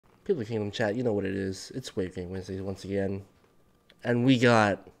People Kingdom chat, you know what it is. It's Wave Game Wednesdays once again. And we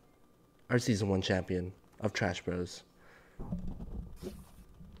got our Season 1 champion of Trash Bros,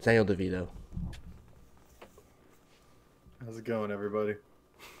 Danielle DeVito. How's it going, everybody?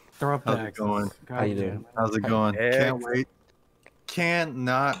 Throw up How's the it going? How you doing? How's it going? Can't wait.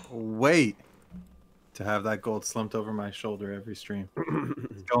 Cannot wait to have that gold slumped over my shoulder every stream.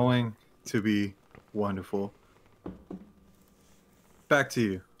 It's going to be wonderful. Back to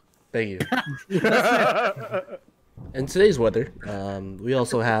you. Thank you. In today's weather, we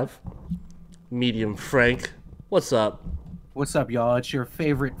also have Medium Frank. What's up? What's up, y'all? It's your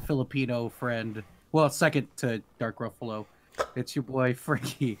favorite Filipino friend. Well, second to Dark Ruffalo. It's your boy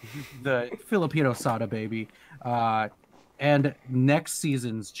Frankie, the Filipino Sada baby, and next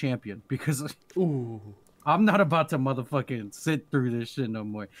season's champion. Because I'm not about to motherfucking sit through this shit no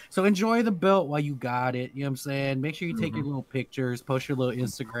more. So enjoy the belt while you got it. You know what I'm saying? Make sure you take your little pictures, post your little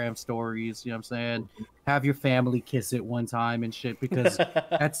Instagram stories. You know what I'm saying? Have your family kiss it one time and shit. Because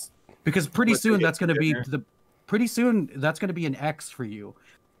pretty soon that's gonna be an X for you,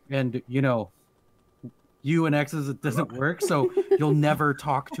 and you know. You and X's, it doesn't work, so you'll never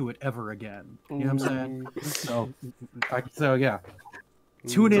talk to it ever again. You know what I'm saying? So yeah.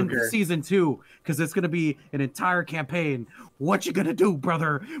 Tune in for season 2, because it's gonna be an entire campaign. What you gonna do,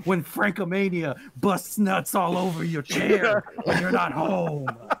 brother, when Frankomania busts nuts all over your chair when you're not home?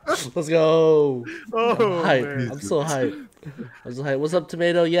 Let's go. Oh, I'm so hyped. What's up,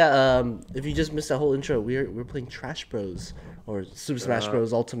 Tomato? Yeah, if you just missed that whole intro, we're playing Trash Bros or Super Smash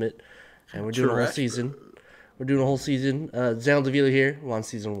Bros Ultimate, and we're doing a whole season. We're doing a whole season. Danielle DeVito here. We're on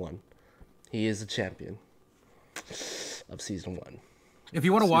season 1. He is the champion of season 1. If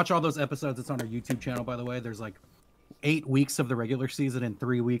you want to watch all those episodes, it's on our YouTube channel, by the way. There's like 8 weeks of the regular season and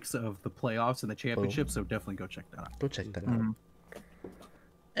 3 weeks of the playoffs and the championship, so definitely go check that out. Go check that out.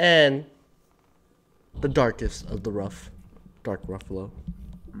 And the darkest of the rough, Dark Ruffalo.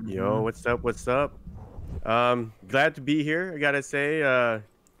 Yo, what's up? What's up? Glad to be here. I gotta say,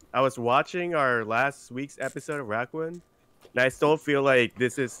 I was watching our last week's episode of Rakuen, and I still feel like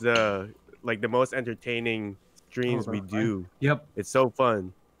this is the most entertaining streams we do. Yep, it's so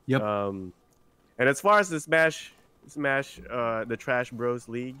fun. Yep. And as far as the Smash, the Trash Bros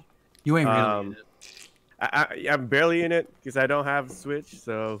League, you ain't really in it. I'm barely in it because I don't have Switch,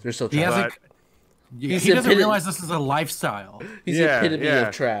 so You're so trash. He doesn't realize this is a lifestyle. He's the epitome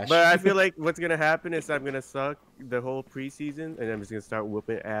of trash. But I feel like what's gonna happen is I'm gonna suck the whole preseason, and I'm just gonna start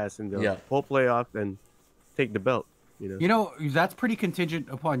whooping ass in the whole playoff and take the belt. You know, that's pretty contingent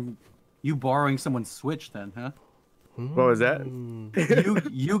upon you borrowing someone's Switch, then, huh? What was that?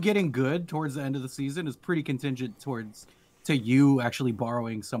 you getting good towards the end of the season is pretty contingent to you actually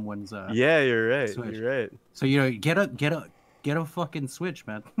borrowing someone's. Yeah, you're right. Switch. You're right. So get a fucking Switch,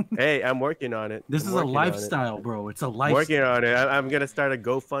 man. Hey, I'm working on it. This is a lifestyle, bro. It's a lifestyle. Working on it. I'm gonna start a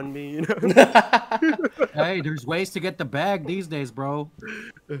GoFundMe. You know. Hey, there's ways to get the bag these days, bro.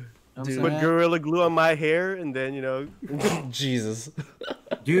 Dude, put Gorilla Glue on my hair, and then Jesus.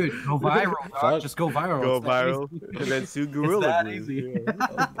 Dude, go viral. Dog. Just go viral. Go viral, and then sue Gorilla Glue. Easy.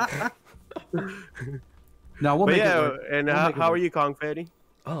 No, we'll but make yeah, it work. And how are you, Confetti?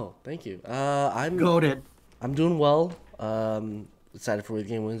 Oh, thank you. I'm goated. I'm doing well. Excited for Wave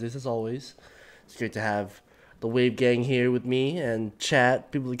Game Wednesdays as always. It's great to have the Wave Gang here with me and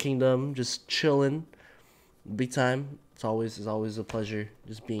chat. People of the Kingdom just chilling, big time. It's always a pleasure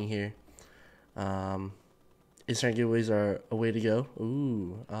just being here. Instagram giveaways are a way to go.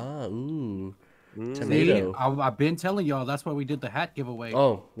 Tomato. See, I've been telling y'all that's why we did the hat giveaway.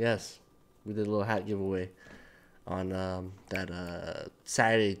 Oh yes, we did a little hat giveaway on that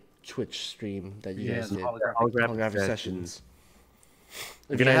Saturday Twitch stream that you guys did. Holographic sessions.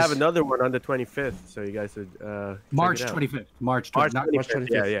 We're gonna have another one on the 25th, so you guys should March 25th. March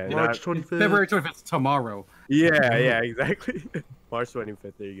 25th. Yeah. March 25th. February 25th tomorrow. Yeah, exactly. March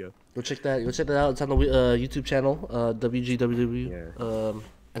 25th. There you go. Go check that out. It's on the YouTube channel, WGWW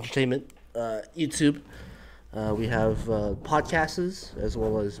Entertainment YouTube. We have podcasts as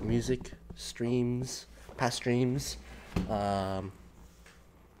well as music streams, past streams. What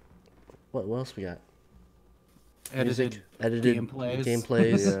else we got? Edited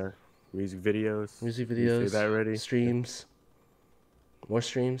gameplays. Yeah. Music videos. You say that already? Streams. More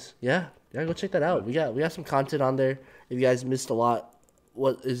streams. Yeah, go check that out. We got some content on there. If you guys missed a lot,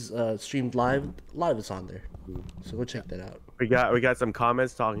 what is streamed live? A lot of it's on there. So go check that out. We got some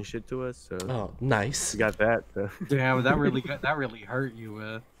comments talking shit to us. So oh, nice. We got that. So. Damn, that really hurt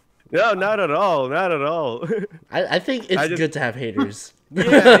you. No, not at all. Not at all. I think it's good to have haters.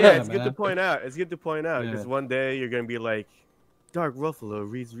 Yeah, it's good to point out. It's good to point out because one day you're gonna be like, Dark Ruffalo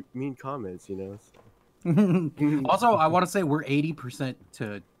reads mean comments, you know. Also, I want to say we're 80%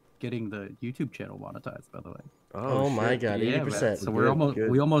 to getting the YouTube channel monetized. By the way. Oh my shit. god, Yeah, 80%. man. So we're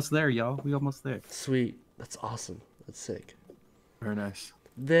Good. we almost there, y'all. We almost there. Sweet. That's awesome. That's sick. Very nice.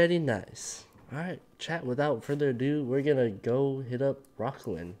 Very nice. All right, chat. Without further ado, we're gonna go hit up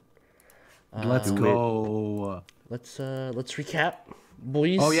Rakuen. Let's go. Let's recap,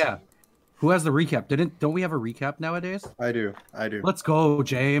 boys. Oh yeah. Who has the recap? Don't we have a recap nowadays? I do. Let's go,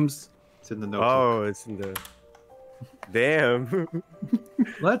 James. It's in the notebook. Oh, it's in the. Damn.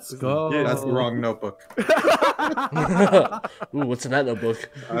 Let's go. Yeah, That's the wrong notebook. Ooh, what's in that notebook?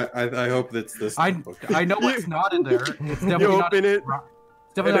 I hope that's this I notebook. I know it's not in there. It's definitely You not open it,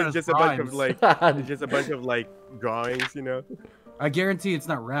 It's definitely and not it's his just a bunch rhymes. of like, it's just a bunch of like drawings, you know. I guarantee it's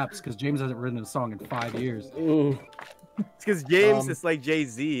not raps because James hasn't written a song in 5 years. Ooh. It's because James is like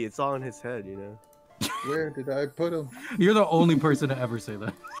Jay-Z. It's all in his head, you know. Where did I put him? You're the only person to ever say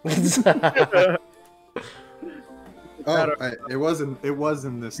that. Oh, it wasn't. It was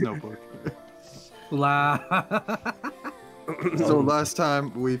in this notebook. La. So last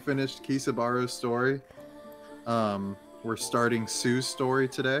time we finished Kisabaru's story. We're starting Sue's story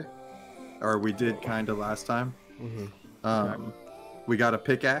today, or we did kind of last time. We got a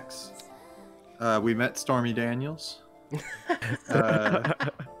pickaxe. We met Stormy Daniels.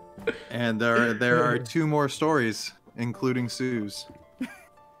 And there are 2 more stories, including Sue's.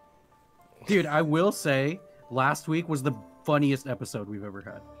 Dude, I will say, last week was the funniest episode we've ever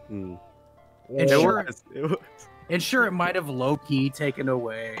had. Mm. And It sure, was. It was. and sure, it might have low-key taken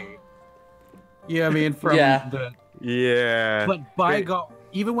away. Yeah, I mean, from Yeah. the. Yeah. But by God,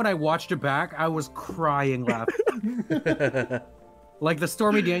 even when I watched it back, I was crying laughing. Like the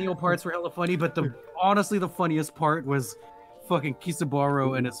Stormy Daniel parts were hella funny, but honestly the funniest part was fucking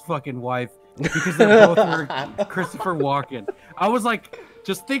Kisabaru and his fucking wife because they both were Christopher Walken. I was like,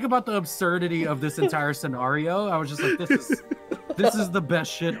 just think about the absurdity of this entire scenario. I was just like, this is the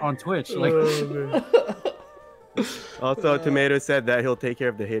best shit on Twitch. Like, Also, Tomato said that he'll take care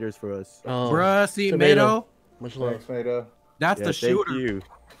of the haters for us. Oh, bruh, see, Tomato. Mato, Much love. Thanks, Veda. that's Yeah, the thank shooter. you.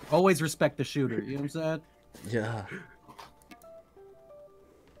 Always respect the shooter. You know what I'm saying? Yeah.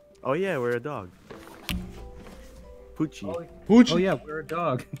 Oh yeah, we're a dog. Poochie. Oh yeah, we're a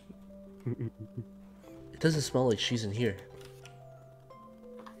dog. It doesn't smell like she's in here.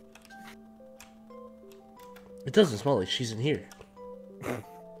 It doesn't smell like she's in here.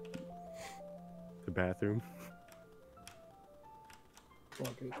 The bathroom.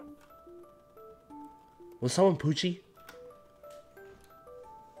 Was someone Poochie?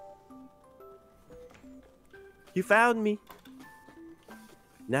 You found me.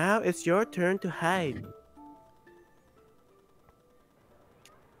 Now it's your turn to hide.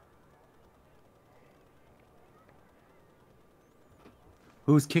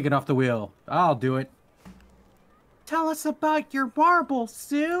 Who's kicking off the wheel? I'll do it. Tell us about your marble,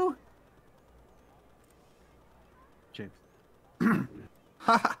 Sue. James.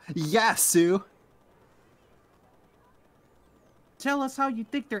 Yeah, Sue. Tell us how you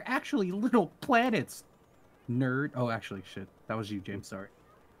think they're actually little planets. Nerd. Oh, actually, shit. That was you, James. Sorry.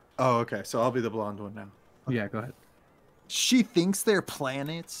 Oh, okay. So I'll be the blonde one now. Yeah, go ahead. She thinks they're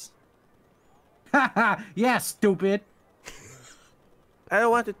planets. Yeah, stupid. I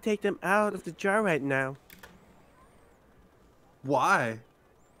don't want to take them out of the jar right now. Why?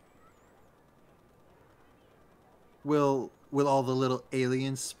 Will all the little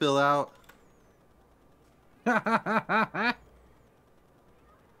aliens spill out?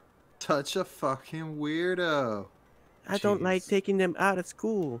 Such a fucking weirdo. I don't like Jeez. taking them out of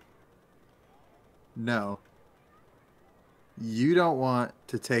school. No. You don't want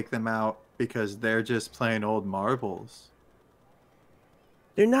to take them out because they're just plain old marbles.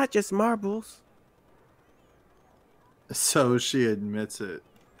 They're not just marbles. So she admits it.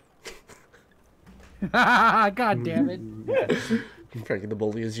 God damn it. Frankie the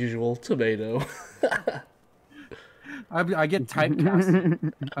bully as usual. Tomato. I get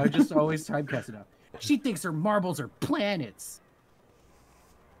typecast. I just always typecast it out. She thinks her marbles are planets.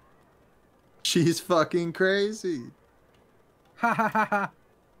 She's fucking crazy. Ha ha ha ha.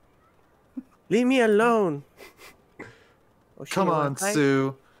 Leave me alone. Oh, she Come don't on, wanna fight?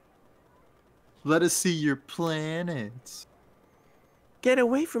 Sue. Let us see your planets. Get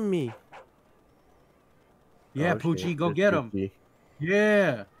away from me. Yeah, Oh, Poochie, shit. go It's get him. Poochie.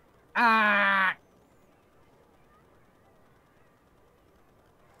 Yeah. Ah.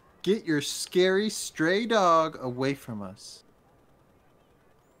 Get your scary stray dog away from us.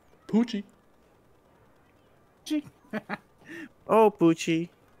 Poochie. Oh, Poochie.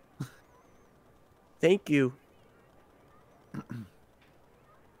 Thank you.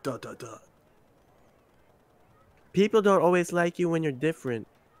 Dot dot dot. People don't always like you when you're different.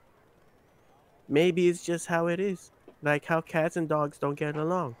 Maybe it's just how it is. Like how cats and dogs don't get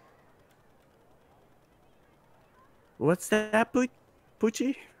along. What's that,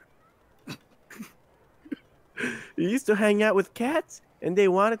 Poochie? You used to hang out with cats and they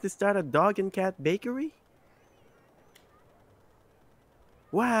wanted to start a dog and cat bakery?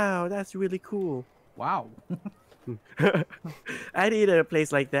 Wow, that's really cool. Wow. I'd eat at a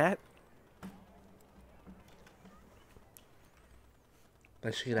place like that.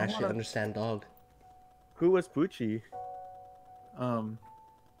 Like she could actually understand dog. Who was Poochie?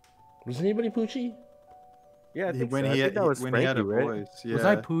 Was anybody Poochie? Yeah, I think when so. he I think that was when he had a Frankie, right? voice. Yeah. Was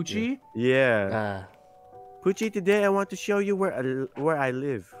I Poochie? Yeah. Poochie, today I want to show you where I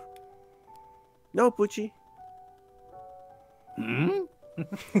live. No, Poochie. Hmm?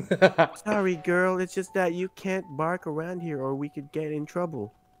 Sorry, girl. It's just that you can't bark around here or we could get in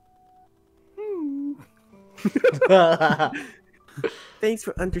trouble. Thanks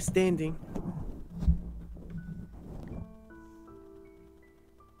for understanding.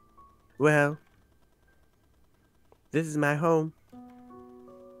 Well, this is my home.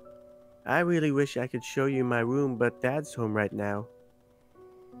 I really wish I could show you my room, but Dad's home right now.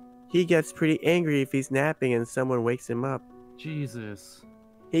 He gets pretty angry if he's napping and someone wakes him up. Jesus.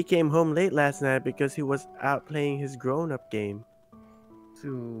 He came home late last night because he was out playing his grown-up game.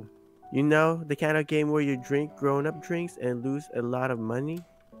 To You know, the kind of game where you drink grown-up drinks and lose a lot of money?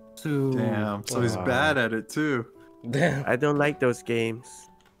 Damn. So he's bad at it too. Damn. I don't like those games.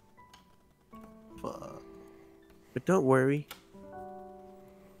 Fuck. But don't worry.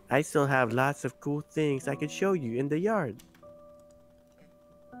 I still have lots of cool things I could show you in the yard.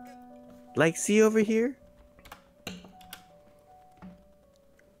 Like, see over here?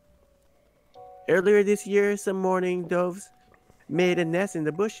 Earlier this year, some mourning doves made a nest in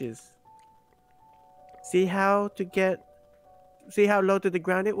the bushes. See how low to the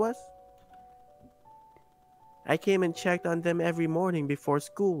ground it was? I came and checked on them every morning before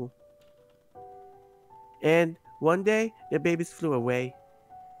school. And one day, the babies flew away.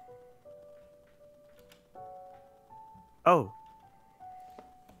 Oh.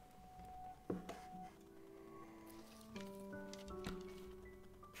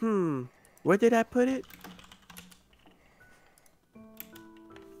 Where did I put it?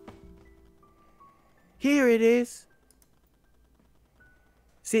 Here it is.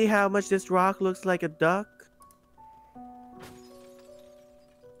 See how much this rock looks like a duck?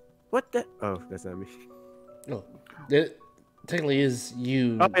 What the? Oh, that's not me. No. It technically is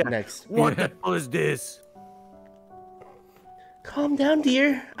you next. What the hell is this? Calm down,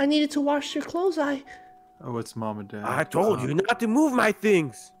 dear. I needed to wash your clothes. Oh, it's mom and dad. I told you not to move my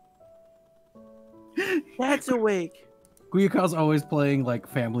things. Dad's awake. Guyuka's always playing like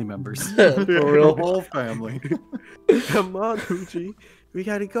family members. For The real. whole family. Come on, Gucci. We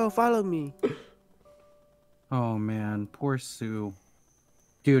gotta go. Follow me. Oh man, poor Sue.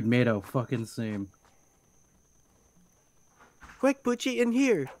 Dude, Mato, fucking same. Quick, Poochie, in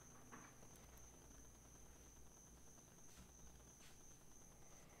here.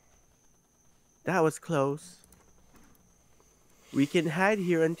 That was close. We can hide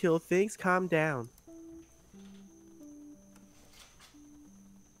here until things calm down.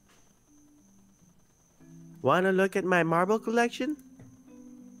 Wanna look at my marble collection?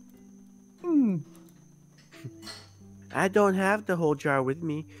 I don't have the whole jar with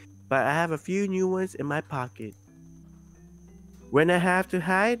me, but I have a few new ones in my pocket. When I have to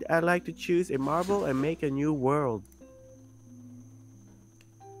hide, I like to choose a marble and make a new world.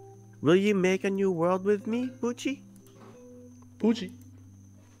 Will you make a new world with me, Poochie? Poochie.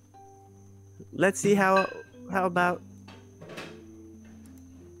 Let's see how about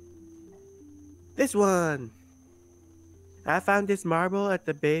this one. I found this marble at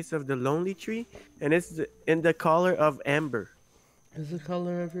the base of the lonely tree, and it's in the color of amber. Is the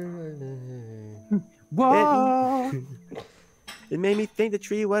color of your... Whoa! It made me think the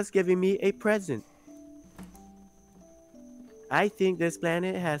tree was giving me a present. I think this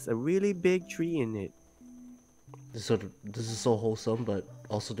planet has a really big tree in it. This is so wholesome, but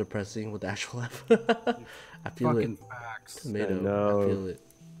also depressing with the actual F. I feel Fucking it. facts. Tomato. I know. I feel it.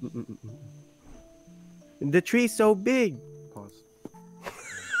 The tree's so big Pause.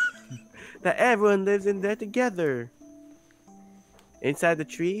 that everyone lives in there together. Inside the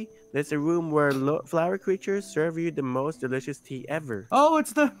tree, there's a room where flower creatures serve you the most delicious tea ever. Oh,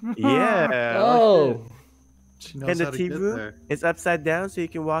 it's the Yeah. Oh. She knows And the how to tea get room there. is upside down so you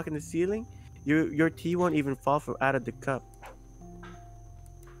can walk in the ceiling. Your tea won't even fall from out of the cup.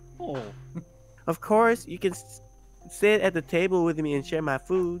 Oh. Of course, you can sit at the table with me and share my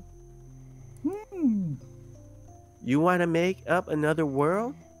food. You want to make up another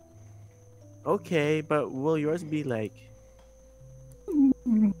world? Okay, but will yours be like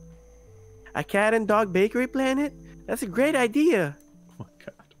a cat and dog bakery planet? That's a great idea. Oh my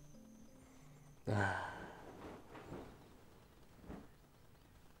god.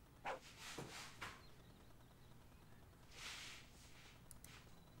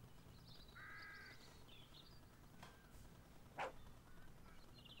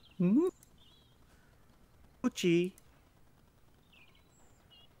 Gucci.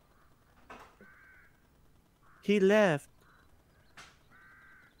 He left.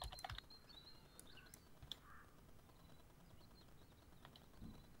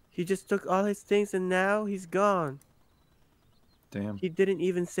 He just took all his things and now he's gone. Damn. He didn't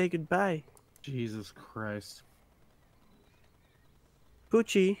even say goodbye. Jesus Christ.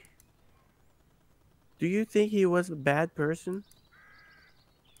 Poochie, do you think he was a bad person?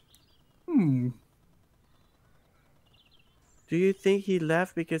 Do you think he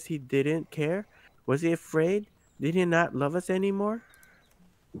left because he didn't care? Was he afraid? Did he not love us anymore?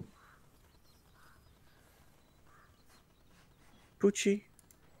 Poochie,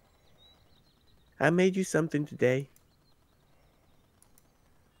 I made you something today.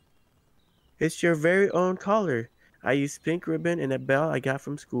 It's your very own collar. I used pink ribbon and a bell I got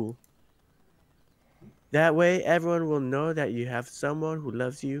from school. That way, everyone will know that you have someone who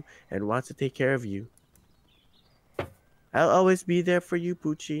loves you and wants to take care of you. I'll always be there for you,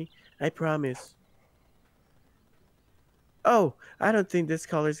 Poochie. I promise. Oh, I don't think this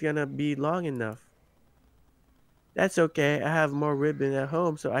collar's gonna be long enough. That's okay. I have more ribbon at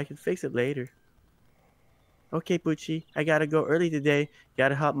home so I can fix it later. Okay, Poochie, I gotta go early today.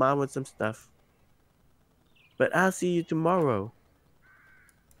 Gotta help Mom with some stuff. But I'll see you tomorrow.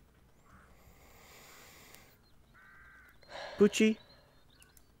 Poochie,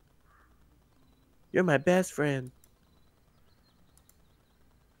 you're my best friend.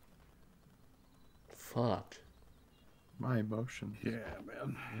 Fuck. My emotion. Yeah,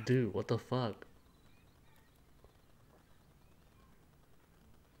 man. Dude, what the fuck?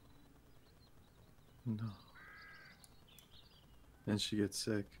 No. Then she gets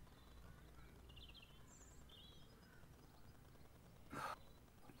sick.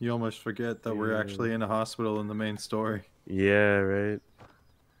 You almost forget that we're actually in a hospital in the main story. Yeah, right.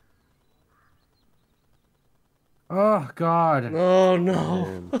 Oh, God. Oh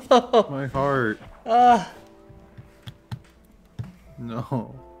no. My heart. Ah.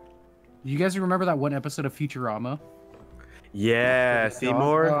 No. You guys remember that one episode of Futurama? Yeah,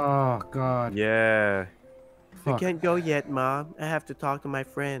 Seymour. Oh, God. Yeah. I Fuck. can't go yet, Mom. I have to talk to my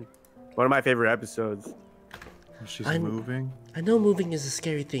friend. One of my favorite episodes. She's I'm- moving. I know moving is a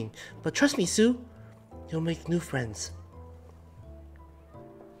scary thing, but trust me, Sue. You'll make new friends.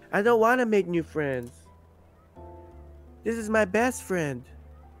 I don't want to make new friends. This is my best friend.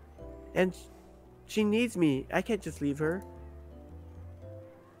 And she needs me. I can't just leave her.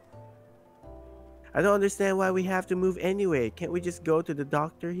 I don't understand why we have to move anyway. Can't we just go to the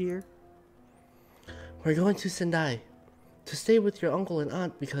doctor here? We're going to Sendai to stay with your uncle and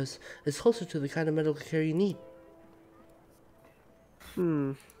aunt because it's closer to the kind of medical care you need.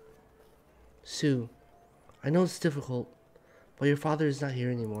 Sue, I know it's difficult, but your father is not here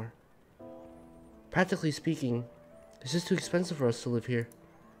anymore. Practically speaking, it's just too expensive for us to live here.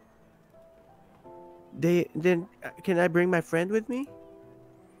 Then can I bring my friend with me?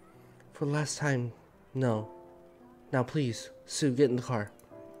 For the last time, no. Now please, Sue, get in the car.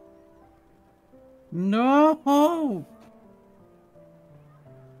 No!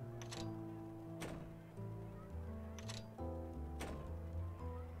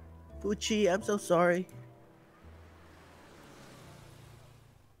 Poochie, I'm so sorry.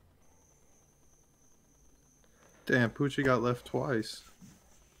 Damn, Poochie got left twice.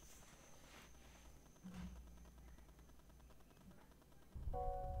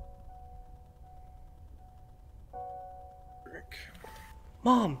 Frick.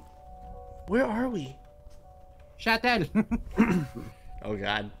 Mom, where are we? Shut that. Oh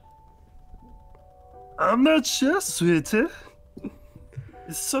God. I'm not sure, sweetie.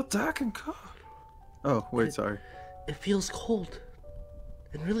 It's so dark and cold. Oh, wait, sorry. It feels cold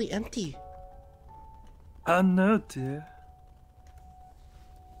and really empty. I know, dear.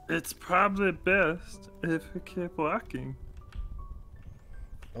 It's probably best if we keep walking.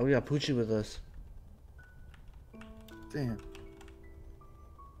 Oh, we got Poochie with us. Damn.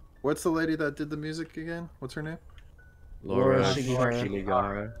 What's the lady that did the music again? What's her name? Laura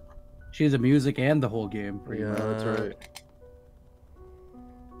Shigihara. She's the music and the whole game. Pretty much. Oh, that's right.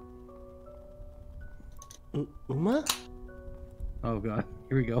 Uma? Oh god,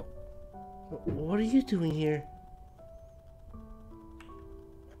 here we go. What are you doing here?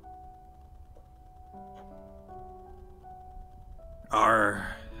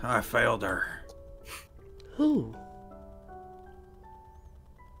 I failed her. Who?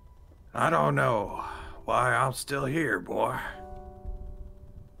 I don't know why I'm still here, boy.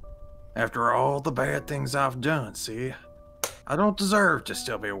 After all the bad things I've done, see? I don't deserve to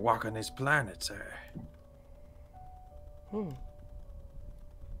still be walking these planets,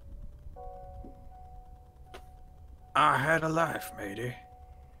 I had a life, matey.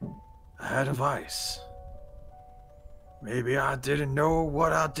 I had a vice. Maybe I didn't know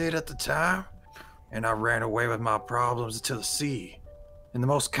what I did at the time, and I ran away with my problems to the sea in the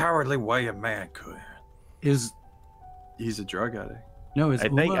most cowardly way a man could. Is He's a drug addict. no? Is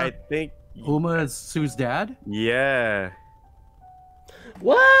I think. Uma is Sue's dad? Yeah,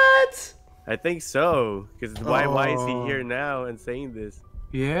 What? I think so. Because why is he here now and saying this?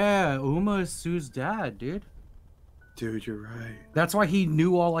 Yeah, Uma is Sue's dad, dude. Dude, you're right. That's why he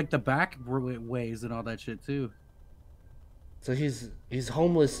knew all like the back ways and all that shit too. So he's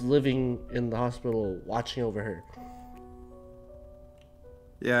homeless, living in the hospital, watching over her.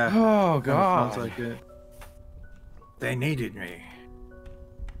 Yeah. Oh Sounds god. like it. They needed me.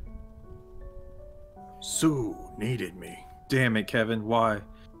 Sue needed me. Damn it, Kevin. Why?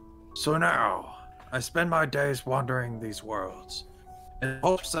 So now, I spend my days wandering these worlds in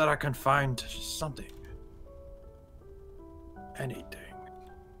hopes that I can find something. Anything.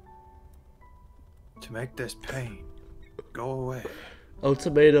 To make this pain go away. Oh,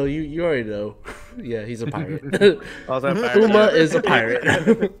 Tomato, you already know. Yeah, he's a pirate. Also, a pirate. Uma is a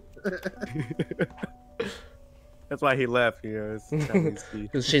pirate. That's why he left. You know, it's how we see.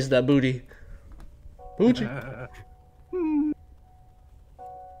 Just chasing that booty. Booty.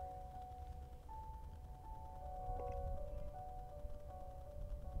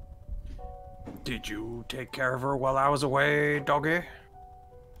 Did you take care of her while I was away, doggy?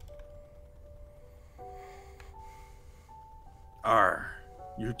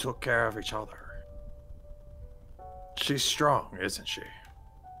 You took care of each other. She's strong, isn't she?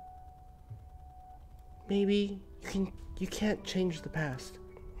 Maybe you can't change the past,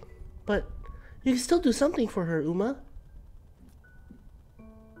 but you can still do something for her, Uma.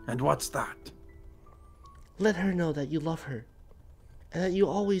 And what's that? Let her know that you love her, and that you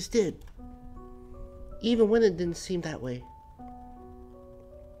always did, even when it didn't seem that way.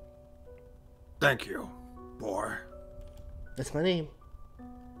 Thank you, boy. That's my name.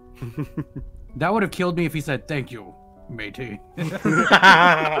 That would have killed me if he said thank you, matey. Damn,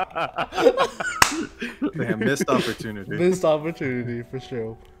 missed opportunity. Missed opportunity for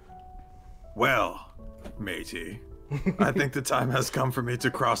sure. Well, matey, I think the time has come for me to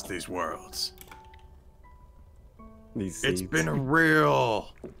cross these worlds. These It's seeds. been a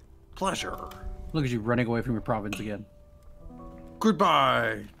real pleasure. Look at you running away from your province again.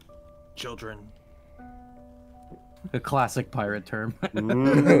 Goodbye, children. A classic pirate term. I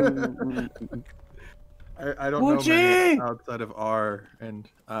don't know many outside of R and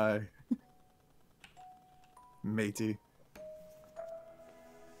I. Matey.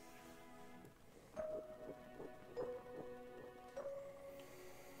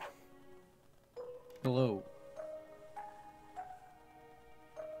 Hello.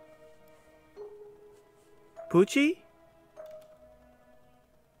 Poochie?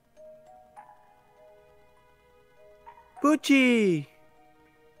 Poochie!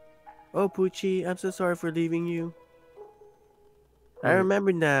 Oh, Poochie, I'm so sorry for leaving you. I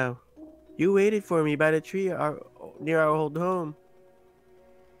remember now. You waited for me by the tree near our old home.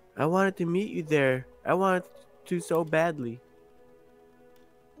 I wanted to meet you there. I wanted to so badly.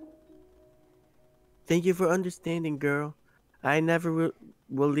 Thank you for understanding, girl. I never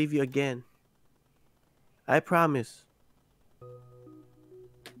will leave you again. I promise.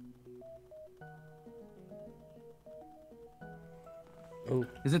 Oh,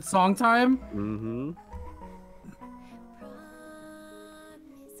 Is it song time? Mm-hmm.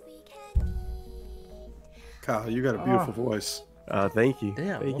 Kyle, you got a beautiful voice. Thank you.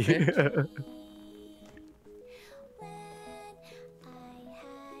 Damn, Thank okay. you.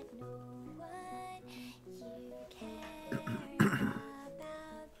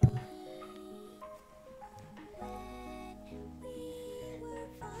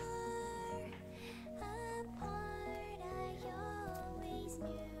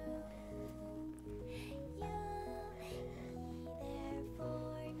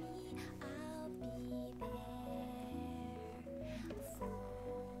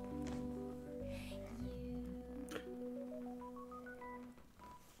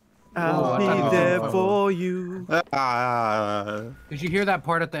 I'll Oh, I thought be you there were- for you. Did you hear that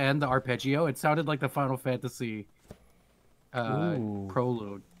part at the end, the arpeggio? It sounded like the Final Fantasy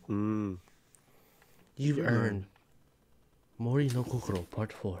prologue. Mm. You've earned Mori no Kokoro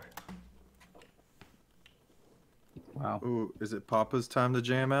Part 4. Wow. Ooh, is it Papa's time to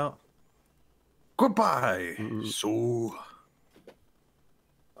jam out? Goodbye. So.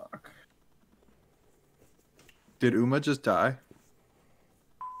 Did Uma just die?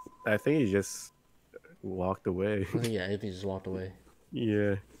 I think he just walked away. I think, yeah, I think he just walked away.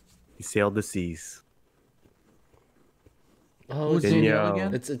 Yeah. He sailed the seas. Oh, Who's it's Danielle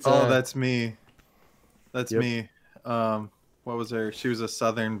again? It's Oh, that's me. That's Yep. me. What was her? She was a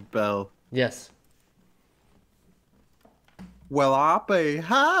Southern belle. yes. Well, Ape,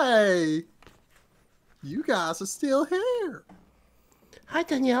 hi. You guys are still here. Hi,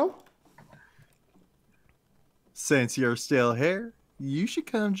 Danielle. Since you're still here, you should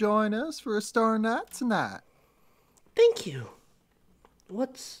come join us for a star night tonight. Thank you.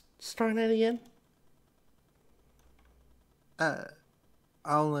 What's Star Night again?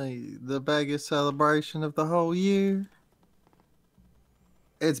 Only the biggest celebration of the whole year.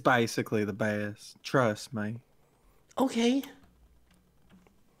 It's basically the best. Trust me. Okay.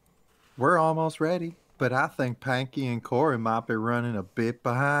 We're almost ready, but I think Panky and Corey might be running a bit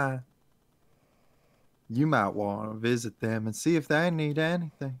behind. You might want to visit them and see if they need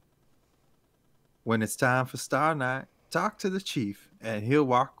anything. When it's time for Star Night, talk to the chief and he'll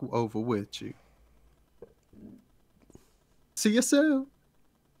walk over with you. See you soon.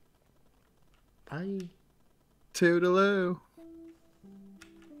 Bye. Toodaloo.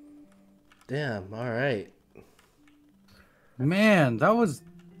 Damn. All right. Man, that was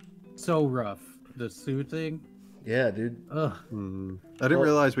so rough. The Sue thing. Yeah, dude. Ugh. Mm. I didn't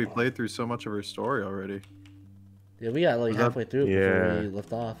realize we played through so much of her story already. Yeah, we got like halfway through it before we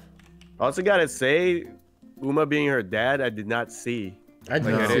left off. Also gotta say, Uma being her dad, I did not see. I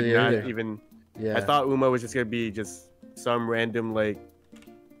didn't No. see did it not either. even. Yeah. I thought Uma was just gonna be just some random like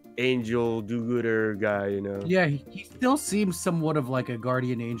angel do-gooder guy, you know? Yeah, he still seems somewhat of like a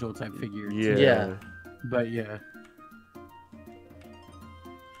guardian angel type figure. Yeah. Yeah. But yeah.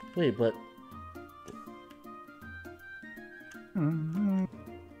 Wait, but Mhm.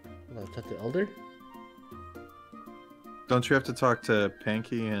 is that the elder? Don't you have to talk to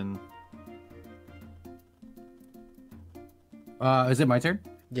Panky and... Is it my turn?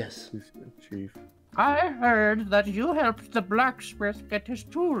 Yes. Chief. I heard that you helped the blacksmith get his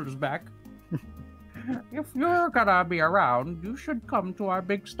tools back. If you're gonna be around, you should come to our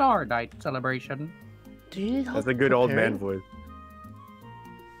big Star Night celebration. Do you need help? That's a good old man preparing? voice.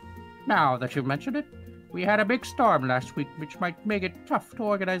 Now that you mention it, we had a big storm last week, which might make it tough to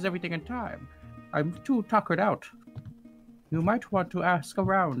organize everything in time. I'm too tuckered out. You might want to ask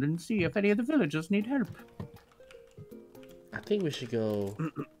around and see if any of the villagers need help. I think we should go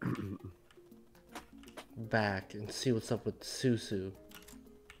back and see what's up with Susu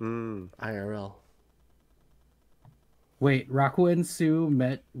Mm. IRL. Wait, Rakuen Sue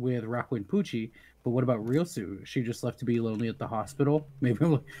met with Rakuen Pucci, but what about real Sue? She just left to be lonely at the hospital? Maybe.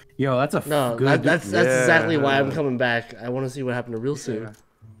 Yo, that's a No, good. that's exactly why I'm Yeah. coming back. I want to see what happened to real Sue. Yeah.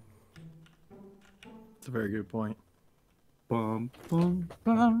 It's a very good point. Bum, bum,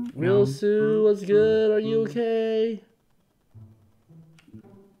 bum, Real bum, Sue, what's good? Are you okay?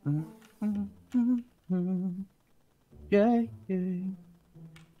 Yeah, yeah.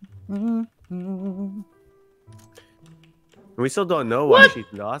 We still don't know why she's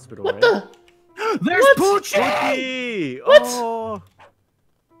in the hospital, right? There's Pucci! Poochie! What? Oh,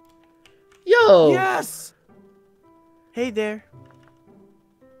 Yo! Yes! hey there.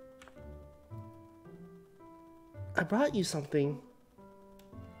 I brought you something.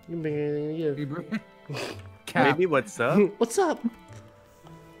 You can bring anything to give. Cap. Maybe what's up? What's up?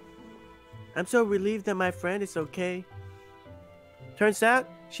 I'm so relieved that my friend is okay. Turns out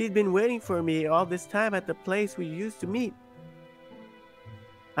she'd been waiting for me all this time at the place we used to meet.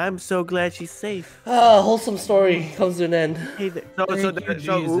 I'm so glad she's safe. Wholesome story comes to an end. Hey there. So Thank you,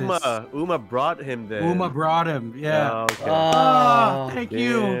 Jesus. Uma brought him there. Uma brought him. Yeah. Oh, okay. Oh, thank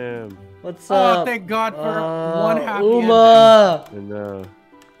you. Damn. What's Oh, up? thank God for one happy Uma! I know.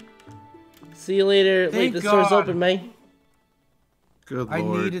 See you later. Wait, Thank the store's God. open, man. Good ending.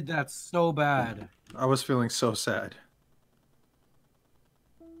 lord. I needed that so bad. I was feeling so sad.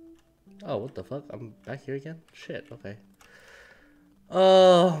 Oh, what the fuck? I'm back here again? Shit, okay.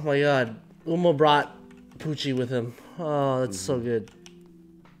 Oh my god. Uma brought Poochie with him. Oh, that's so good.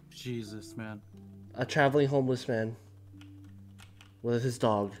 Jesus, man. A traveling homeless man with his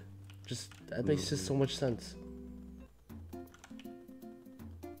dog. Just that makes just so much sense.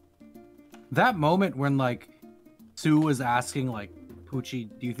 That moment when like Sue was asking like, Poochie,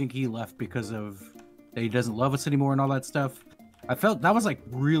 do you think he left because of that he doesn't love us anymore and all that stuff? I felt that was like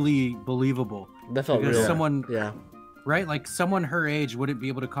really believable. That felt because real. someone, Yeah. right? Like someone her age wouldn't be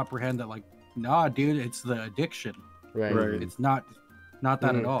able to comprehend that. Like, nah, dude, it's the addiction. Right. It's not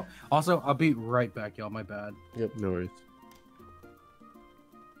that at all. Also, I'll be right back, y'all. My bad. Yep. No worries.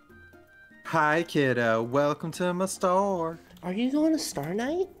 Hi, kiddo. Welcome to my store. Are you going to Star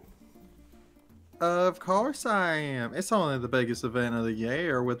Night? Of course I am. It's only the biggest event of the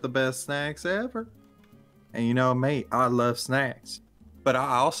year with the best snacks ever. And you know me, I love snacks. But I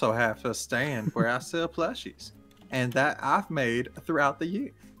also have a stand where I sell plushies. And that I've made throughout the year.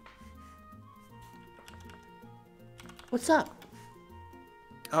 What's up?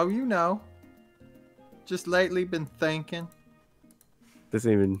 Oh, you know. Just lately been thinking.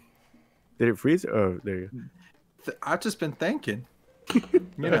 Doesn't even. Did it freeze? Oh, there you go. I've just been thinking.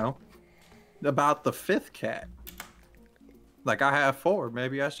 You know. About the 5th cat. Like, I have 4.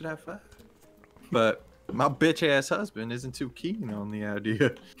 Maybe I should have 5. But my bitch ass husband isn't too keen on the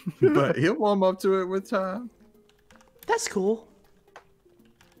idea. But he'll warm up to it with time. That's cool.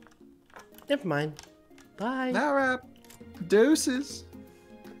 Never mind. Bye. All right. Deuces.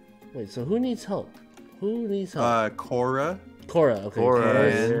 Wait, so who needs help? Who needs help? Cora. Cora. Okay. Cora,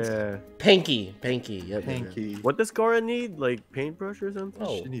 and- yeah. Pinky. Yep. Yep. Pinky. What does Cora need? Like paintbrush or something?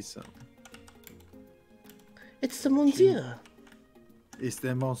 Oh. She needs some. It's the Monsieur. It's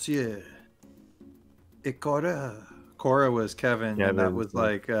the monsieur. Et Cora. Cora was Kevin, and that was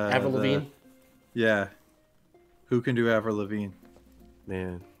like Avril Lavigne. Yeah. Who can do Avril Lavigne?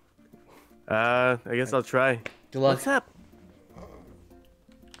 Man. I guess I'll try. Good luck. What's up?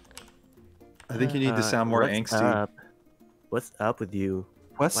 I think you need to sound more what's angsty. Up? What's up with you?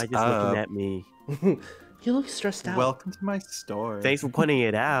 What's Why just up? looking at me? You look stressed out. Welcome to my store. Thanks for pointing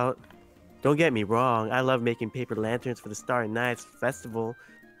it out. Don't get me wrong. I love making paper lanterns for the Starry Nights Festival.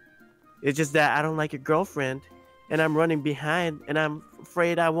 It's just that I don't like your girlfriend, and I'm running behind, and I'm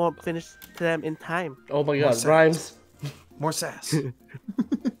afraid I won't finish them in time. Oh my More God, sass. rhymes. More sass.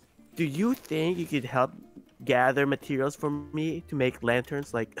 Do you think you could help gather materials for me to make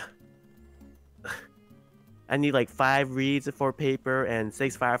lanterns? Like, I need like 5 reeds for paper and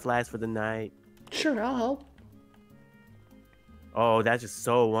 6 fireflies for the night. Sure, I'll help. Oh, that's just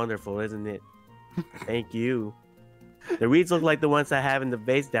so wonderful, isn't it? Thank you. The reeds look like the ones I have in the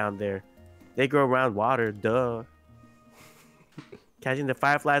vase down there. They grow around water, duh. Catching the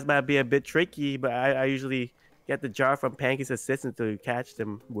fireflies might be a bit tricky, but I usually get the jar from Panky's assistant to catch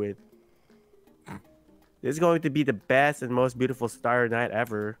them with. This is going to be the best and most beautiful starry night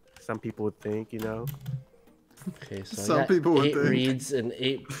ever, some people would think, you know? Okay, so Some I got people would 8 think. reeds and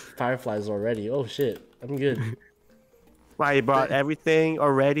 8 fireflies already. Oh shit, I'm good. Why, you brought everything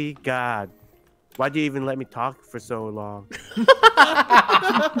already? God. Why'd you even let me talk for so long?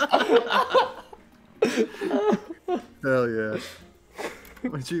 Hell yeah.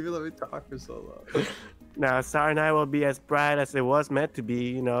 Why'd you even let me talk for so long? Now, Starry Night will be as bright as it was meant to be,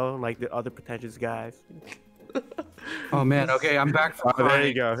 you know, like the other pretentious guys. Oh man. Okay, I'm back for Oh, there crying.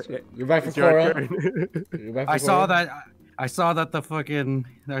 you go. You're back for It's your Cora. turn. You're back for I saw Cora? that. I saw that the fucking.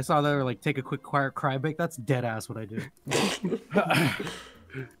 I saw that like take a quick quiet cry break. That's dead ass what I do.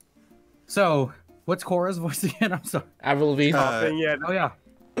 So, what's Cora's voice again? I'm sorry. Avril Lavigne. And yet, Oh yeah.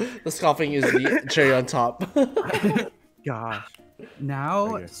 The scoffing is the cherry on top. gosh.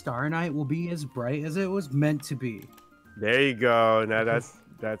 Now Okay. Star Night will be as bright as it was meant to be. There you go. Now that's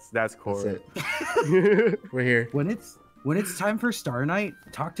That's Cora. it. We're here. When it's time for Star Night,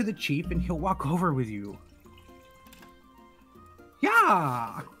 talk to the chief and he'll walk over with you.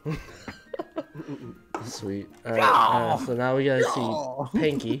 Yeah. Sweet. All right. So now we gotta see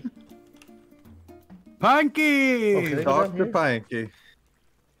Pinky. Punky. Okay. Talk to Here. Pinky.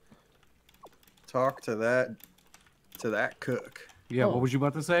 Talk to that cook. Yeah. Oh. What was you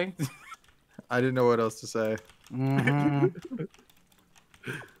about to say? I didn't know what else to say. Mhm.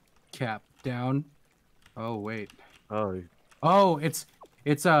 Cap down. Oh wait. Oh, Oh, it's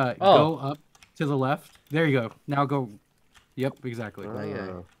Oh. go up to the left. There you go. Now go. Yep, exactly. Oh,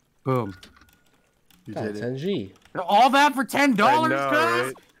 yeah. Boom. You God, did it. 10G. All that for $10, I know, guys?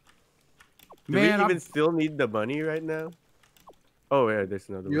 right? Do Man, we I'm- even still need the money right now? Oh yeah, there's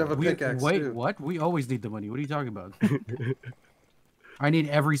another You one. have a We, pickaxe wait, too. what? We always need the money. What are you talking about? I need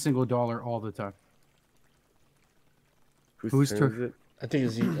every single dollar all the time. whose turn turn? is it? I think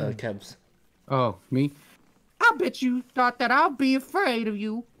it's you, Kebs. Oh, me? I bet you thought that I'll be afraid of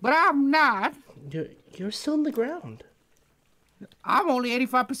you, but I'm not. You're still in the ground. I'm only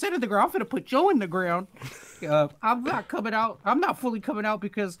 85% of the ground. I'm finna put Joe in the ground. I'm not coming out. I'm not fully coming out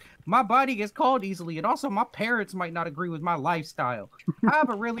because my body gets cold easily, and also my parents might not agree with my lifestyle. I have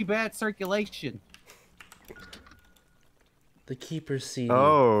a really bad circulation. The keepers see me.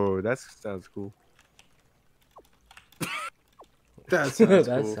 Oh, that sounds cool. That sounds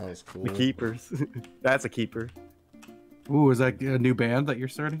That cool. sounds cool. The keepers. That's a keeper. Ooh, is that a new band that you're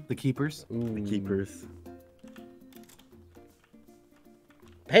starting? The Keepers? Ooh. The keepers.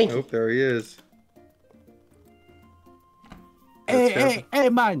 Panky. Oh, there he is. Hey,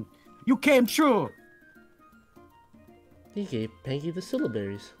 man! You came true. He gave Panky the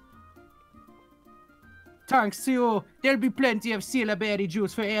syllabaries. Thanks to you, there'll be plenty of syllabary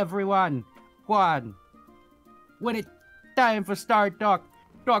juice for everyone. Juan, when it's time for start talk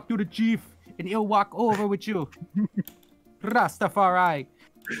to the chief, and he'll walk over with you. Rastafari.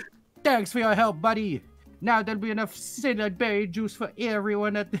 Thanks for your help, buddy. Now there'll be enough syllabary juice for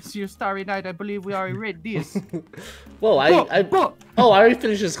everyone at this year's Starry Night. I believe we already read this. Whoa, I Go. already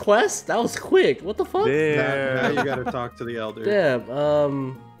finished his quest? That was quick. What the fuck? Now Damn. you gotta talk to the elder.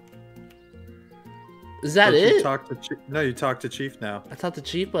 Damn, is that But you it? talk to no, you talk to Chief now. I thought the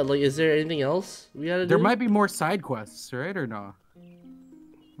chief, but like, is there anything else we gotta do? There might be more side quests, right, or no?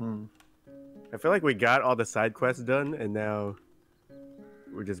 Hmm. I feel like we got all the side quests done, and now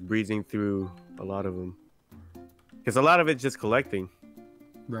we're just breezing through a lot of them. Because a lot of it's just collecting.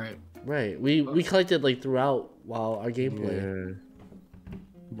 Right. Right. We collected like throughout while our gameplay. Yeah.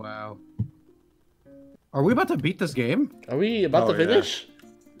 Wow. Are we about to beat this game? Are we about Oh, to yeah. finish?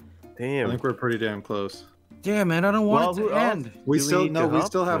 I Damn. think we're pretty damn close. Yeah, man, I don't want it Well, to who else? end. We Do we still need no, to we help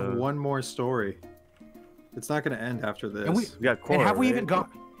still have the- one more story. It's not gonna end after this. And we got Cora, and have we right? even got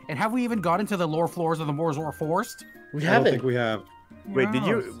and have we even got into the lower floors of the Morzor Forest? We I don't haven't. think we have. Wait, did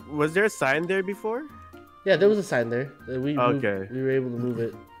you? Was there a sign there before? Yeah, there was a sign there. We Okay. we were able to move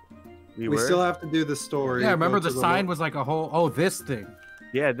it. We were? still have to do the story. Yeah, remember go the to sign lo- was like a whole this thing.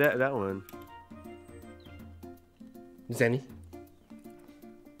 Yeah, that one. Zenny.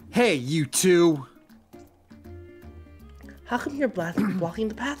 Hey, you two! How come you're blocking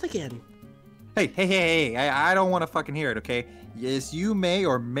the path again? Hey, I don't want to fucking hear it, okay? Yes, you may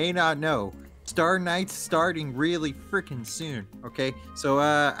or may not know, Star Night's starting really freaking soon, okay? So,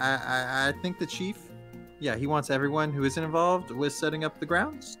 I think the chief, yeah, he wants everyone who isn't involved with setting up the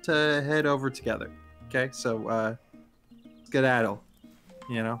grounds to head over together, okay? So, skedaddle,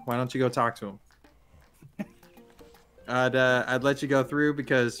 you know? Why don't you go talk to him? I'd let you go through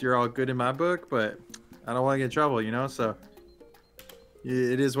because you're all good in my book, but I don't want to get in trouble, you know? So,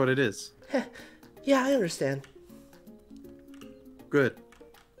 it is what it is. Yeah, I understand. Good.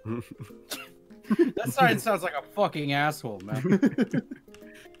 That sign sounds like a fucking asshole, man.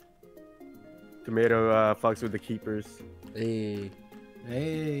 Tomato fucks with the keepers. Hey.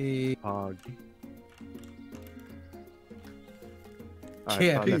 Hey. Hog.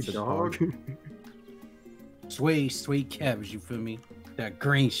 Yeah, thought that's a dog. dog. Sweet cabbage, you feel me? That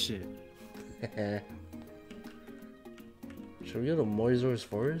green shit. Should we go to Moizor's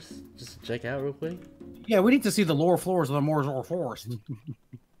Forest? Just to check out real quick? Yeah, we need to see the lower floors of the Morzor Forest.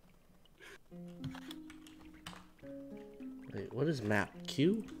 Wait, what is map?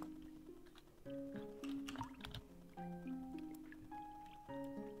 Q?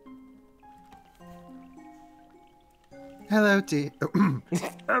 Hello, dear.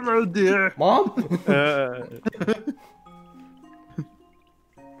 Hello, dear. Mom?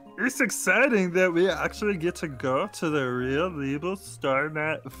 It's exciting that we actually get to go to the real Libel Star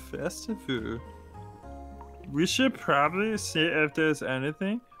Night Festival. We should probably see if there's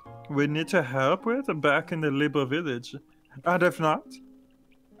anything we need to help with back in the Libel village. And if not,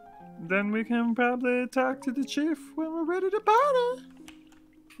 then we can probably talk to the chief when we're ready to party.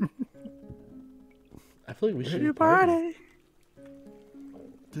 I feel like we should Ready to party.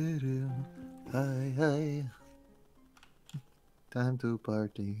 Hi. Time to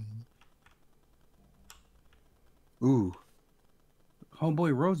party. Ooh,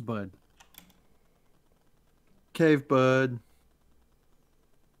 Homeboy Rosebud. cave bud.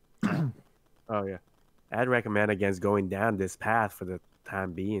 Oh yeah. I'd recommend against going down this path for the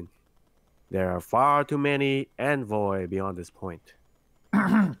time being. There are far too many envoy beyond this point.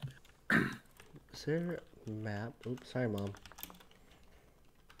 Is there a map? Oops, sorry, Mom.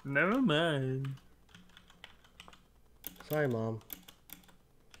 Never mind. Sorry, Mom.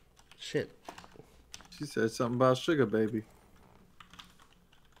 Shit. She said something about sugar baby.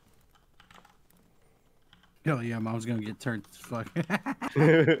 Hell yeah, mom's gonna get turned to fuck.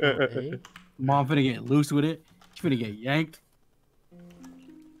 Okay. Mom finna get loose with it. She finna get yanked.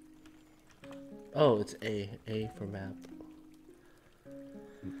 Oh, it's A. A for map.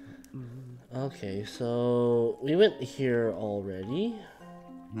 Okay, so we went here already.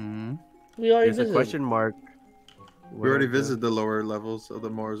 Hmm. We already There's a visited. question mark. We already visited the lower levels of the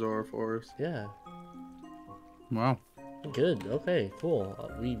Morzora Forest. Yeah. Wow. Good. Okay. Cool.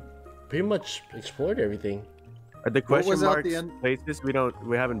 We pretty much explored everything. Are the What question was out marks the end? places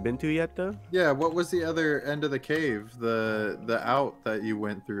we haven't been to yet though? Yeah, what was the other end of the cave? The out that you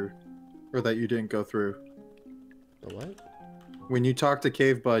went through, or that you didn't go through? The what? When you talked to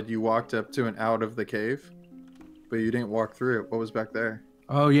Cave Bud, you walked up to an out of the cave, but you didn't walk through it. What was back there?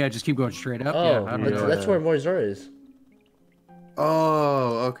 Oh yeah, just keep going straight up. Oh, yeah, that's where Morzora is.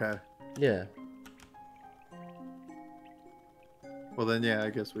 Oh, okay. Yeah. Well then, yeah, I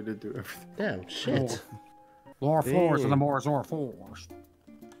guess we did do everything. Damn. Shit. Lower floors of the Dang. Morzora Forest.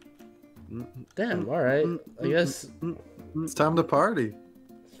 Damn. All right. I guess It's time to party.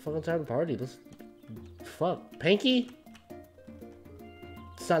 it's fucking time to party. Let's. Fuck. Panky.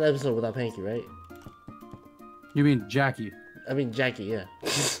 It's not an episode without Panky, right? You mean Jackie? I mean Jackie. Yeah.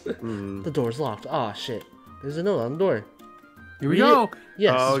 Mhm. The door's locked. Oh shit. There's a note on the door. Here we Read go. it.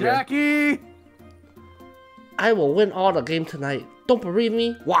 Yes. Oh, okay. Jackie. I will win all the game tonight. Don't believe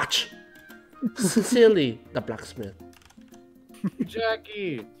me? Watch. Sincerely, the blacksmith.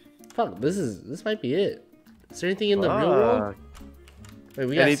 Jackie. Fuck, this might be it. Is there anything in the real world? Wait,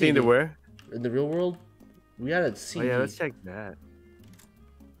 we got Anything to CD. wear? In the real world? We got a Oh CD. yeah, let's check that.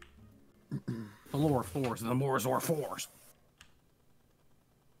 The lower floors of the Morzora Forest.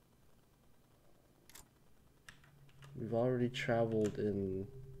 We've already traveled in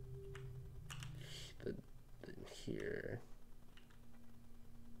here.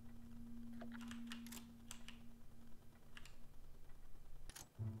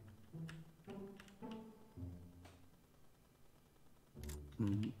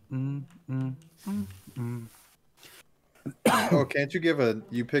 Oh, can't you give a?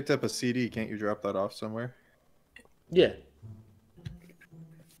 You picked up a CD. Can't you drop that off somewhere? Yeah.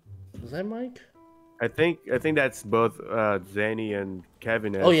 Was that Mike? I think that's both Zanny and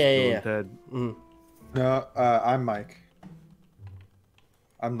Kevin. As Oh, yeah, Bill yeah, and Ted. Mm. No, I'm Mike.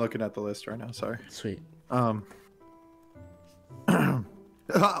 I'm looking at the list right now. Sorry. Sweet.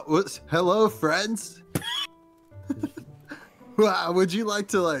 Hello, friends. Would you like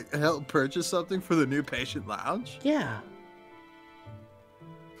to help purchase something for the new patient lounge? Yeah.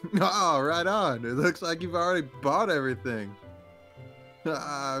 Oh, right on. It looks like you've already bought everything.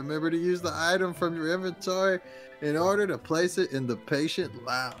 Remember to use the item from your inventory in order to place it in the patient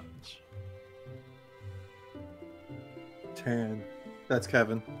lounge. 10. That's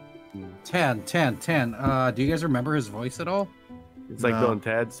Kevin. 10. Do you guys remember his voice at all? It's like No. Bill and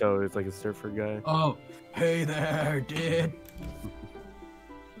Ted, so it's like a surfer guy. Oh, hey there, dude.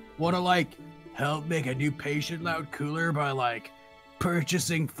 Wanna help make a new patient lounge cooler by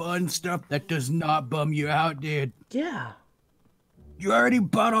purchasing fun stuff that does not bum you out, dude? Yeah. You already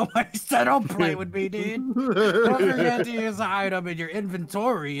bought all my stuff. Don't play with me, dude. Don't forget to use the item in your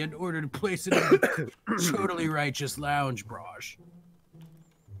inventory in order to place it in the totally righteous lounge, brosh.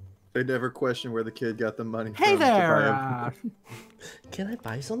 They never question where the kid got the money Hey from. to buy there. everything. Can I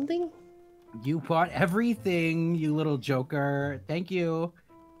buy something? You bought everything, you little joker. Thank you.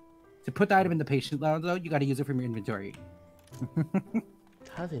 To put the item in the patient lounge, though, you got to use it from your inventory.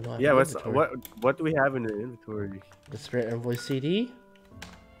 How do they know? I have Yeah, an what's inventory? what do we have in the inventory? The Spirit Envoy CD.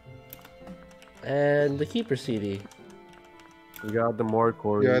 And the Keeper CD. We got the more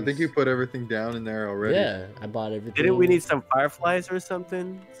cores. Yeah, I think you put everything down in there already. Yeah, I bought everything. Didn't we need some fireflies or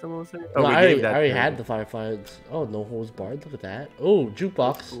something? Someone was saying. No, we I gave already to had him. the Fireflies. Oh, no holds barred. Look at that. Oh,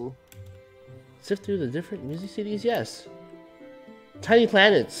 jukebox. Cool. Sift through the different music CDs. Yes. Tiny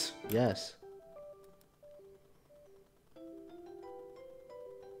Planets. Yes.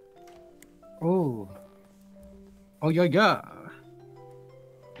 Oh. Oh, yeah.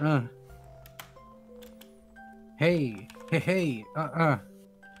 Hey.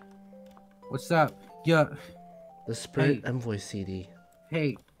 What's up? Yeah. The Spirit Hey. Envoy CD.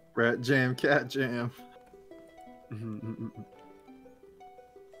 Hey. Rat jam, cat jam.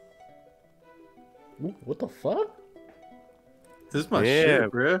 Ooh, what the fuck? This is my Yeah.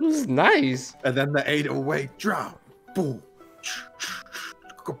 shit, bro. This is nice. And then the 808 drop. Boom.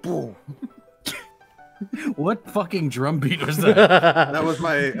 Boom. What fucking drum beat was that? That was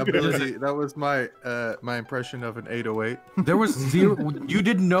my ability. That was my my impression of an 808. There was zero. You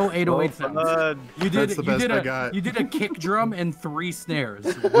didn't know 808 sounds. You did. That's the you best did I a. got. You did a kick drum and 3 snares.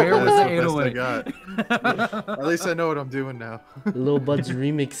 Where was That's the the best 808? I got. At least I know what I'm doing now. Lil Bud's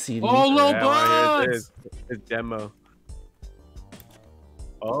remix CD. Oh, Lil Yeah, right, it Buds! is. It's demo.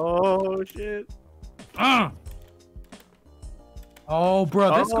 Oh shit! Oh,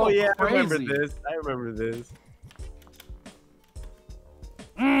 bro, this Oh goes yeah, crazy. I remember this.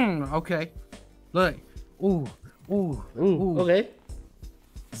 Okay. Look. Ooh. Okay.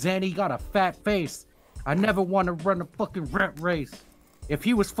 Zanny got a fat face. I never want to run a fucking rat race. If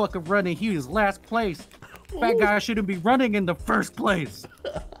he was fucking running, he was last place. Fat guy shouldn't be running in the first place.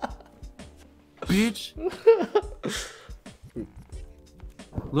 Bitch.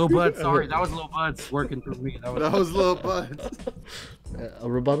 Lil Bud, sorry, that was Lil Bud's working for me. That was Lil Bud. A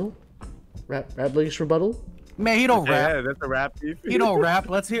rebuttal? Rap Blake's rebuttal? Man, he don't rap. Yeah, that's a rap beef. He don't rap.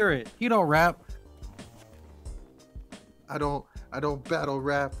 Let's hear it. He don't rap. I don't battle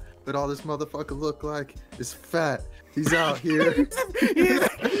rap, but all this motherfucker look like is fat. He's out here.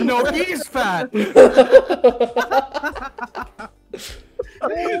 No, he's fat.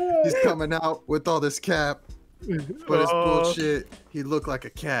 He's coming out with all this cap, but it's bullshit. He look like a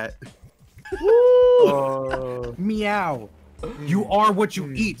cat. Meow. You are what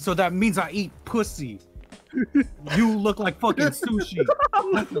you eat, so that means I eat pussy. You look like fucking sushi.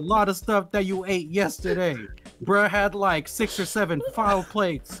 That's a lot of stuff that you ate yesterday. Bruh had like 6 or 7 foul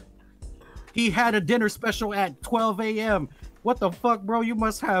plates. He had a dinner special at 12 a.m. What the fuck, bro? You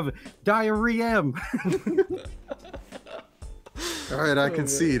must have diarrhea. All right, I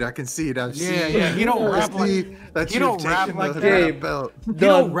concede. I've seen. Yeah. He don't rap like that. he don't rap taken like the that. belt. He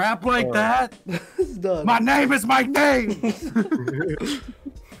don't rap like that. It's done. My name is my name.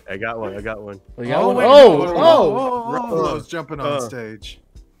 I got one. Oh, yeah, one? wait, Ruffalo's jumping on stage.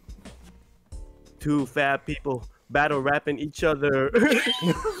 2 fat people battle rapping each other.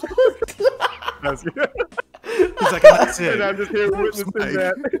 That's good. He's like, that's it. And I'm just here witnessing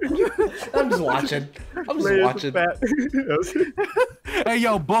that. I'm just watching. I'm just Layers watching. of fat. Hey,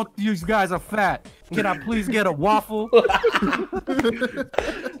 yo, both you guys are fat. Can I please get a waffle?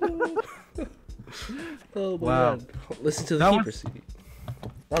 Oh my Wow. god. Listen to the That keeper was- CD.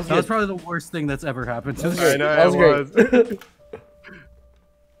 That was probably the worst thing that's ever happened to That was me. great. I know That was it great. was.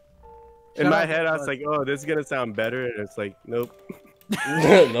 In Shout my out head, to I was Bud. like, "Oh, this is gonna sound better," and it's like, "Nope."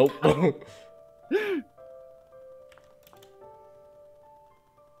 Nope.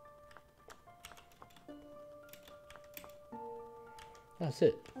 That's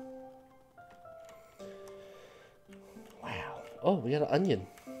it. Wow. Oh, we got an onion.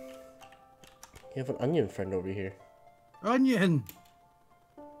 You have an onion friend over here. Onion.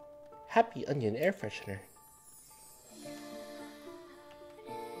 Happy Onion air freshener.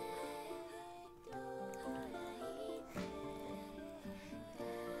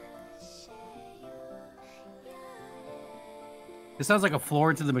 It sounds like a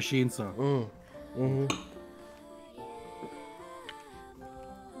Florence and the Machine song.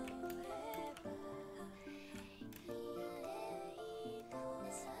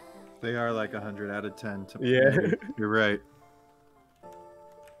 They are like 100 out of 10. To Yeah. me. You're right.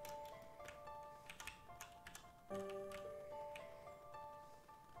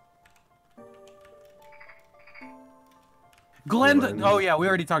 Glenn. Oh yeah, we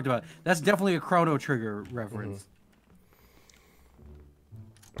already talked about it. That's definitely a Chrono Trigger reference.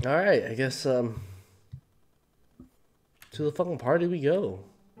 All right, I guess to the fucking party we go.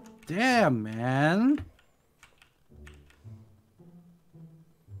 Damn, man.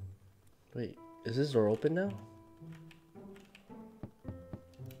 Wait, is this door open now?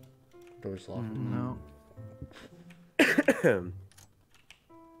 Door's locked. No.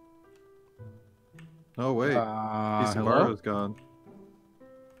 Oh wait, Hello? Kisabaru's gone.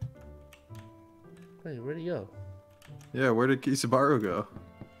 Wait, where'd he go? Yeah, where did Kisabaru go?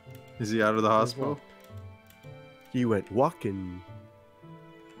 Is he out of the hospital? He went walking.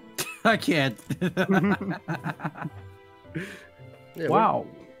 I can't. Yeah, Wow.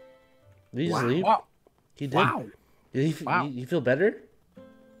 Did he just leave? Wow. He did. Wow. Did he, Wow. you feel better?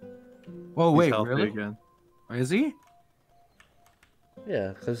 Oh He's wait, healthy really? again. Is he? Yeah,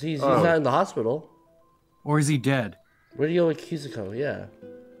 because he's Oh. not in the hospital. Or is he dead? Where'd he go with Kizuko? Yeah.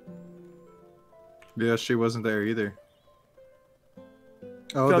 Yeah, she wasn't there either.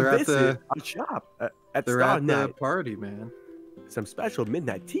 Oh, Come they're at visit the our shop at they're Star at the Night. party, man. Some special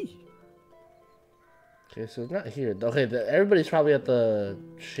midnight tea. Okay, so it's not here. Okay, everybody's probably at the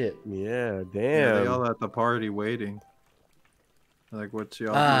shit. Yeah, Yeah, damn. they all at the party waiting. Like, what's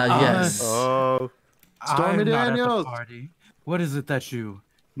y'all? Ah, doing? yes. Oh, Stormy I'm not at the Daniels. party. What is it that you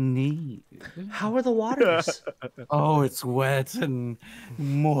need? How are the waters? Oh, it's wet and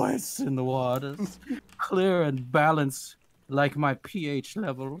moist in the waters, clear and balanced like my pH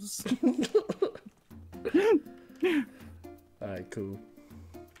levels. All right, cool.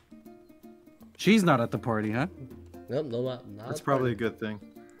 She's not at the party, huh? Nope, no, not. That's probably a good thing.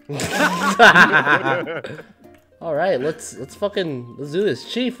 All right, let's do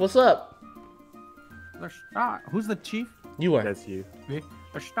this. Chief, what's up? Who's the chief? You are. That's you.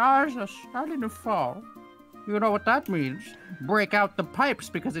 The stars are starting to fall. You know what that means? Break out the pipes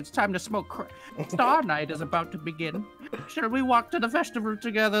because it's time to smoke. Star Night is about to begin. Shall we walk to the festival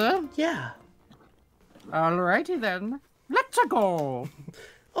together? Yeah. Alrighty then. Let's go.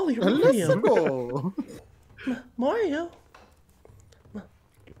 Oh, you're Mario. Let's go. Mario.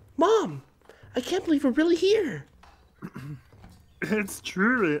 Mom, I can't believe we're really here. It's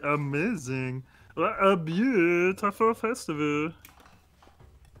truly amazing. What a beautiful festival.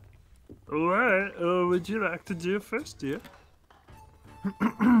 What would you like to do first, dear?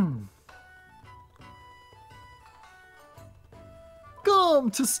 Come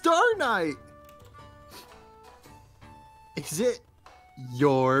to Star Night. Is it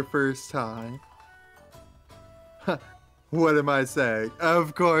your first time? What am I saying?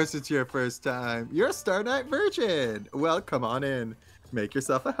 Of course it's your first time. You're a Star Night virgin. Well, come on in. Make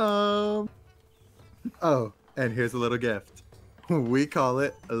yourself at home. Oh, and here's a little gift. We call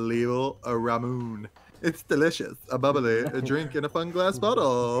it a little Ramoon. It's delicious, a bubbly, a drink in a fun glass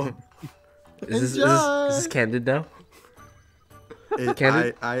bottle. Is Enjoy. this candid now?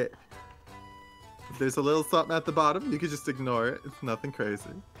 Candid? There's a little something at the bottom. You can just ignore it. It's nothing crazy.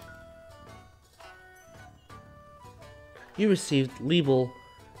 You received label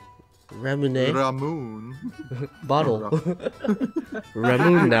Ramune Ramoon. bottle.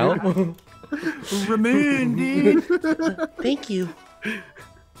 Ramoon now. Ramoon, dude. Thank you.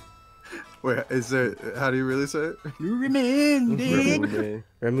 Wait, is there? How do you really say it? Ramoon, dude.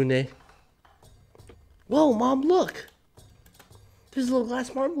 Ramune. Whoa, Mom, look. There's a little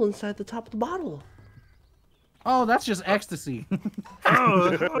glass marble inside the top of the bottle. Oh, that's just ecstasy.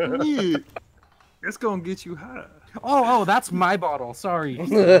 Oh, how neat. It's gonna get you high. Oh, that's my bottle. Sorry. When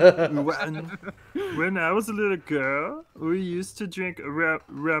I was a little girl, we used to drink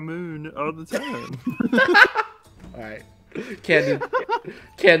Ramoon all the time. All right. Candid.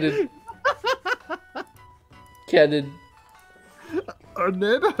 A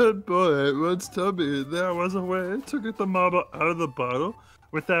neighborhood boy once told me there was a way to get the marble out of the bottle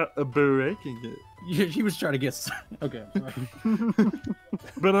without breaking it. He was trying to get. Okay. Sorry.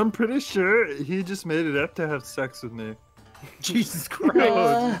 But I'm pretty sure he just made it up to have sex with me. Jesus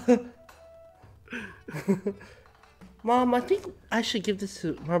Christ. Mom, I think I should give this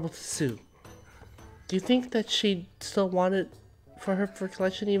marble to Sue. Do you think that she'd still want it for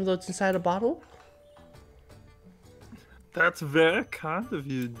collection even though it's inside a bottle? That's very kind of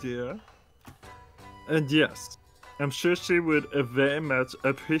you, dear. And yes, I'm sure she would very much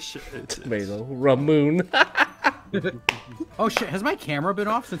appreciate it. Tomato. Ramoon. Oh shit, has my camera been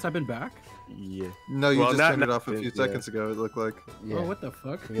off since I've been back? Yeah. No, you Well, just not- turned it not- off a few yeah. seconds ago. It looked like. Yeah. Oh, what the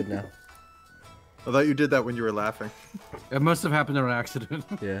fuck? We're good now. I thought you did that when you were laughing. It must have happened on accident.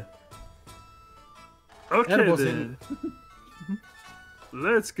 Yeah. Okay Edibles then.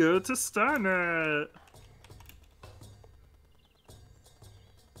 Let's go to Starnet.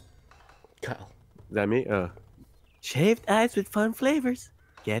 Kyle. Is that me? Shaved ice with fun flavors.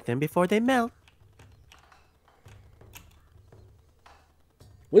 Get them before they melt.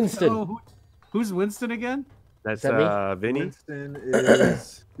 Winston. Oh, who's Winston again? That's that me? Vinny. Winston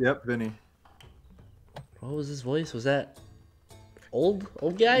is. Yep, Vinny. What was his voice? Was that old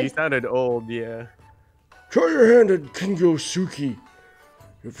guy? You sounded old, yeah. Try your hand at Kingo Suki.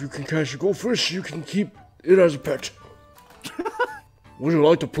 If you can catch a goldfish, you can keep it as a pet. Would you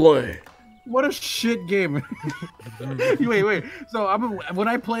like to play? What a shit game. Wait. So when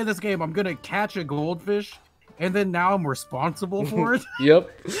I play this game, I'm gonna catch a goldfish, and then now I'm responsible for it.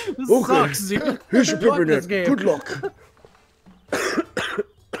 Yep. This Okay. sucks, dude. Here's your Fuck paper this net. game. Good luck.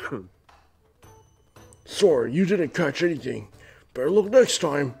 Sorry, you didn't catch anything. Better look next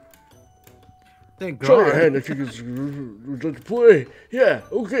time. Thank Try your God. hand if you can would like to play. Yeah,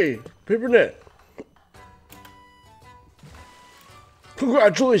 okay. Paper net.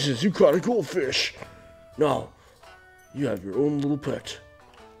 Congratulations, you caught a goldfish. Now, you have your own little pet.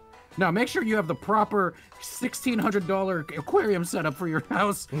 Now make sure you have the proper $1,600 aquarium setup for your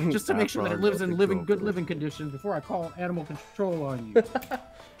house, just to make sure that it lives in good living conditions before I call animal control on you.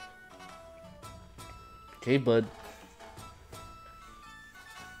 Okay, bud.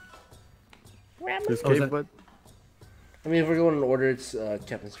 This Oh, is cave, that- bud? I mean, if we're going in order, it's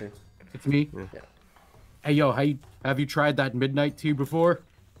Captain's turn. It's me. Yeah. Hey yo, have you tried that midnight tea before?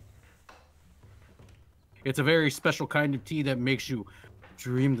 It's a very special kind of tea that makes you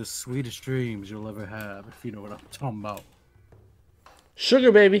dream the sweetest dreams you'll ever have, if you know what I'm talking about.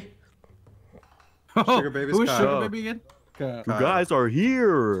 Sugar baby. Sugar Baby's Who's Kyle. Sugar Baby again? You guys are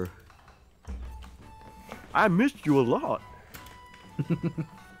here. I missed you a lot.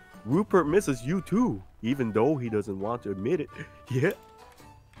 Rupert misses you too, even though he doesn't want to admit it. Yeah.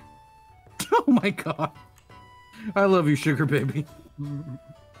 Oh my god. I love you, sugar baby.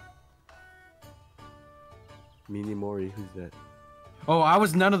 Mini Mori, who's that? Oh, I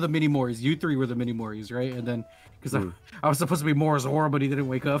was none of the mini Moris. You three were the mini Moris, right? And then, because I was supposed to be Morizora, but he didn't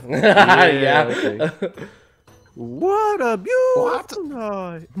wake up. Yeah. Okay. What a beautiful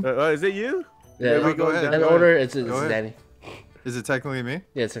night. Is it you? Yeah, No, go ahead. in Go order, ahead. it's Go ahead. Danny. Is it technically me?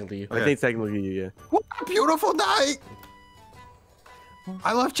 Yeah, it's technically you. Okay. I think technically you, yeah. What a beautiful night!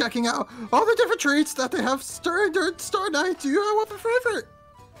 I love checking out all the different treats that they have during Star Night. Do you have a favorite?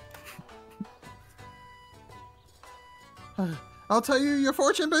 I'll tell you your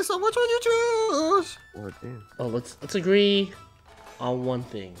fortune based on which one you choose. Oh, damn. Oh, let's agree on one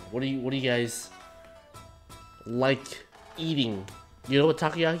thing. What do you guys like eating? You know what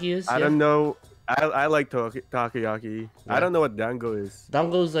takoyaki is? I don't know. I like takoyaki. Yeah. I don't know what dango is.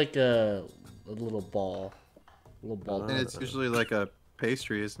 Dango's like a little ball. A little ball. And it's usually like a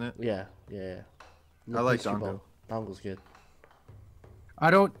pastry, isn't it? Yeah. I Little like pastry dango. ball. Dango's good. I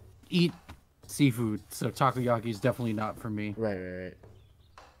don't eat seafood, so takoyaki is definitely not for me. Right.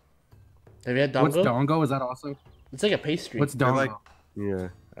 Have you had dango? What's dango? Is that also? It's like a pastry. What's They're dango? like- Yeah.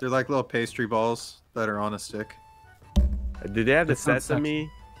 They're like little pastry balls that are on a stick. Do they have the That sounds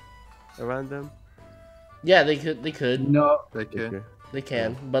sesame around them? Yeah, they could. No. They can. Okay. They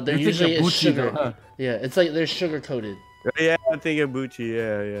can, but they're You're thinking usually of it's buchi, sugar. though, huh? Yeah, it's like they're sugar coated. Yeah, I'm thinking buchi.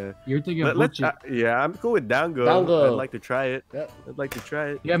 Yeah. You're thinking of Let's, buchi. yeah, I'm cool with dango. Dango. I'd like to try it. Yep. I'd like to try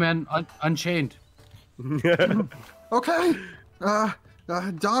it. Yeah, man. Unchained. Okay.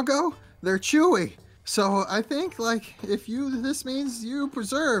 Dango, they're chewy. So I think like this means you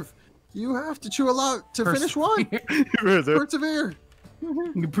preserve. You have to chew a lot to finish one. Persevere.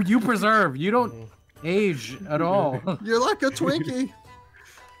 You preserve. You don't age at all. You're like a Twinkie.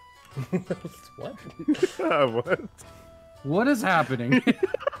 What? What? What is happening?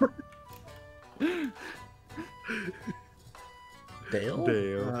 Dale?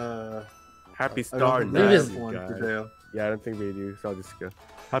 Dale. Happy I Star don't think Maybe Night, it's that's you one for guys. Dale. Yeah, I don't think we do. So I'll just go.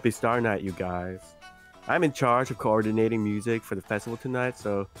 Happy Star Night, you guys. I'm in charge of coordinating music for the festival tonight,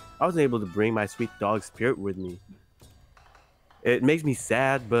 so I wasn't able to bring my sweet dog Spirit with me. It makes me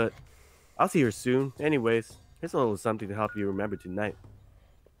sad, but I'll see her soon. Anyways, here's a little something to help you remember tonight.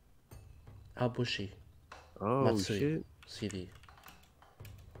 Abushi. Oh, Matsui. shit. CD.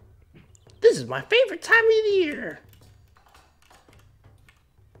 This is my favorite time of the year.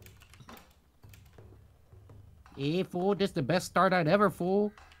 Yeah, fool. This the best start I'd ever,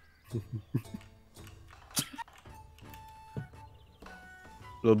 fool.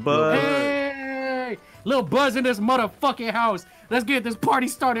 Little bud. Hey! Little buzz in this motherfucking house. Let's get this party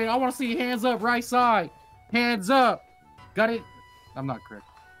started. I want to see hands up, right side. Hands up. Got it? I'm not correct.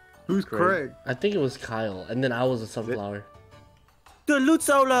 Who's Craig? I think it was Kyle, and then I was a sunflower. Do a lute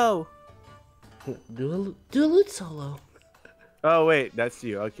solo. Do a lute solo. Oh, wait, that's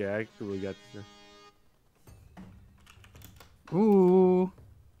you. Okay, I totally got this. Ooh.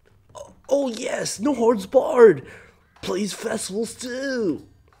 Oh yes, no horns barred. Plays festivals too.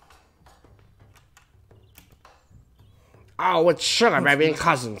 Oh, it's Sugar Baby and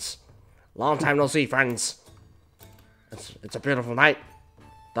Cousins. Long time no see, friends. It's a beautiful night.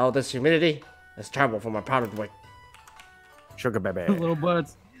 Though this humidity is terrible for my powdered wig. Sugar baby. Little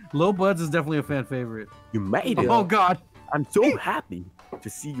Buds. Little Buds is definitely a fan favorite. You made it. Oh, God. I'm so happy to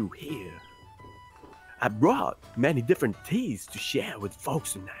see you here. I brought many different teas to share with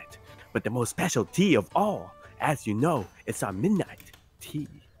folks tonight, but the most special tea of all, as you know, it's our midnight tea.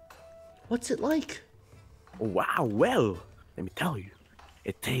 What's it like? Wow, well, let me tell you,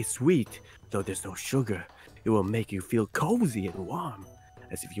 it tastes sweet, though there's no sugar. It will make you feel cozy and warm,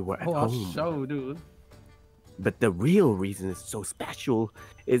 as if you were at Oh, I'll home. show, dude. But the real reason it's so special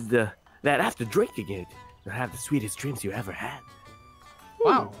is that after drinking it, you'll have the sweetest dreams you ever had.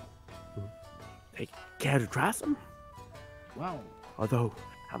 Wow. Take care to try some? Wow. Although,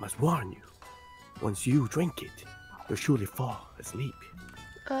 I must warn you, once you drink it, you'll surely fall asleep.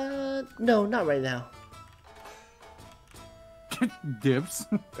 No, not right now. Dips.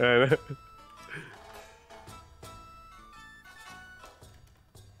 I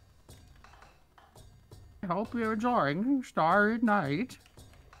hope you're enjoying Starry Night.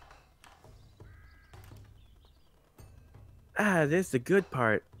 This is the good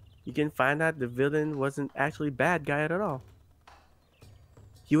part. You can find out the villain wasn't actually a bad guy at all.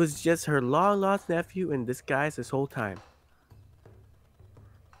 He was just her long-lost nephew in disguise this whole time.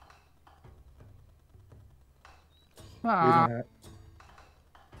 Ah.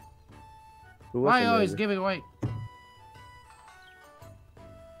 Why always giving away?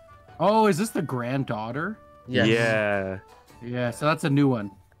 Oh, is this the granddaughter? Yes. Yeah. Yeah, so that's a new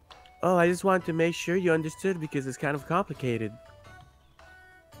one. Oh, I just wanted to make sure you understood because it's kind of complicated.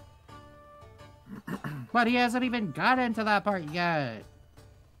 But he hasn't even gotten to that part yet.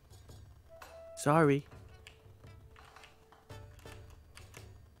 Sorry.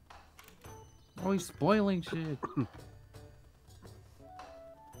 Oh, he's spoiling shit.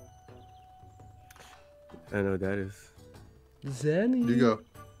 I know what that is. Zenny. You go.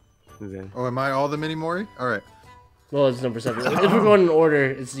 Zen. Oh, am I all the mini Mori? All right. Well, it's number 7. If we're going in order,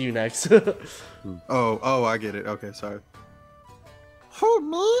 it's you next. Oh, I get it. Okay, sorry. Who,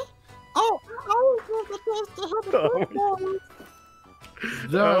 me? Oh,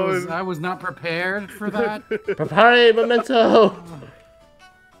 I was not prepared for that. Prepare memento.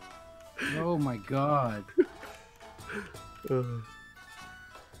 Oh my god. Is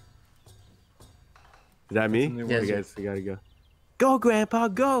that me? Yes, I guess I gotta go. Go, Grandpa,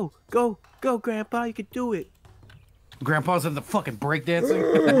 go! Go, Grandpa, you can do it! Grandpa's in the fucking breakdancing.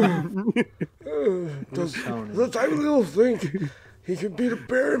 Does the tiny little think he can beat a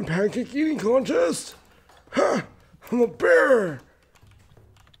bear in pancake eating contest? Ha! I'm a bear!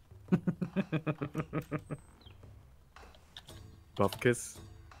 Buff kiss.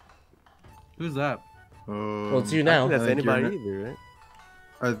 Who's that? Well, it's you I now. don't think that's I think you're anybody ne- either, right?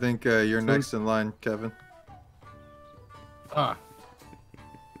 I think you're next in line, Kevin.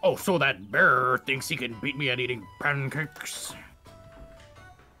 Oh, so that bear thinks he can beat me at eating pancakes?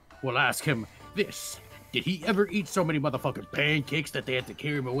 We'll ask him this. Did he ever eat so many motherfucking pancakes that they had to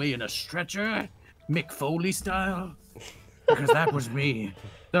carry him away in a stretcher? Mick Foley style? Because that was me.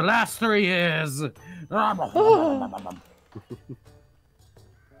 The last 3 years.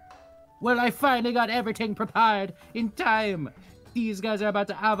 Well, I finally got everything prepared in time. These guys are about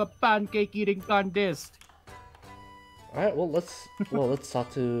to have a pancake eating contest. All right. Well, let's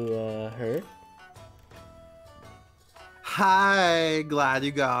talk to her. Hi, glad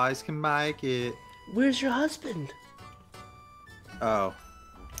you guys can make it. Where's your husband? Oh,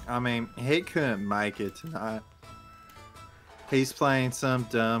 I mean, he couldn't make it tonight. He's playing some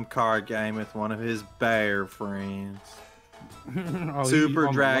dumb card game with one of his bear friends. Oh, Super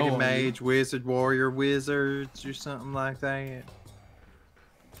he's Dragon on the low, Mage, Wizard Warrior Wizards, or something like that.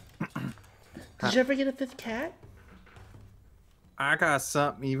 Did you ever get a 5th cat? I got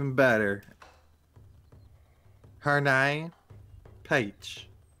something even better. Her name, Peach.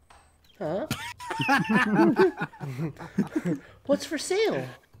 Huh? What's for sale?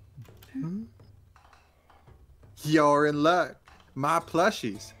 You're in luck. My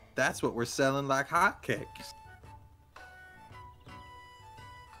plushies. That's what we're selling like hotcakes.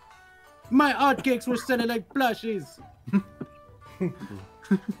 My hotcakes were selling like plushies.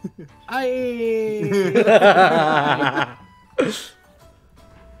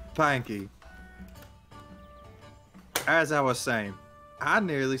 Panky. As I was saying, I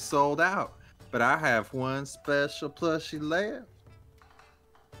nearly sold out, but I have one special plushie left.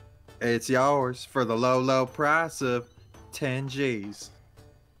 It's yours for the low, low price of 10 G's.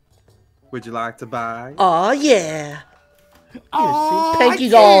 Would you like to buy? Aw, yeah. Oh, Pinky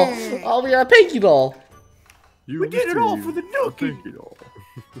doll. Oh, we got a Pinky doll. We did it all for the nookie.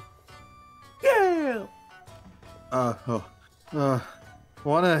 Yeah.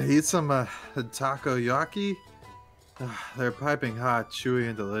 Wanna eat some takoyaki? They're piping hot, chewy,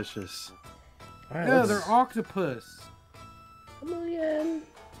 and delicious. All right, Yeah, they're octopus. Come on, again.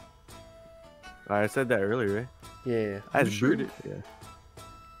 I said that earlier, right? Yeah. I You sure booted. Yeah.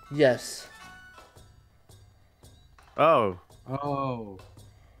 Yes. Oh, Oh.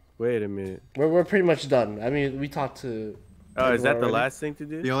 wait a minute. We're pretty much done. I mean, we talked to. Oh, is that the already. last thing to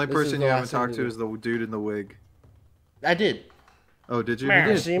do? The only This is person the you last haven't talked thing to to is the dude in the wig. I did. Oh, did you? Meh.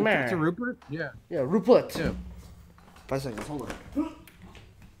 Did See, man. to Rupert? Yeah. Yeah, Rupert. Yeah. 5 seconds. Hold on.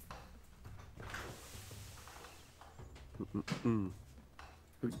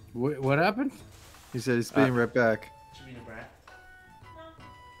 What happened? He said he's being right back.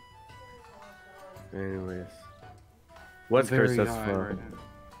 Anyways. What's Very cursed us high from? right now.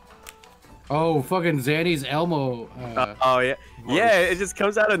 Oh, fucking Zanny's Elmo. Oh, yeah. Yeah, it just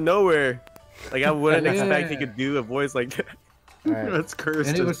comes out of nowhere. Like, I wouldn't Yeah. expect he could do a voice like that. All right. That's cursed.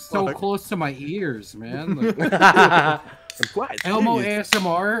 and it as was so fuck. close to my ears, man. Like, I'm quite Elmo serious.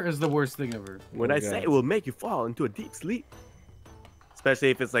 ASMR is the worst thing ever. When I say it will make you fall into a deep sleep. Especially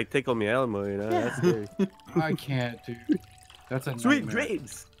if it's like Tickle Me Elmo, you know? That's scary. I can't, dude. That's a Sweet nightmare.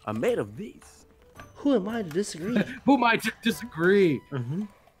 dreams are made of these. Who am I to disagree? Who might disagree?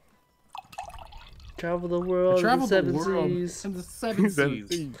 Travel the world. Travel in the the seven world seas. in the seven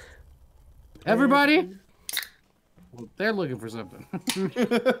seas. Everybody? Well, they're looking for something.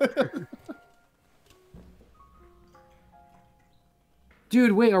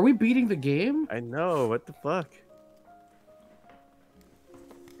 Dude, wait, are we beating the game? I know. What the fuck?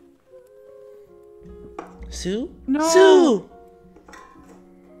 Sue? No. Sue!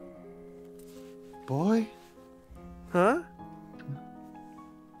 Boy? Huh?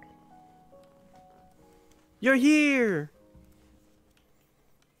 You're here.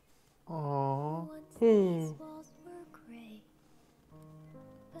 Aww. Hmm.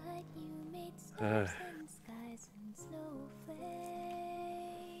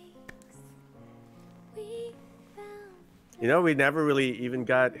 You know, we never really even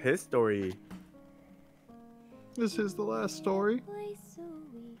got his story. This is the last story.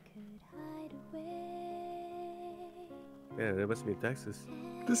 Yeah, that must be in Texas.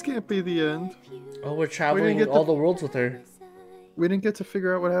 This can't be the end. Oh, we're traveling get all the- the worlds with her. We didn't get to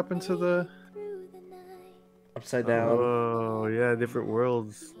figure out what happened to the... Upside down. Oh, yeah, different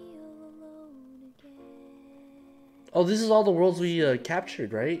worlds. Oh, this is all the worlds we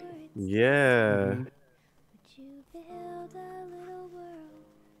captured, right? Yeah.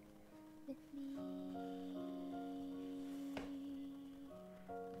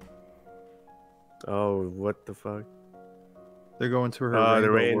 Oh, what the fuck? They're going to her Oh, the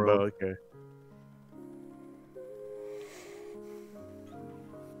rainbow rainbow. world. Okay.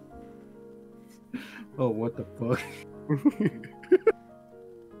 Oh, what the fuck?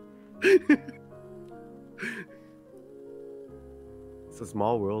 It's a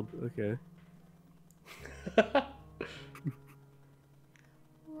small world. Okay.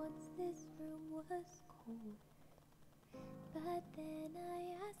 Once this room was cold, but then I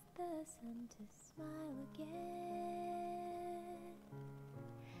asked the sun to smile again.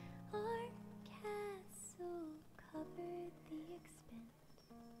 Our castle covered the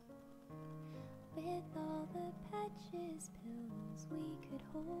expense with all the patches, pillows we could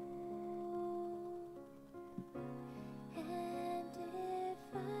hold. And if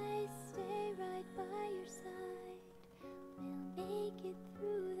I stay right by your side, we'll make it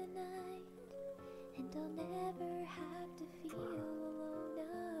through the night, and I'll never have to feel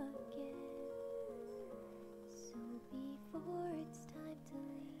alone again. So before it's time to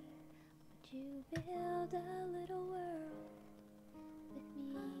leave, would you build a little world with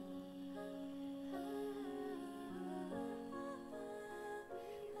me?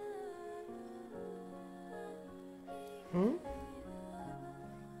 Hmm?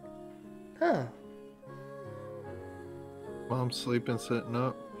 Huh. Mom's sleeping, sitting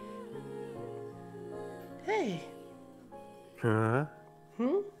up. Hey. Huh?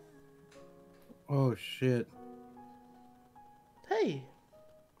 Hmm? Oh, shit. Hey.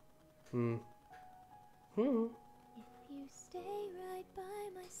 Hmm. Hmm. If you stay right by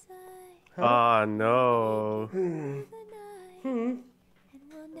my side Oh, no. Hmm. the night, Hmm. and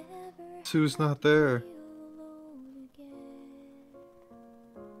we'll never Sue's not there. feel alone again.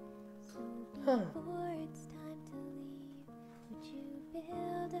 So Huh. before it's time to leave, would you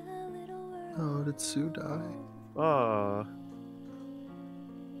build a little world? Oh, did Sue die? Oh.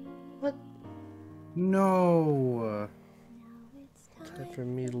 What? No. Now it's Time time for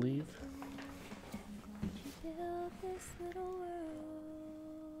me to leave. to build this little world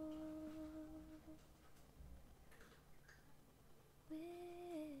with me.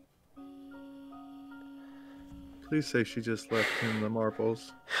 Please say she just left him the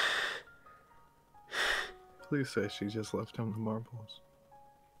marbles. Please say she just left him the marbles.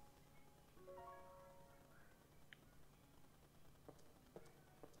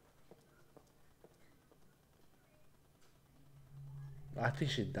 I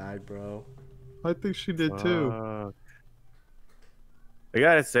think she died, bro. I think she did too. Fuck. I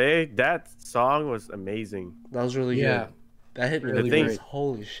gotta say, that song was amazing. That was really Yeah. good. That hit me. Really The great.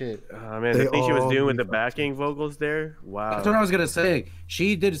 Holy shit. Man, They the thing she was all doing with the need backing vocals there. Wow. That's what I was gonna say.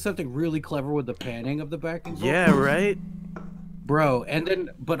 She did something really clever with the panning of the backing vocals. Yeah, right? Bro, and then,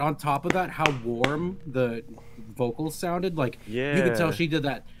 but on top of that, how warm the vocals sounded. Like, you could tell Yeah. she did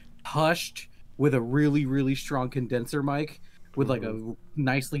that hushed with a really, really strong condenser mic with like a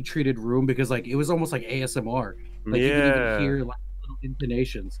nicely treated room, because like it was almost like ASMR. Like you could Yeah. even hear like little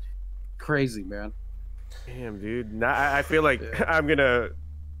intonations. Crazy, man. Damn, dude. Now I feel like I'm gonna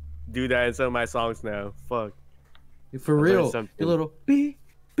do that in some of my songs now. Fuck. For I learned real. something. The little beep,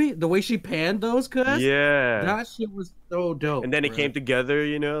 beep. The way she panned those, cuz. Yeah. That shit was so dope. And then it bro. came together,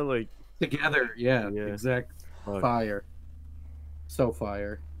 you know, like. together. Yeah, Yeah. exact. Fuck. Fire. So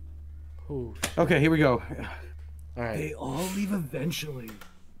fire. Ooh. Okay, here we go. All right. They all leave eventually.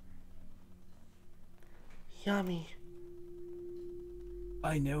 Yummy.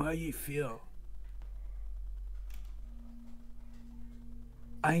 I know how you feel.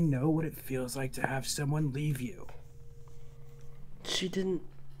 I know what it feels like to have someone leave you. She didn't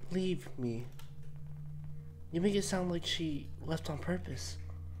leave me. You make it sound like she left on purpose.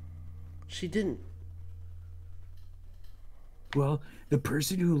 She didn't. Well, the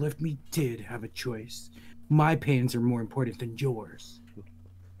person who left me did have a choice. My pains are more important than yours.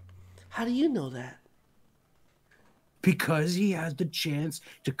 How do you know that? Because he had the chance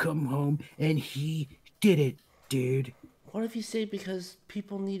to come home and he did it, dude. What if you say because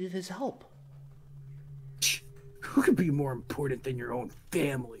people needed his help? Who could be more important than your own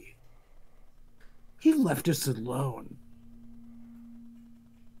family? He left us alone.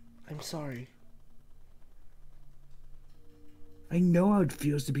 I'm sorry. I know how it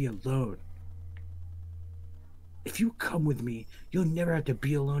feels to be alone. If you come with me, you'll never have to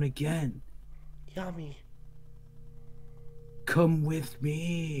be alone again. Yami. Come with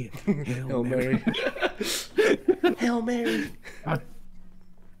me. Hail Mary. Hail Mary.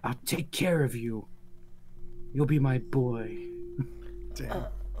 I'll take care of you. You'll be my boy. Damn.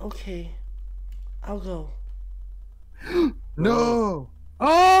 Okay. I'll go. No!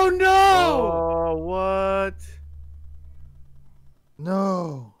 Oh no! Oh, what?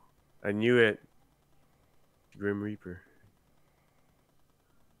 No! I knew it. Grim Reaper.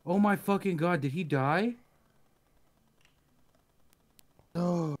 Oh my fucking god, did he die?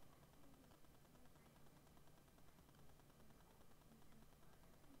 No!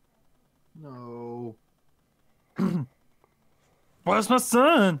 No. Where's my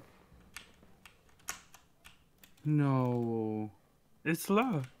son? No. It's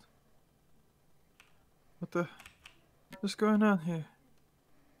locked. What's going on here?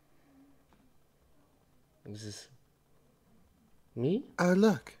 Is this me? Oh,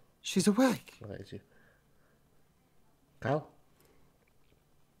 look. She's awake. What is you? Kyle?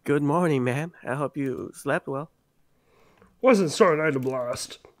 Good morning, ma'am. I hope you slept well. Wasn't Star Night a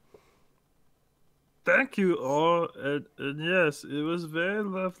blast? Thank you all, and yes, it was a very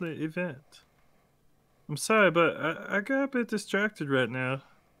lovely event. I'm sorry, but I got a bit distracted right now.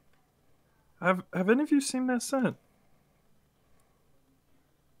 Have any of you seen my son?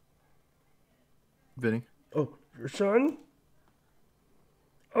 Vinny? Oh, your son?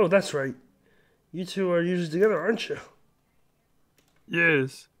 Oh, that's right. You two are usually together, aren't you?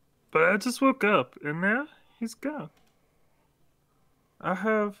 Yes, but I just woke up, and now he's gone. I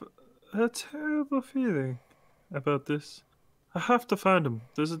have a terrible feeling about this. I have to find him.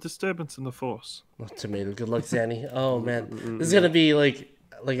 There's a disturbance in the force. Oh, tomato. Good luck, Zanny. Oh, man. This is going to be like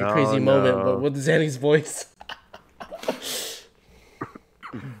a crazy moment, no. but with Zanny's voice.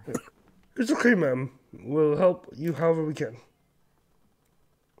 It's okay, ma'am. We'll help you however we can.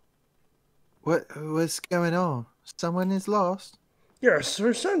 What's going on? Someone is lost? Yes,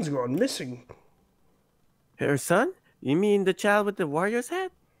 her son's gone missing. Her son? You mean the child with the warrior's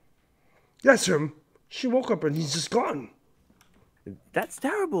hat? Yes, him. She woke up and he's just gone. That's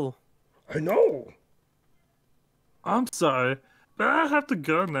terrible. I know. I'm sorry, but I have to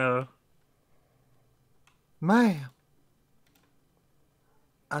go now. Ma'am.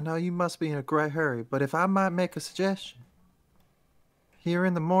 I know you must be in a great hurry, but if I might make a suggestion. Here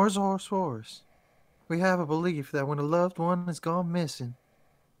in the Morzor Forest, we have a belief that when a loved one has gone missing,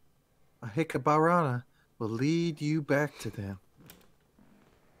 a Hikabarana will lead you back to them.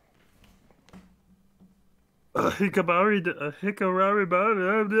 Hikari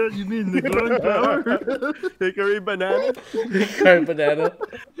banana? You mean the glowing power? Hickory banana? Hickory banana.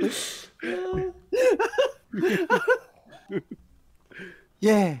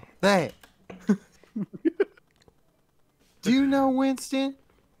 Yeah, that. Do you know Winston?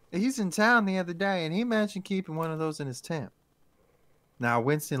 He's in town the other day, and he mentioned keeping one of those in his tent. Now,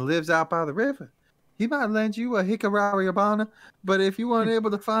 Winston lives out by the river. He might lend you a Hikari Abana, but if you weren't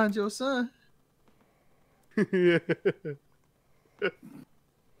able to find your son... Thank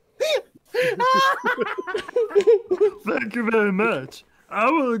you very much.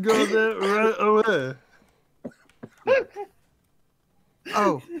 I will go there right away.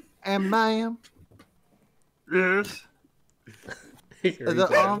 Oh, and ma'am, Yes.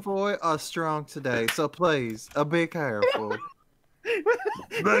 the envoy are strong today, so please, be careful.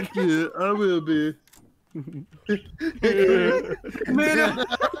 Thank you. I will be.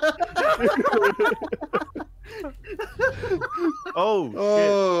 Oh,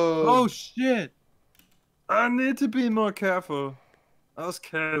 Oh shit! I need to be more careful. I was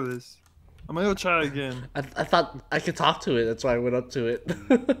careless. I'm gonna go try again. I thought I could talk to it. That's why I went up to it.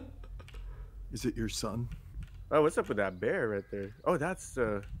 Is it your son? Oh, what's up with that bear right there? Oh, that's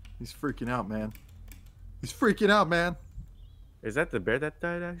He's freaking out, man. He's freaking out, man. is that the bear that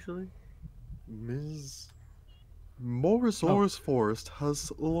died actually? Ms. Morosaurus Forest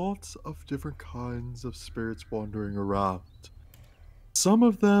has lots of different kinds of spirits wandering around. Some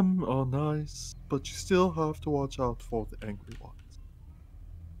of them are nice, but you still have to watch out for the angry ones.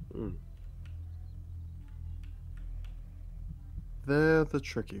 Hmm. They're the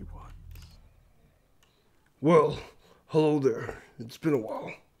tricky ones. Well, hello there. It's been a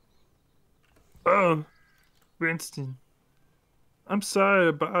while. Oh, Winston. I'm sorry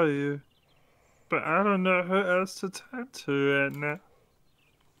to bother you, but I don't know who else to talk to right now.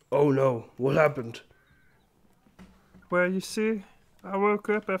 Oh no, what happened? Well, you see, I woke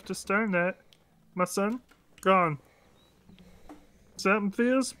up after starting that. My son, gone. Something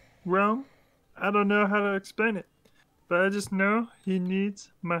feels wrong. I don't know how to explain it, but I just know he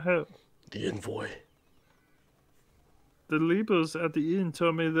needs my help. The envoy. The Libos at the inn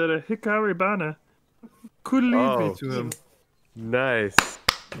told me that a Hikaribana could lead me to him. Nice.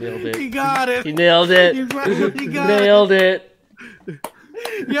 Nailed it. He got it. He nailed it. He got Nailed it.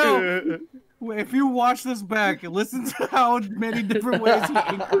 Yo, if you watch this back and listen to how many different ways he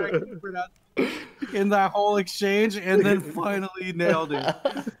incorrectly pronounced in that whole exchange, and then finally nailed it.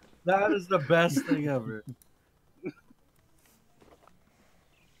 That is the best thing ever.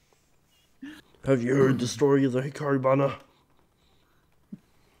 Have you heard the story of the Hikaribana?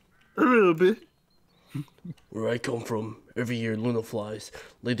 A little bit. Where I come from, every year Luna flies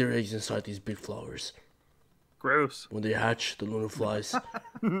lay their eggs inside these big flowers. Gross. When they hatch, the Luna flies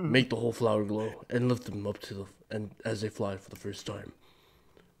make the whole flower glow and lift them up to as they fly for the first time.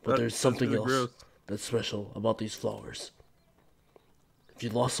 But there's something really else gross. that's special about these flowers. If you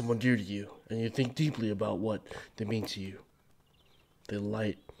lost someone dear to you and you think deeply about what they mean to you, the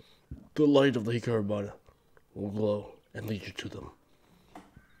light of the Hikaribana will glow and lead you to them.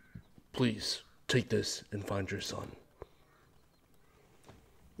 Please take this and find your son.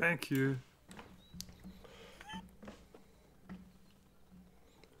 Thank you.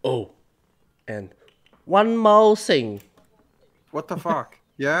 Oh, And one more thing. What the fuck?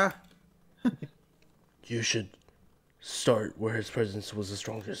 Yeah? you should start where his presence was the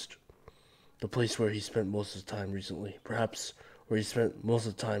strongest. The place where he spent most of the time recently. Perhaps where he spent most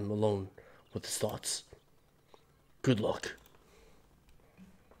of the time alone with his thoughts. Good luck.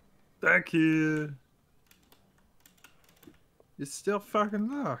 Thank you. It's still fucking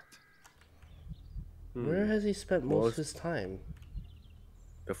locked. Where has he spent most of his time?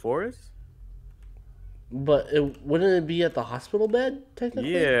 The forest? But wouldn't it be at the hospital bed,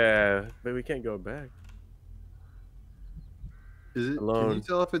 technically? Yeah, but we can't go back. Is it? Can you Alone.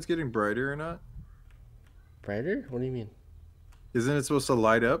 tell if it's getting brighter or not? Brighter? What do you mean? Isn't it supposed to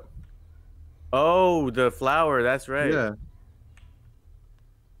light up? Oh, the flower. That's right. Yeah.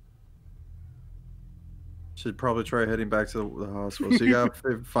 Should probably try heading back to the hospital. So you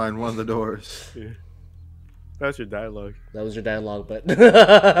gotta find one of the doors. That's your dialogue. That was your dialogue, but...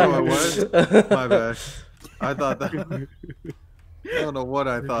 Oh, it was? My bad. I thought that. I don't know what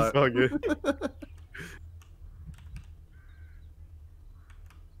I It's thought. all good.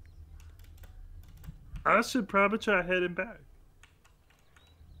 I should probably try heading back.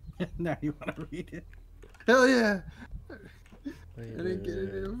 Now you want to read it? Hell yeah! Wait, I didn't get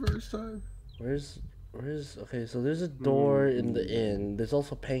it in the first time. Where's... Okay, so there's a door in the inn. There's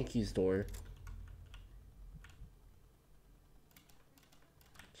also Panky's door.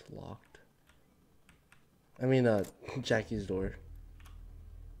 It's locked. I mean, Jackie's door.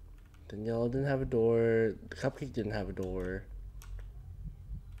 Danielle didn't have a door. The Cupcake didn't have a door.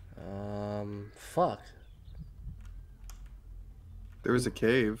 Fuck. There was a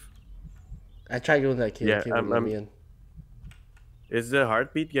cave. I tried going to that cave. Yeah, Cave wouldn't let me in. Is the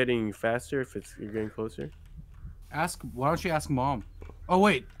heartbeat getting faster if you're getting closer? Why don't you ask mom? Oh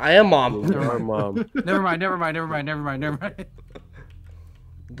wait, I am mom. Our mom. never mind.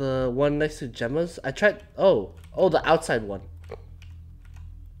 The one next to Gemma's. I tried. Oh, the outside one.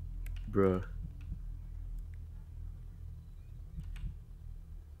 Bruh.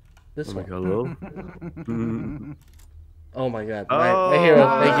 This I'm one. like, hello? Oh my god, my hero.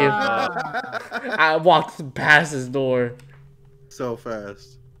 Thank you. I walked past his door. So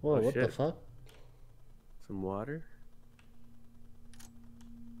fast. Whoa, Oh, what the shit. fuck? Some water?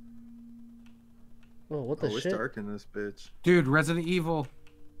 Whoa, what the Oh, it's shit? dark in this bitch. Dude, Resident Evil.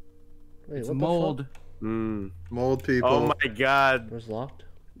 Wait, It's what mold. the fuck? Mm. Mold people. Oh my god. Where's locked?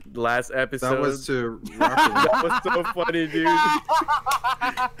 Last episode. That was to Rakuen. That was so funny, dude.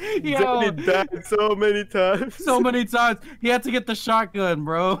 Yo, Danny died so many times. so many times. He had to get the shotgun,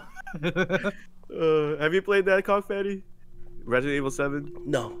 bro. Have you played that, Confetti? Resident Evil 7?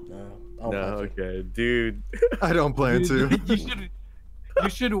 No. No, okay. Dude. I don't plan to. You should. You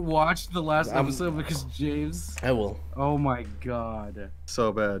should watch the last I'm- episode because James. I will. Oh my god,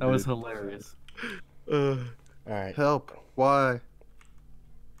 So bad. that was dude. hilarious. All right. Help. Why?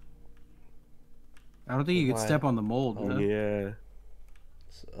 I don't think you could Why? step on the mold. Oh, huh? Yeah.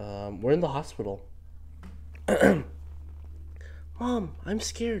 We're in the hospital. Mom, I'm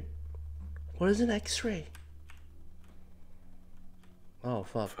scared. What is an X-ray? Oh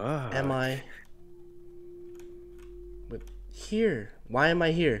fuck. Fuck. Am I? But here. Why am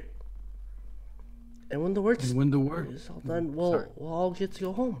I here? And when the work And when the word. is all done, we'll all get to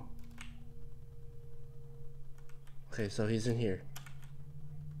go home. Okay, so he's in here.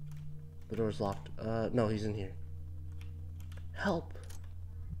 The door's locked. No, he's in here. Help.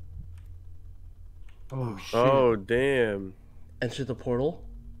 Oh shit. Oh damn. Enter the portal.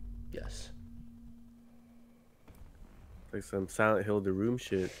 Yes. Like some Silent Hill the Room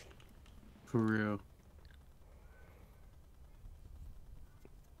shit. For real.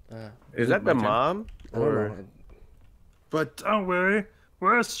 Is that the my turn? mom? I don't Or know. But don't worry,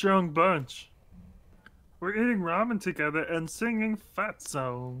 we're a strong bunch. We're eating ramen together and singing fat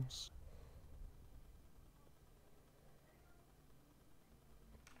songs.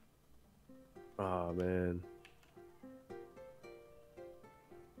 oh man.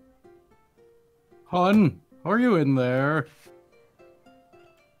 Hun, are you in there?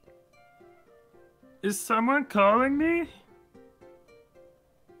 Is someone calling me?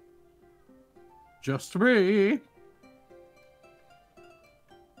 Just me.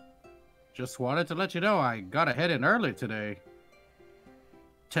 Just wanted to let you know I got to head in early today.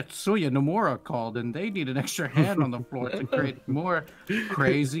 Tetsuya Nomura called and they need an extra hand on the floor to create more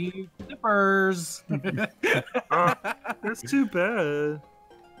crazy zippers. Oh, that's too bad.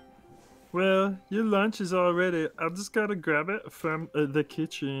 Well, your lunch is all ready. I just gotta grab it from the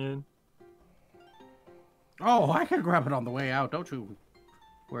kitchen. Oh, I can grab it on the way out, don't you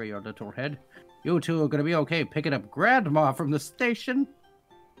worry your little head. You two are gonna be okay picking up Grandma from the station.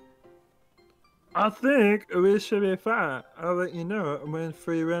 I think we should be fine. I'll let you know when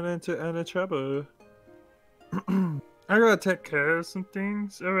we run into any trouble. I gotta take care of some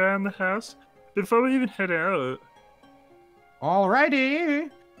things around the house before we even head out. Alrighty.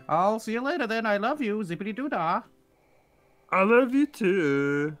 I'll see you later then. I love you, zippity doo dah. I love you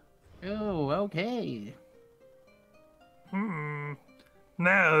too. Oh, okay.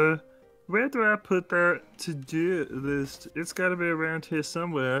 Now, where do I put that to-do list? It's gotta be around here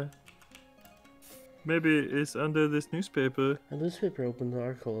somewhere. Maybe it's under this newspaper. A newspaper opened an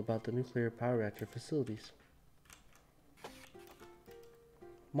article about the nuclear power reactor facilities.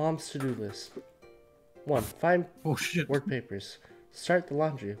 Mom's to-do list. 1. Find Oh shit. work papers. Start the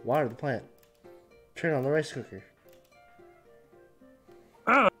laundry. Water the plant. Turn on the rice cooker.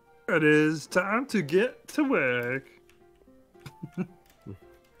 Oh, it is time to get to work.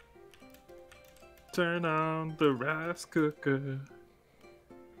 Turn on the rice cooker.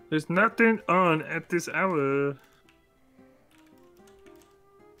 There's nothing on at this hour.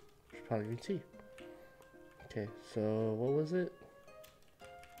 Should probably be tea. Okay, so what was it?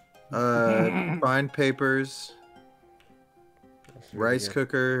 Find papers, That's right rice here.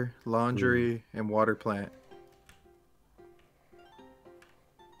 cooker, laundry, and water plant.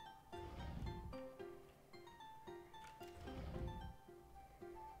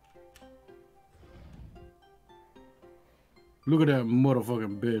 Look at that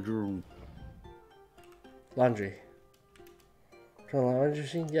motherfucking bedroom. Laundry. Turn on the laundry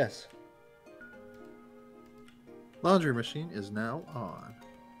machine? Yes. Laundry machine is now on.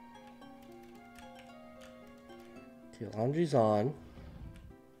 Okay, laundry's on.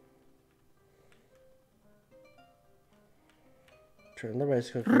 Turn on the rice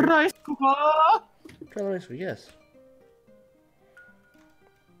cooker. Rice cooker. Turn on the rice cooker, yes.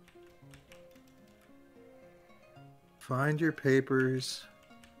 Find your papers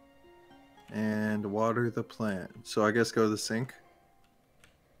and water the plant. So I guess go to the sink.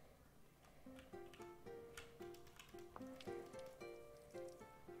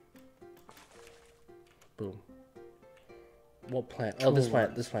 Boom. What plant? Oh, this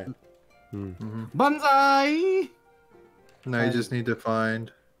plant. This plant. Banzai. Now you just need to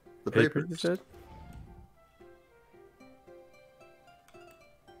find the Paper, papers. you said?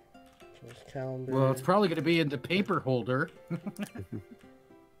 Just calendar. Well, it's probably gonna be in the paper holder.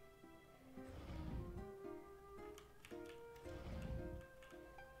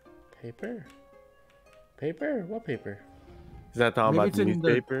 Paper? Paper? What paper? Is that talking Maybe about it's the in the-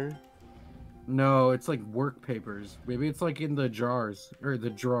 newspaper? No, it's like work papers. Maybe it's like in the jars or the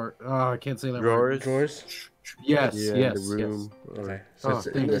drawer. Oh, I can't say that word. Drawers? Drawers? Yes, Yeah, yes, the room. Okay. So Oh, it's,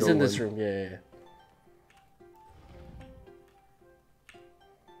 thank it's you. in this room. Yeah, yeah, yeah.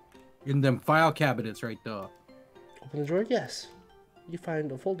 In them file cabinets right there. Open the drawer, yes. You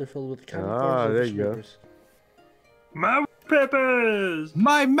find a folder filled with accounting Ah, forms and there official you go. papers. My papers!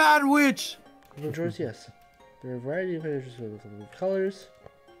 My mad witch! Open the drawers, yes. There are a variety of financial with colors.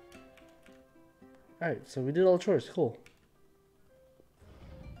 Alright, so we did all the chores. Cool.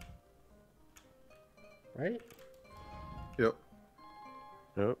 Right? Yep.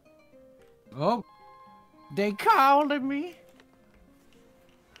 Nope. Oh, they calling me.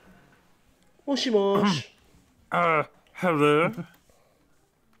 Moshi mosh. Hello?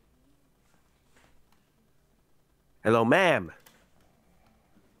 Hello, ma'am.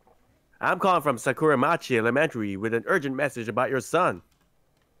 I'm calling from Sakuramachi Elementary with an urgent message about your son.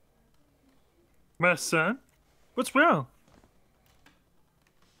 My son? What's wrong?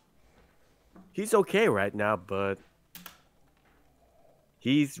 He's okay right now, but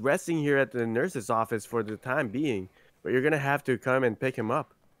he's resting here at the nurse's office for the time being. But you're gonna have to come and pick him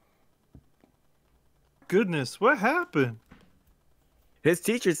up. Goodness, what happened? His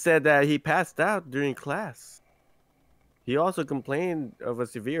teacher said that he passed out during class. He also complained of a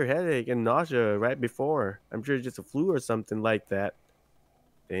severe headache and nausea right before. I'm sure it's just a flu or something like that.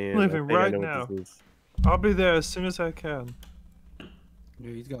 Damn, I Leaving think I right know what now. this is. I'll be there as soon as I can.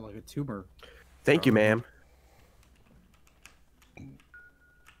 Dude, he's got like a tumor. Thank you, ma'am.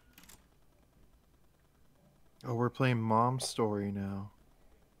 Oh, we're playing Mom's Story now.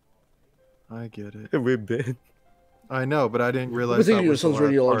 I get it. We've been. I know, but I didn't realize Let's that take your was the son's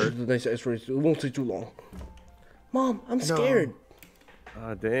last radiology part. to the next X-ray. It won't take too long. Mom, I'm scared.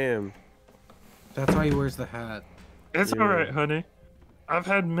 Ah, damn. That's why he wears the hat. It's Yeah. alright, honey. I've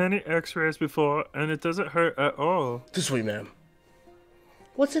had many x-rays before, and it doesn't hurt at all. This way, ma'am.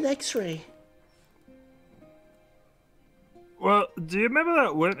 What's an X-ray? Well, do you remember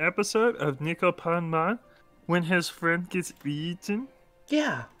that one episode of Nico Panman when his friend gets eaten?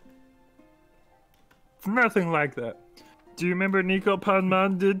 Yeah. It's nothing like that. Do you remember Nico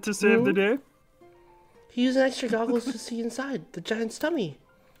Panman did to save the day? He used an extra goggles to see inside the giant's tummy.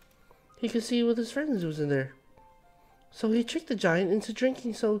 He could see with his friends who was in there. So he tricked the giant into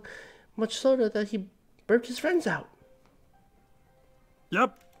drinking so much soda that he burped his friends out.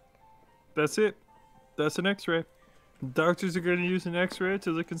 Yep. That's it. That's an x-ray. Doctors are going to use an x-ray to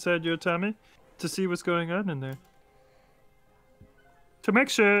look inside your tummy to see what's going on in there. To make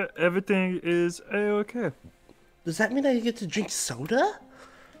sure everything is A-okay. Does that mean I get to drink soda?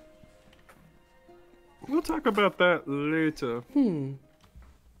 We'll talk about that later.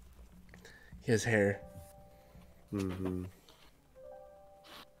 His hair. Mm-hmm.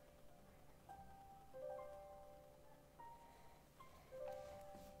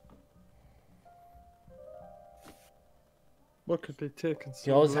 What could be taking so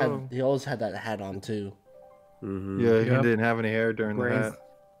He always long? had that hat on too. Mm-hmm. Yeah, he Yep. didn't have any hair during the Brains. hat.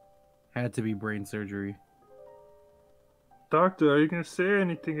 Had to be brain surgery. Doctor, are you going to say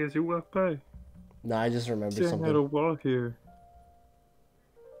anything as you walk by? No, I just remembered Saying how to something. walk here.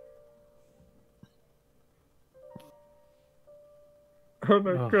 Oh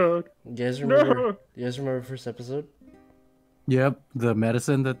my Oh. god. You guys remember? No! You guys remember first episode? Yep, the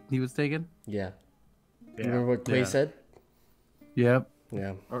medicine that he was taking. Yeah. You remember what Quay Yeah. said? Yep,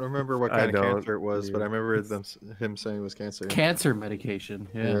 Yeah. I don't remember what I kind of don't. cancer it was, but I remember him saying it was cancer. cancer medication.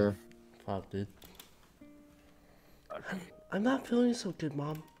 Yeah. Fuck, dude. I'm not feeling so good,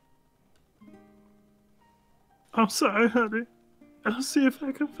 Mom. I'm sorry, honey. I'll see if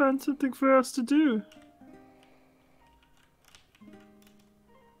I can find something for us to do.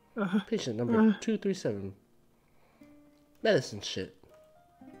 Patient number 237. Medicine shit.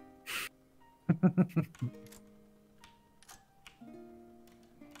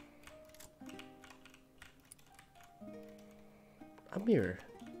 A mirror.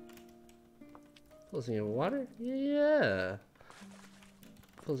 Closing in water? Yeah.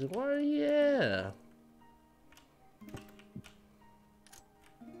 Closing water? Yeah.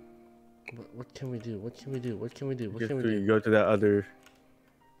 What can we do? What can we do? What can we do? What Just can we so do? you go to that other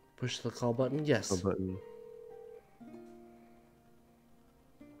Push the call button? Yes. button.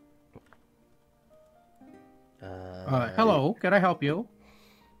 Hello, can I help you?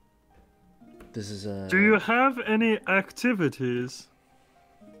 This is Do you have any activities?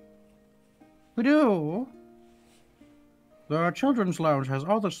 We do. The children's lounge has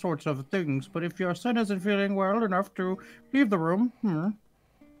all the sorts of things, but if your son isn't feeling well enough to leave the room,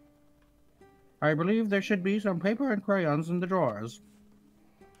 I believe there should be some paper and crayons in the drawers.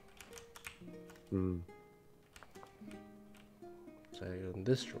 Hmm. So I go in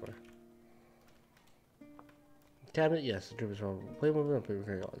this drawer. Cabinet, yes. The driver's wrong. Playmobil and paper and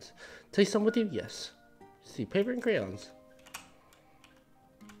crayons. Take some with you? Yes. See, paper and crayons.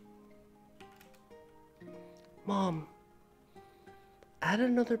 Mom, I had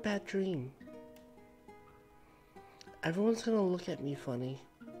another bad dream. Everyone's gonna look at me funny.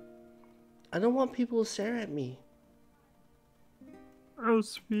 I don't want people to stare at me. Oh,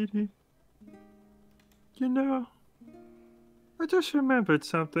 sweetie. You know, I just remembered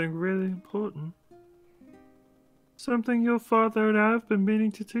something really important. Something your father and I have been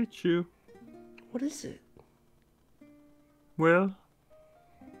meaning to teach you. What is it? Well,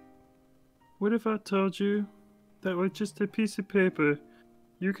 what if I told you that with just a piece of paper,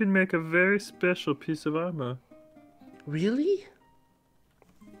 you can make a very special piece of armor? Really?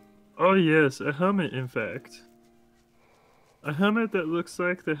 Oh yes, a helmet in fact. A helmet that looks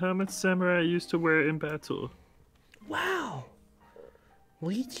like the helmet samurai used to wear in battle. Wow.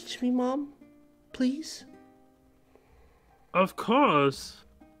 Will you teach me, Mom? Please? Of course!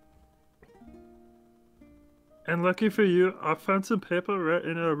 And lucky for you, I found some paper right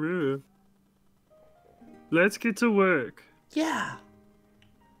in our room. Let's get to work. Yeah.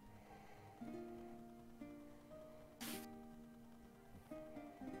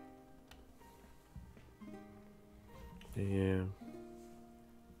 Yeah.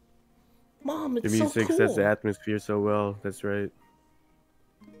 Mom, The it's so music cool. sets the atmosphere so well. That's right.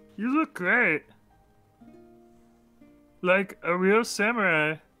 You look great. Like a real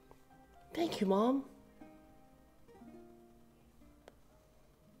samurai. Thank you, Mom.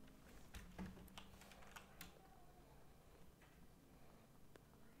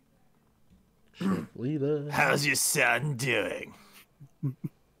 Leader. How's your son doing?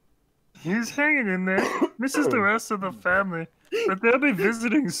 He's hanging in there. Misses the rest of the family, but they'll be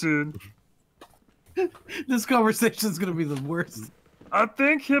visiting soon. This conversation's gonna be the worst. I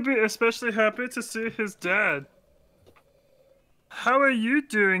think he'll be especially happy to see his dad. How are you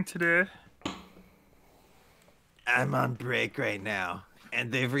doing today? I'm on break right now,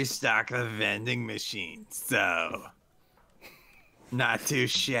 and they've restocked the vending machine, so not too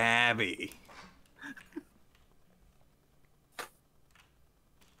shabby.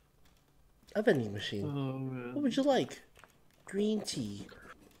 A vending machine. Oh, man. What would you like? Green tea.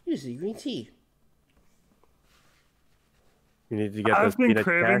 Usually green tea. You need to get I've those been peanut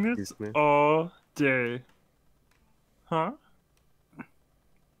craving cactus, this man. all day. Huh?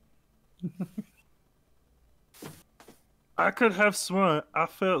 I could have sworn I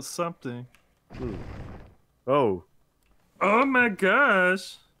felt something. Oh. Oh my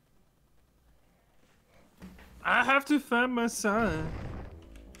gosh! I have to find my son.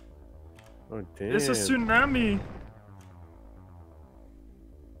 Oh, damn. It's a tsunami.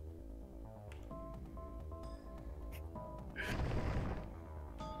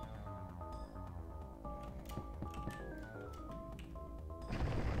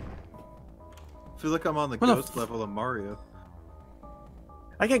 I feel like I'm on the What the ghost level of Mario.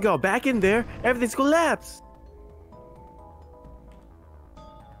 I can go back in there. Everything's collapsed.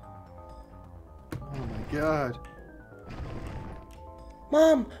 Oh my god.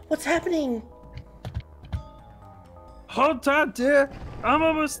 Mom, what's happening? Hold tight, dear. I'm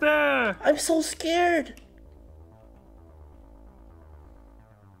almost there. I'm so scared.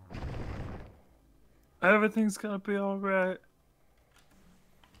 Everything's gonna be alright.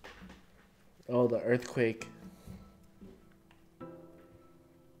 Oh, the earthquake.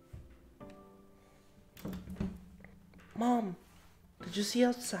 Mom, did you see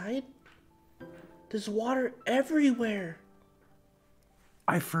outside? There's water everywhere.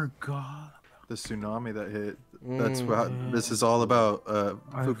 I forgot. The tsunami that hit. That's what this is all about.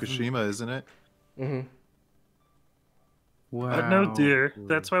 Fukushima, isn't it? Mm-hmm. Wow. No, dear.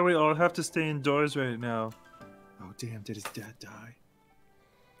 That's why we all have to stay indoors right now. Oh damn, did his dad die?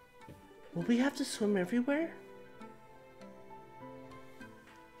 Will we have to swim everywhere?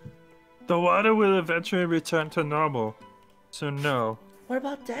 The water will eventually return to normal. So no. What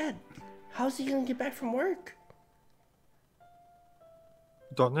about Dad? How's he gonna get back from work?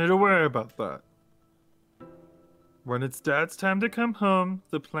 Don't need to worry about that. When it's Dad's time to come home,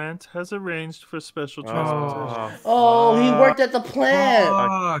 the plant has arranged for special transportation. Oh, he worked at the plant.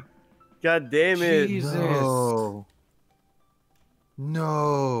 Fuck. God damn it. Jesus. No.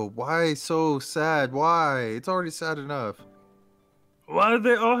 No. Why so sad? Why? It's already sad enough. Why do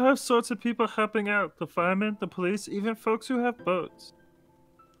they all have sorts of people helping out? The firemen, the police, even folks who have boats.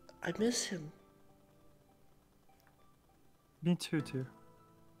 I miss him. Me too, dear.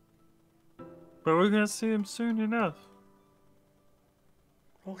 But we're gonna see him soon enough.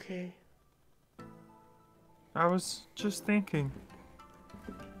 Okay. I was just thinking.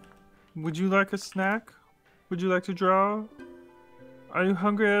 Would you like a snack? Would you like to draw? Are you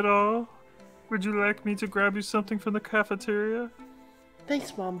hungry at all? Would you like me to grab you something from the cafeteria?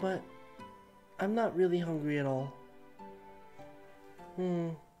 Thanks, Mom, but I'm not really hungry at all.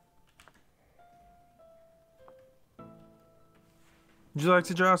 Would you like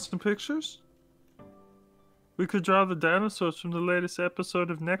to draw some pictures? We could draw the dinosaurs from the latest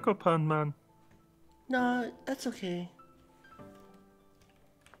episode of Nekopanman. No, that's okay.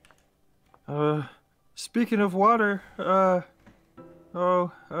 Speaking of water, did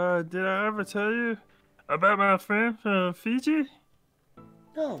I ever tell you about my friend from Fiji?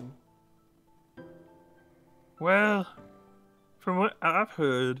 No. Well, from what I've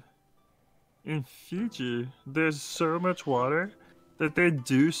heard, in Fiji, there's so much water that they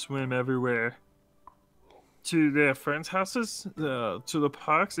do swim everywhere. To their friends' houses, to the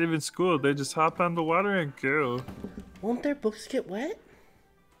parks, even school, they just hop on the water and go. Won't their books get wet?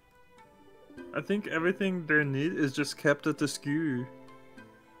 I think everything they need is just kept at the school.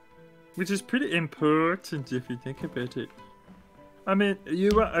 Which is pretty important if you think about it. I mean,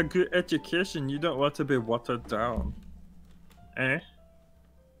 you want a good education, you don't want to be watered down. Eh?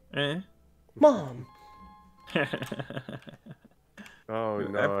 Mom! Oh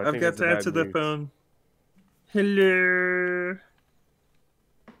no! I've got to answer the phone. Hello.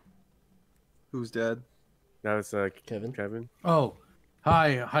 Who's dead? That was Kevin. Kevin. Oh,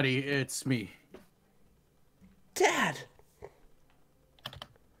 hi, honey, it's me. Dad!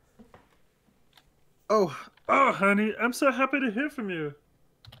 Oh, honey, I'm so happy to hear from you.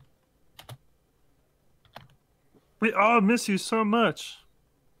 We all miss you so much.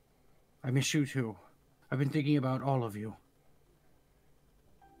 I miss you too. I've been thinking about all of you.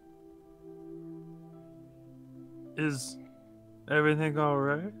 Is everything all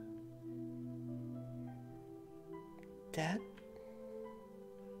right? Dad?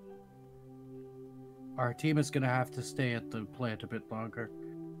 Our team is gonna have to stay at the plant a bit longer.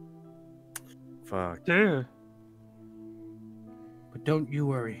 Fuck. Dear. But don't you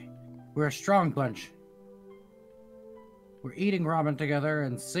worry. We're a strong bunch. We're eating ramen together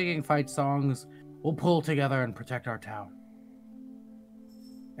and singing fight songs. We'll pull together and protect our town.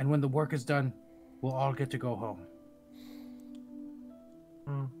 And when the work is done, we'll all get to go home.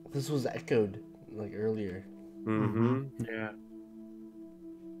 This was echoed, like, earlier. Mm-hmm. Yeah.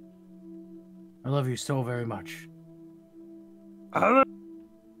 I love you so very much. I love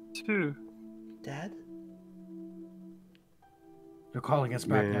you too. Dad? They're calling us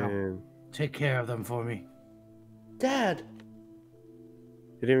back now. Man. Take care of them for me. Dad!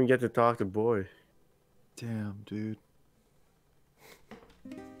 He didn't even get to talk to Boy. Damn, dude.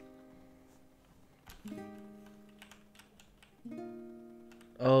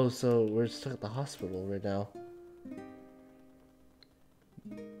 Oh, so we're stuck at the hospital right now.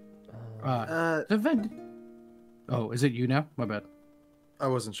 The vent. Oh, is it you now? My bad. I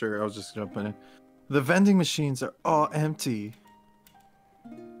wasn't sure. I was just jumping in. The vending machines are all empty.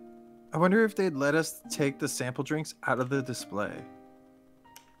 I wonder if they'd let us take the sample drinks out of the display.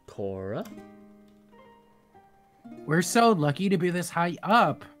 Cora? We're so lucky to be this high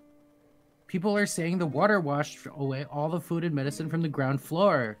up. People are saying the water washed away all the food and medicine from the ground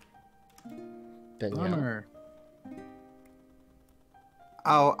floor. Danielle. Bummer.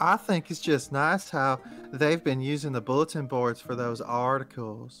 Oh, I think it's just nice how they've been using the bulletin boards for those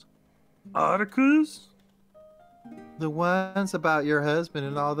articles. Articles? The ones about your husband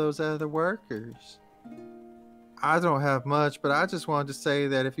and all those other workers. I don't have much, but I just wanted to say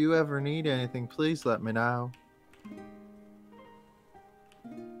that if you ever need anything, please let me know.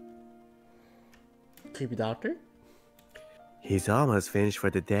 Creepy doctor? He's almost finished for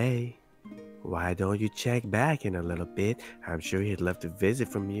the day. Why don't you check back in a little bit? I'm sure he'd love to visit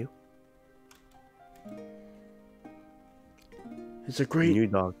from you. It's a great New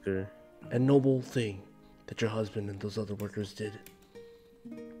doctor. and noble thing that your husband and those other workers did.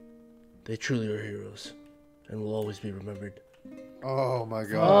 They truly are heroes and will always be remembered. Oh my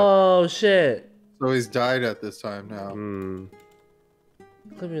god. Oh, shit! So he's died at this time now. Hmm.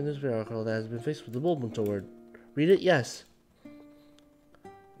 Clipping a newspaper article that has been faced with the movement award. Read it? Yes.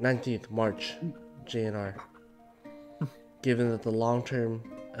 19th March, JNR. Given that the long-term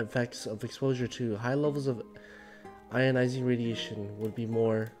effects of exposure to high levels of ionizing radiation would be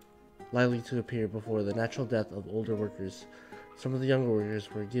more likely to appear before the natural death of older workers, some of the younger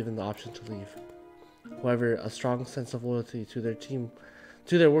workers were given the option to leave. However, a strong sense of loyalty to their team,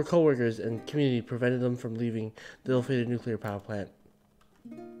 to their work co-workers and community prevented them from leaving the ill-fated nuclear power plant.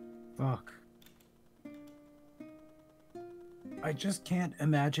 Fuck. I just can't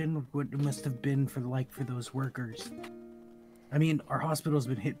imagine what it must have been for those workers. I mean, our hospital's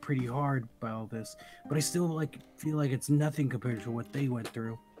been hit pretty hard by all this, but I still feel like it's nothing compared to what they went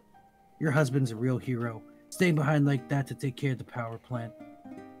through. Your husband's a real hero, staying behind like that to take care of the power plant.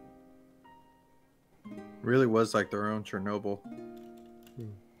 Really was like their own Chernobyl.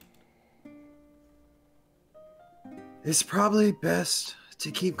 It's probably best to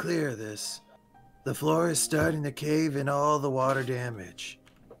keep clear of this. The floor is starting to cave in all the water damage.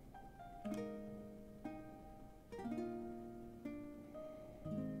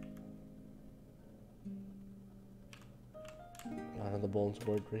 Out of the bones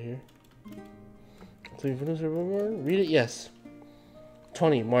board right here. Read it, yes.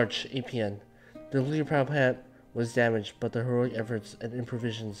 20 March, 8 p.m. The nuclear power plant was damaged, but the heroic efforts and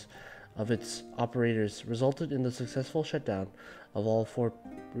improvisations of its operators resulted in the successful shutdown of all 4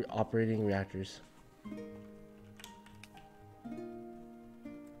 operating reactors.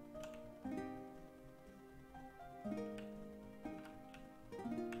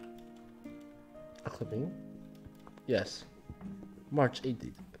 A clipping? Yes. March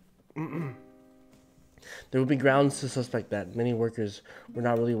 18th. There would be grounds to suspect that many workers were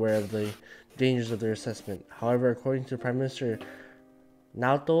not really aware of the dangers of their assessment. However, according to Prime Minister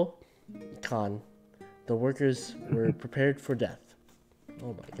Naoto Kan, the workers were prepared for death.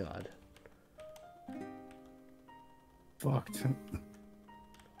 Oh my god. Fucked.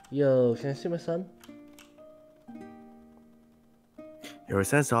 Yo, can I see my son? Your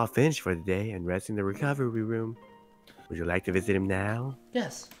son's all finished for the day and rests in the recovery room. Would you like to visit him now?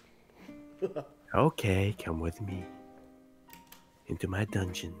 Yes. Okay, come with me. Into my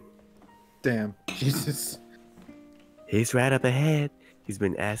dungeon. Damn. Jesus. He's right up ahead. He's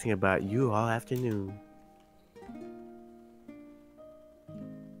been asking about you all afternoon.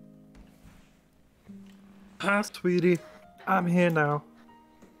 Hi, sweetie. I'm here now.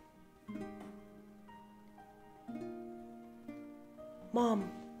 Mom,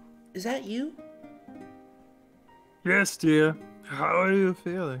 is that you? Yes, dear. How are you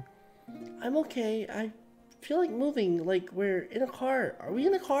feeling? I'm okay. I feel like moving, like we're in a car. Are we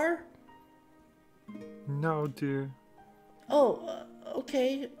in a car? No, dear. Oh,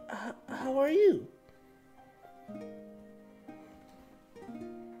 okay. How are you?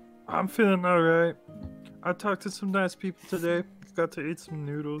 I'm feeling alright. I talked to some nice people today. Got to eat some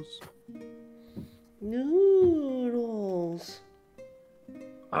noodles. Noodles.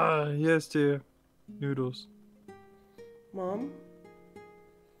 Yes, dear. Noodles. Mom?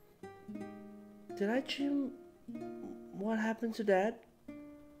 Did I dream what happened to Dad?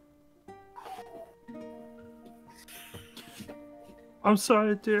 I'm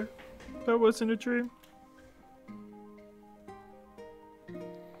sorry, dear. That wasn't a dream.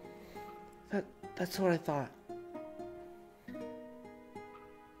 That's what I thought.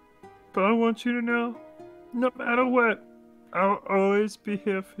 But I want you to know, no matter what, I'll always be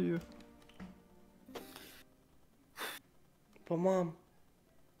here for you. But Mom...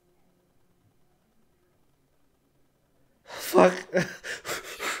 Fuck.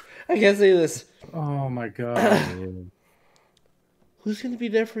 I can't say this. Oh my god. Who's gonna be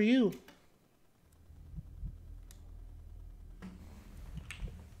there for you?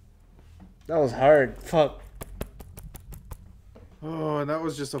 That was hard. Fuck. Oh, and that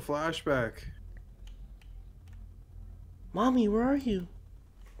was just a flashback. Mommy, where are you?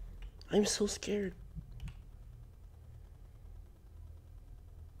 I'm so scared.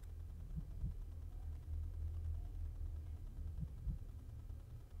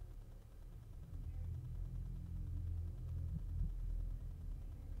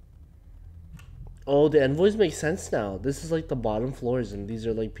 Oh, the envoys make sense now. This is like the bottom floors, and these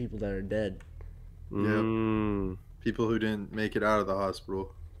are like people that are dead. Yep. People who didn't make it out of the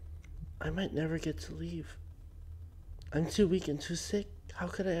hospital. I might never get to leave. I'm too weak and too sick. How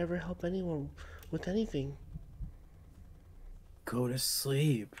could I ever help anyone with anything? Go to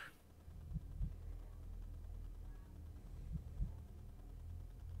sleep.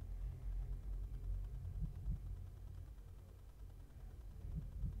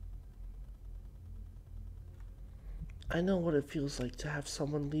 I know what it feels like to have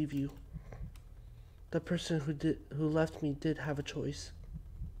someone leave you. The person who left me did have a choice.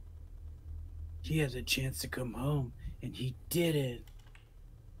 He had a chance to come home, and he didn't.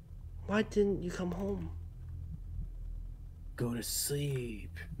 Why didn't you come home? Go to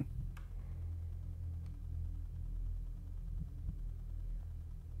sleep.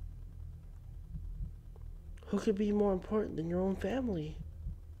 Who could be more important than your own family?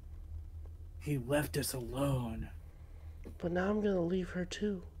 He left us alone. But now I'm gonna leave her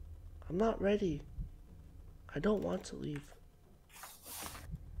too. I'm not ready. I don't want to leave.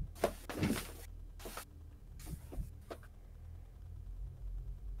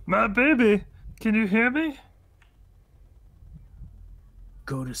 My baby, can you hear me?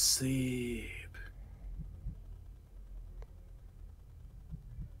 Go to sleep.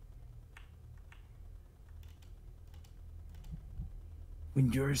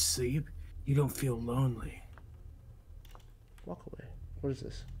 When you're asleep, you don't feel lonely. Walk away. What is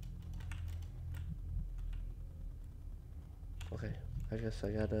this? Okay, I guess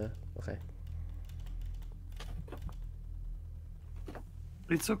I gotta. Okay.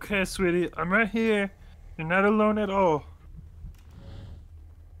 It's okay, sweetie. I'm right here. You're not alone at all.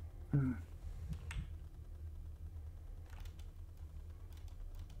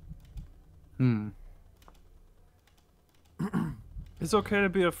 It's okay to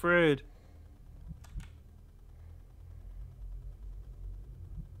be afraid.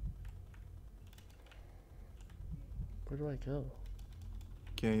 Where do I go?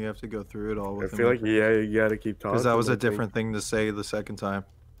 Can't you have to go through it all I with him? feel like you gotta keep talking. Because that was I a think. different thing to say the second time.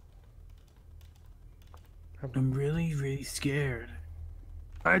 I'm really, really scared.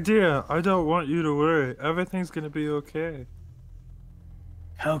 Idea, I don't want you to worry. Everything's gonna be okay.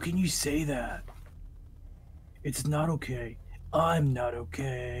 How can you say that? It's not okay. I'm not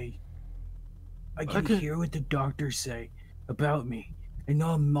okay. I can hear what the doctors say about me. I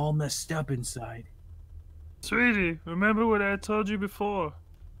know I'm all messed up inside. Sweetie, remember what I told you before.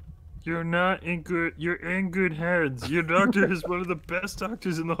 You're in good hands. Your doctor is one of the best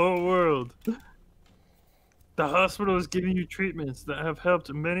doctors in the whole world. The hospital is giving you treatments that have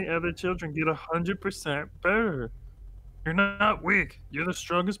helped many other children get 100% better. You're not weak. You're the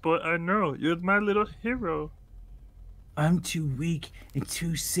strongest boy I know. You're my little hero. I'm too weak and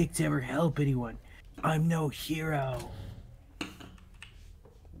too sick to ever help anyone. I'm no hero.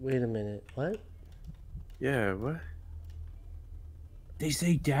 Wait a minute. What? Yeah, what? They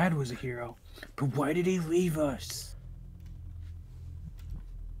say Dad was a hero, but why did he leave us?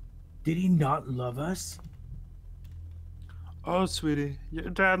 Did he not love us? Oh, sweetie,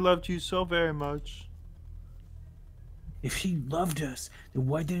 your dad loved you so very much. If he loved us, then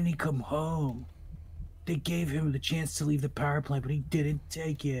why didn't he come home? They gave him the chance to leave the power plant, but he didn't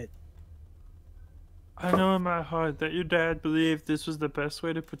take it. I know in my heart that your dad believed this was the best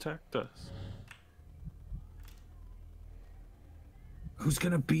way to protect us. Who's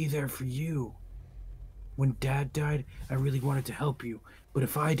gonna be there for you? When Dad died, I really wanted to help you, but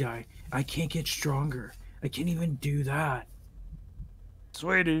if I die, I can't get stronger. I can't even do that.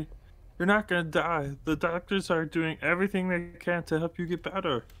 Sweetie, you're not gonna die. The doctors are doing everything they can to help you get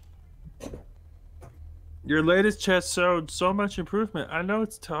better. Your latest test showed so much improvement. I know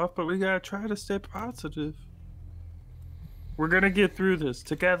it's tough, but we gotta try to stay positive. We're gonna get through this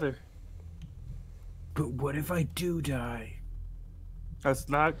together. But what if I do die? That's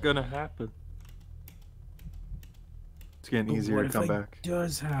not gonna happen. It's getting But easier what to if come it back.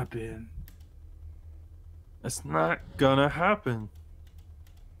 does happen? It's not gonna happen.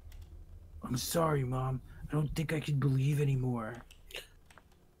 I'm sorry, Mom. I don't think I can believe anymore.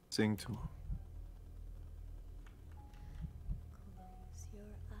 Sing to him. Close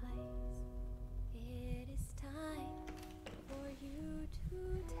your eyes. It is time for you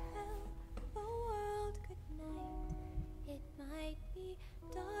to tell the world good night. It might be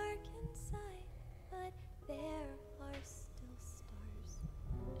dark inside, but there are still stars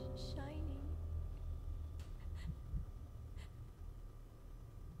shining.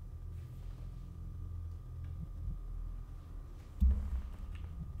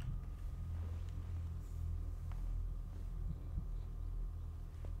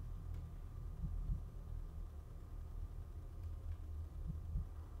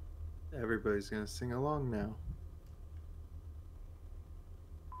 Everybody's gonna sing along now.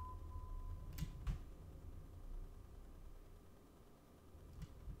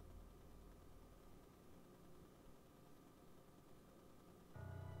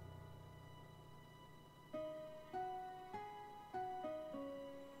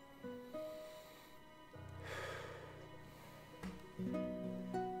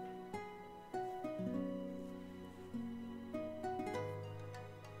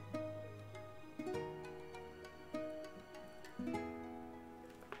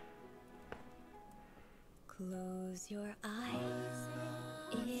 Close your eyes.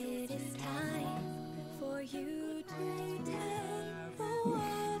 It is time for you to tell the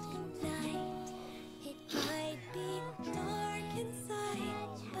world good night. It might be dark inside,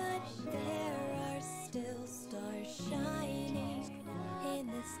 but there are still stars shining in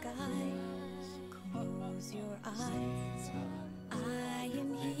the sky. Close your eyes. I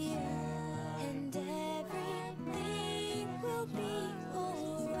am here, and everything will be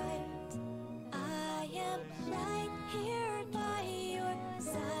alright. I am right here by your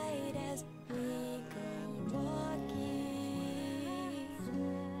side as we go walking.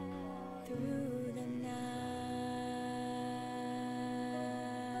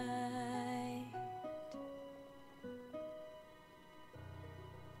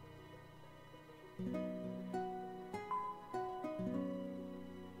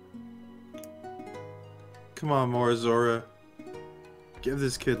 Come on, Morizora. Give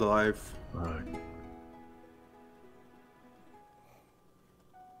this kid life. Fuck.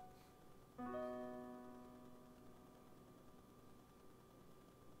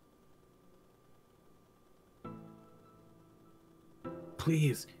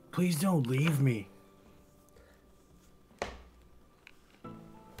 Please, please don't leave me.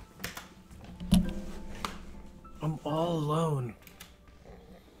 I'm all alone.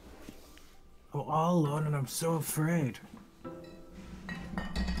 I'm all alone and I'm so afraid.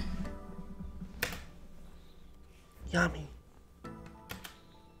 Yami.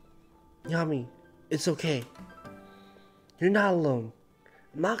 Yami, it's okay. You're not alone.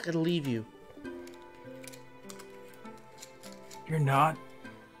 I'm not gonna leave you. You're not?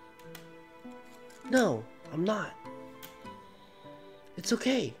 No, I'm not. It's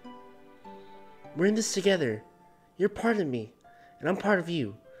okay. We're in this together. You're part of me, and I'm part of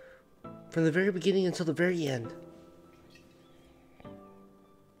you. From the very beginning until the very end.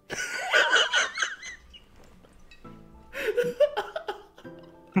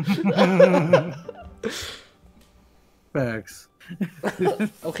 Facts.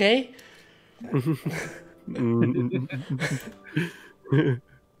 Okay?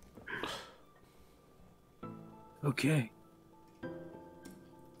 Okay.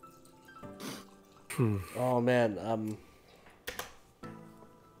 Oh man, oh my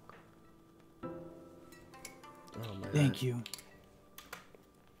Thank God. you.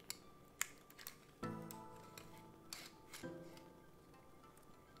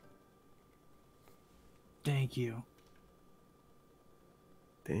 Thank you.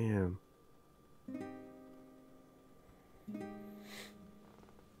 Damn.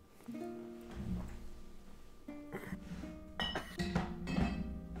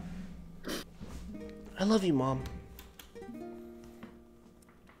 I love you, Mom.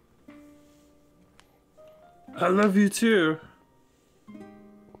 I love you too.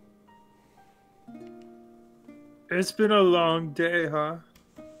 It's been a long day, huh?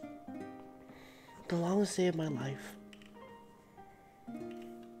 The longest day of my life.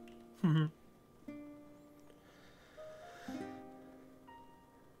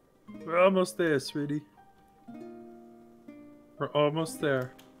 We're almost there, sweetie. We're almost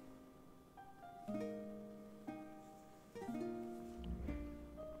there.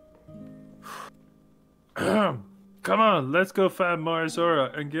 Come on, let's go find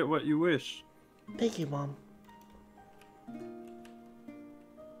Morizora and get what you wish. Thank you, Mom.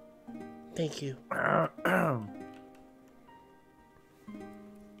 Thank you.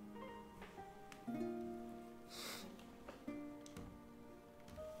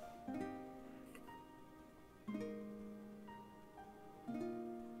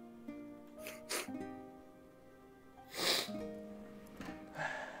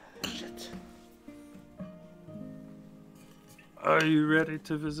 Shit. Are you ready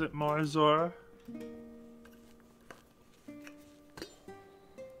to visit Morizora?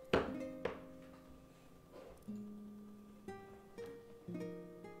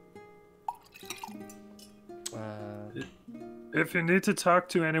 If you need to talk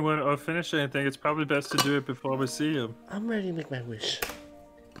to anyone or finish anything, it's probably best to do it before we see him. I'm ready to make my wish.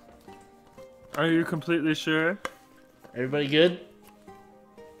 Are you completely sure? Everybody good?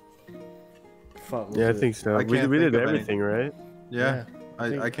 Fuck. Yeah, I think so. I We can't did think of everything, right? Yeah, I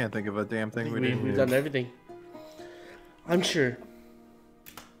think- I can't think of a damn thing we We've didn't do. done everything. I'm sure.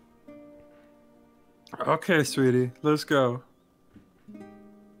 Okay, sweetie, let's go.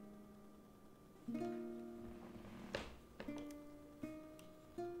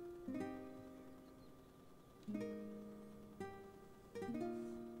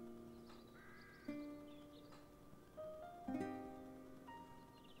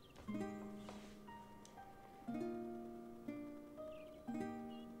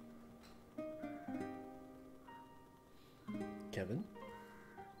 Kevin?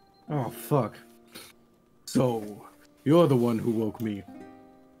 Oh, fuck. So, you're the one who woke me.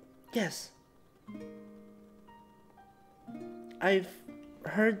 Yes. I've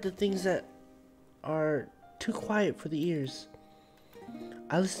heard the things that are too quiet for the ears.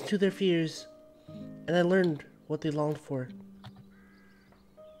 I listened to their fears, and I learned what they longed for.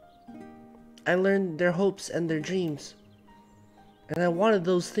 I learned their hopes and their dreams, and I wanted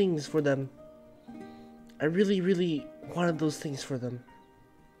those things for them. I really, really wanted those things for them.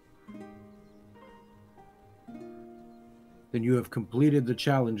 Then you have completed the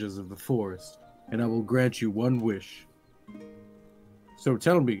challenges of the forest, and I will grant you one wish. So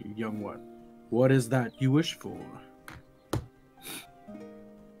tell me, young one, what is that you wish for?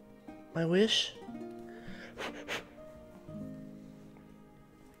 My wish?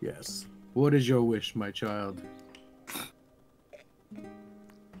 Yes. What is your wish, my child?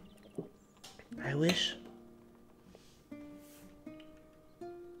 I wish.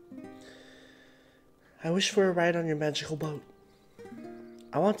 I wish for a ride on your magical boat.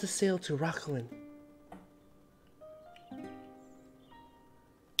 I want to sail to Rakuen.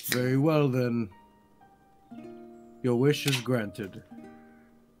 Very well, then. Your wish is granted.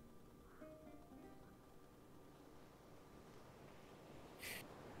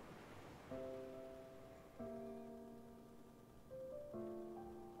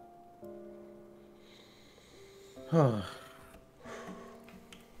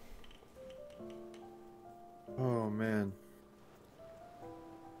 Oh man.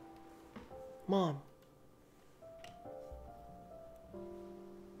 Mom.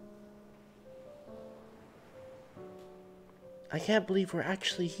 I can't believe we're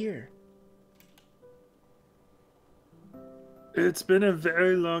actually here. It's been a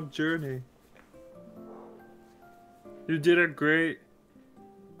very long journey. You did a great.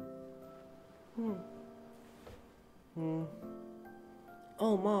 Oh,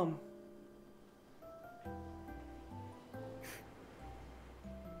 Mom.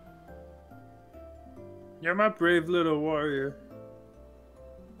 You're my brave little warrior.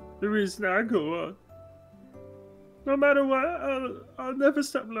 The reason I go on. No matter what, I'll never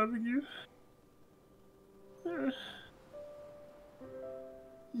stop loving you.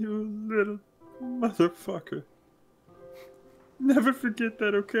 You little motherfucker. Never forget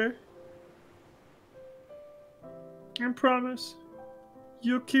that, okay? And promise,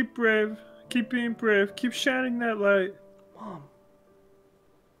 you'll keep brave, keep being brave, keep shining that light. Mom.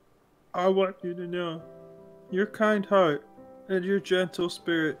 I want you to know, your kind heart and your gentle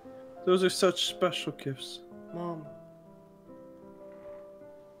spirit, those are such special gifts. Mom.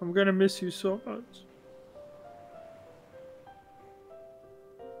 I'm gonna miss you so much.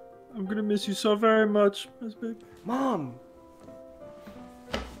 I'm gonna miss you so very much, Miss Big. Mom.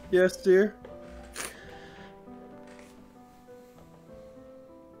 Yes, dear.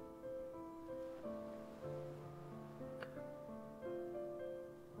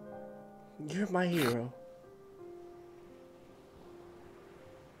 You're my hero.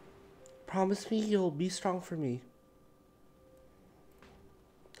 Promise me you'll be strong for me.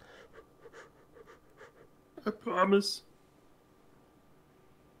 I promise.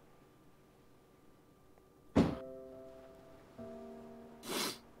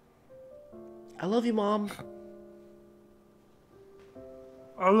 I love you, Mom.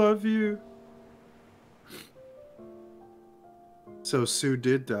 I love you. So Sue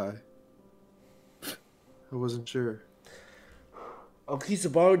did die. I wasn't sure. Oh,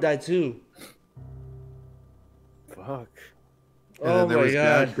 Kisabaru died too. Fuck. And Oh then there my was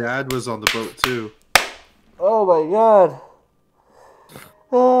god. Dad was on the boat too. Oh my god.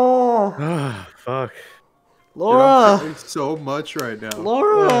 Ah. Ah, fuck. Dude, I'm Laura. crying so much right now.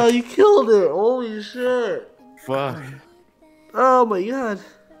 Laura, you killed it. Holy shit. Fuck. Oh my god.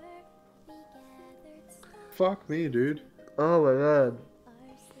 Fuck me, dude. Oh my god.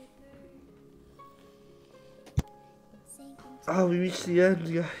 Oh, we reached the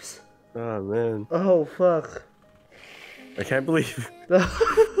end, guys. Oh, man. Oh, fuck. I can't believe. I'm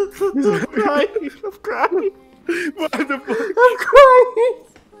crying. I'm crying. What the fuck? I'm crying.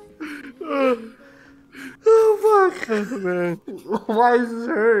 Oh, fuck. Oh, man. Why does this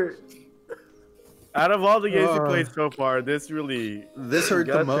hurt? Out of all the games we played so far, this really. This hurt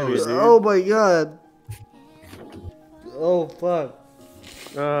the got to me, most. dude. Oh my god. Oh, fuck.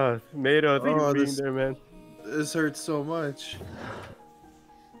 Mato, thank you Oh, for being this- there, man. This hurts so much.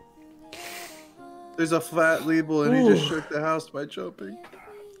 There's a flat label and he just shook the house by jumping.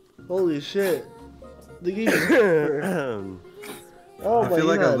 Holy shit. The game is Oh I my feel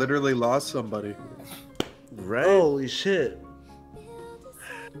like I god. literally lost somebody. Right? Holy shit.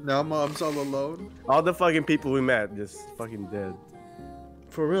 Now Mom's all alone. All the fucking people we met just fucking dead.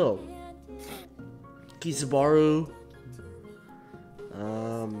 For real. Kisabaru.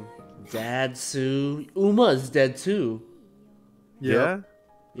 Dad, Sue. Uma's dead too. Yeah?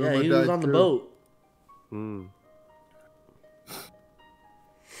 Yeah, Uma he was died on the too. boat. Hmm.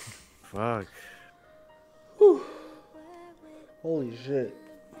 Fuck. Holy shit.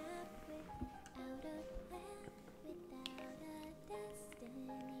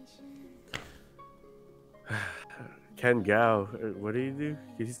 Ken Gao, what did he do?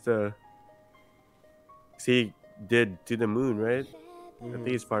 He's the. He did To the Moon, right? I think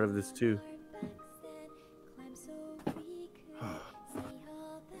he's part of this too.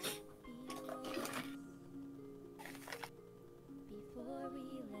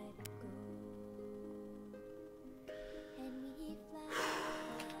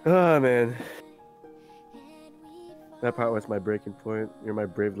 Oh man, that part was my breaking point. You're my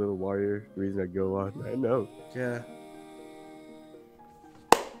brave little warrior. The reason I go on. I know. Yeah.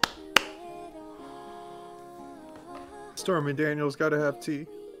 Storm and Daniel's gotta have tea.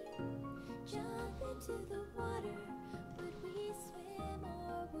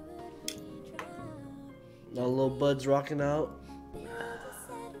 All little buds rocking out.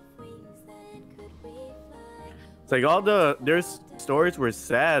 It's like all their stories were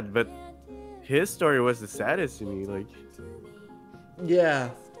sad, but his story was the saddest to me. Like, Yeah.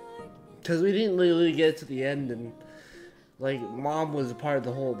 Because we didn't really get to the end, and like mom was a part of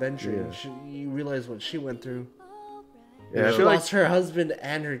the whole adventure. Yeah. And you realize what she went through. yeah, I She feel like, lost her husband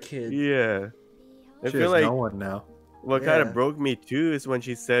and her kid. yeah, I She feel has like no one now. what kind Yeah. of broke me too is when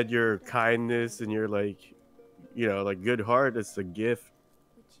she said your kindness and your like, you know, like good heart is a gift,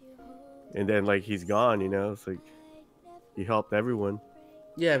 and then like he's gone. You know, it's like he helped everyone.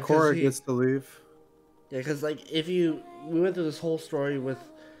 Yeah, because Cora gets to leave. Yeah, because like we went through this whole story with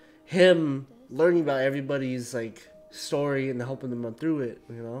him learning about everybody's like story and helping them through it,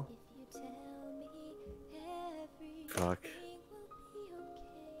 you know. Fuck.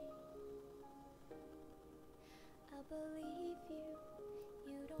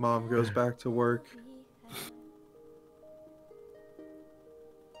 Mom goes back to work.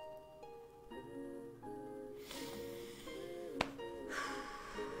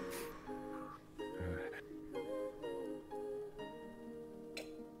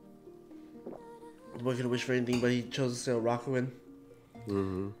 The boy could wish for anything, but he chose to stay on Rakuen.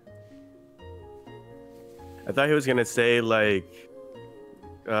 Mm-hmm. I thought he was gonna say like,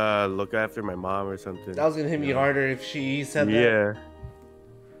 look after my mom or something. That was gonna hit me harder if she said that. Yeah.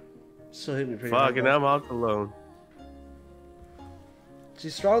 Still hit me pretty Fuck, hard. and though. I'm out alone.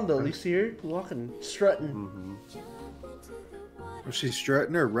 She's strong though. At least here, walking, strutting, Mm-hmm. Was she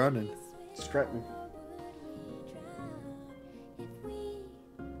strutting or running? strutting.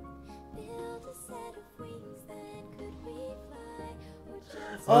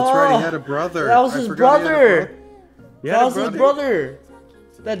 Oh, that's right. He had a brother. That was I his forgot he had a brother. Yeah, That was his brother.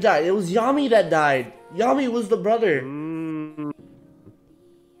 That died. It was Yami that died. Yami was the brother. Mm.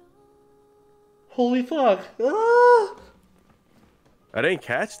 Holy fuck. Ah! I didn't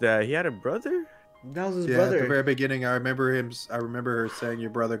catch that. He had a brother? That was his Yeah, at the brother. very beginning, I remember her saying your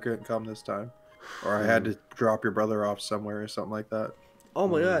brother couldn't come this time, or I had to drop your brother off somewhere or something like that. Oh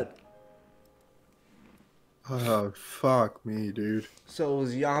my god. Oh fuck me, dude. So it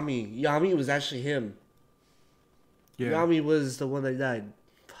was Yami. Yami was actually him. Yeah. Yami was the one that died.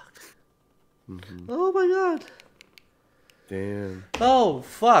 Fuck. Mm-hmm. Oh my god. Damn. Oh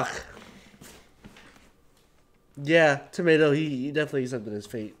fuck. Yeah, Tomato, he definitely accepted his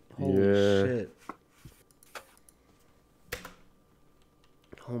fate. Holy Yeah. shit.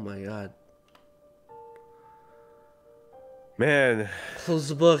 Oh my god. Man, Close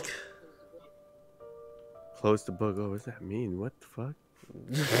the book. close the book. Oh, what does that mean? What the fuck?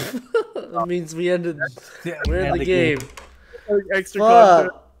 That means we ended. Yeah, We're in the game. Extra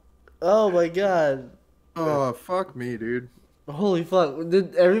content. Fuck. Oh my god. Oh fuck me, dude. Holy fuck.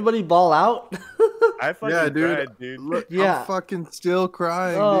 Did everybody ball out? I fucking Yeah, dude. cried, dude. Look, Yeah. I'm fucking still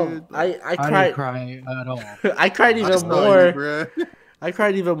crying, Oh, dude. I I didn't cried. cry at all. I cried I even saw more. you, bro. I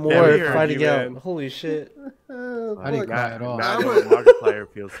cried even we more heard finding you, out. man. Holy shit. I didn't cry at all. Now I I know was- what Markiplier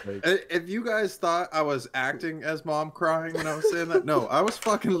feels like. If you guys thought I was acting as mom crying when I was saying that, no, I was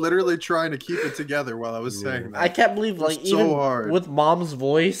fucking literally trying to keep it together while I was saying that. I can't believe, like, so even hard. with mom's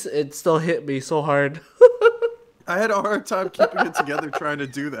voice, it still hit me so hard. I had a hard time keeping it together trying to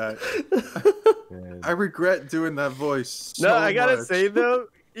do that. Man. I regret doing that voice. No, so I gotta much. say though,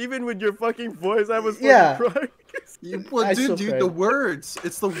 even with your fucking voice, I was fucking Yeah. crying. Well, I dude, still dude, cried. the words.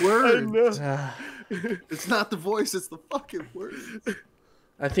 It's the I words. know. It's not the voice. It's the fucking words.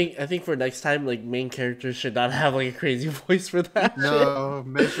 I think for next time, like, main characters should not have like a crazy voice for that. shit. No,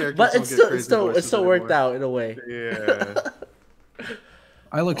 main characters But don't it's get still crazy it voices still worked anymore. out in a way. Yeah,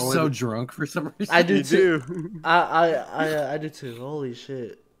 I look Only so the- drunk for some reason. I do you too. do. I do too. Holy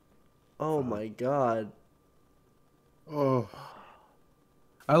shit. Oh my god. Oh,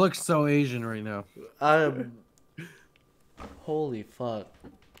 I look so Asian right now. Holy fuck.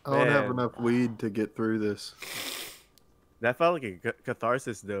 I don't have Man. enough weed to get through this. That felt like a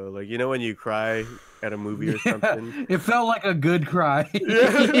catharsis though. Like, you know when you cry at a movie or something. It felt like a good cry.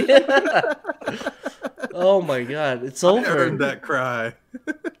 Oh my god. It's I over. earned that cry.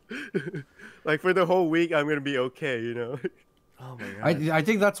 Like for the whole week, I'm gonna be okay. You know. Oh my god. I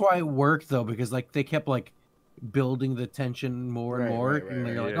think that's why it worked though, because like they kept like building the tension more and Right, more, right, and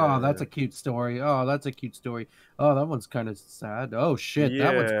right, you're right. like, oh, that's a cute story. Oh, that's a cute story. Oh, that one's kind of sad. Oh shit,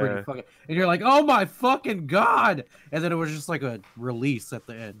 that one's pretty Yeah. fucking. And you're like, oh my fucking god! And then it was just like a release at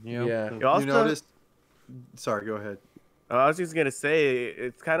the end. You know? Yeah. So- You also, You noticed? Sorry, go ahead. I was just gonna say,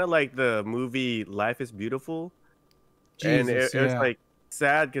 it's kind of like the movie Life is Beautiful, and Jesus, it was yeah. like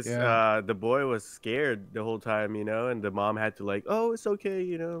sad because Yeah. the boy was scared the whole time, you know, and the mom had to like, oh, it's okay,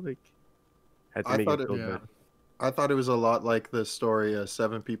 you know, like had to I make thought it it. feel Yeah. better. I thought it was a lot like the story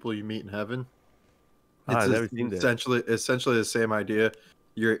 "Seven People You Meet in Heaven." It's I've never seen that. essentially the same idea.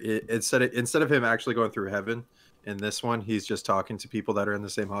 Instead of him actually going through heaven, in this one, he's just talking to people that are in the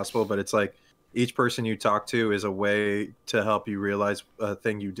same hospital. But it's like each person you talk to is a way to help you realize a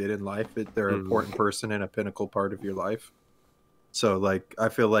thing you did in life. They're an important person and a pinnacle part of your life. So like I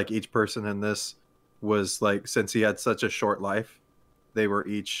feel like each person in this was like, since he had such a short life, they were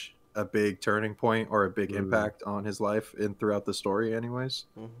each a big turning point or a big impact on his life and throughout the story anyways.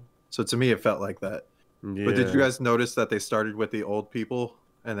 So to me it felt like that. Yeah. But did you guys notice that they started with the old people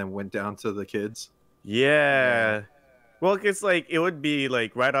and then went down to the kids? Yeah. Well, it's like it would be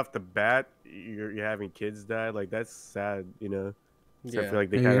like right off the bat, you're having kids die. Like that's sad, you know. So I feel like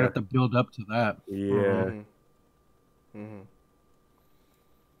they you kind have of to build up to that. yeah,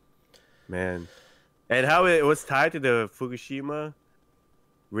 man. And how it was tied to the Fukushima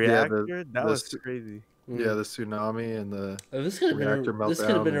reactor, that was crazy. Yeah, the tsunami and the This could have reactor been this could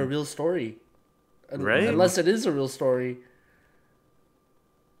have been a meltdown. real story, Right? Unless it is a real story.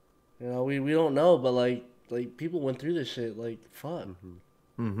 You know, we don't know, but like people went through this shit. Like fuck.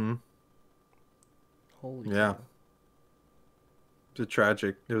 Mm-hmm. Holy Yeah. cow.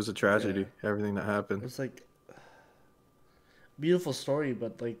 It was a tragedy, everything that happened. It's like beautiful story,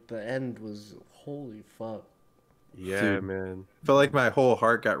 but like the end was holy fuck. Yeah, Dude. man. Felt like my whole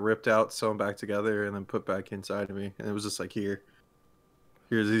heart got ripped out, sewn back together, and then put back inside of me. And it was just like,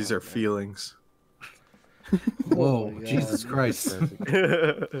 these are feelings. Whoa, my God. Jesus Christ.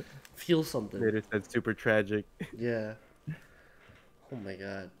 Feel something. It is that super tragic, Yeah. Oh my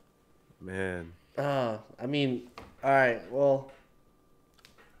god. man. I mean, all right. Well,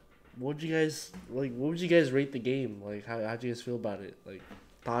 what would you guys like? What would you guys rate the game? Like, how'd you guys feel about it? Like,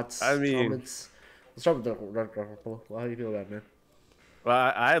 thoughts, I mean- comments. Let's start with Dark. How do you feel about it, man?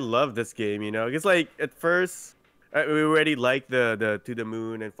 Well, I love this game, you know. It's like at first we already liked the To the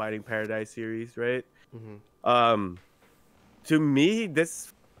Moon and Fighting Paradise series, right? To me,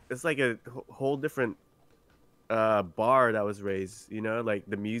 this it's like a whole different bar that was raised, you know. Like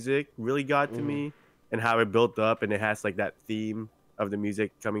the music really got to me, and how it built up, and it has like that theme of the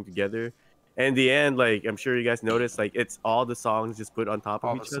music coming together. And in the end, like I'm sure you guys noticed, like it's all the songs just put on top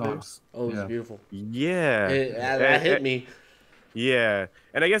All of the each other. songs. Oh, it was Yeah. beautiful. Yeah, That hit me. Yeah,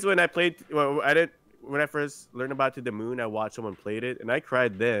 and I guess when I played, when I first learned about To the Moon, I watched someone played it, and I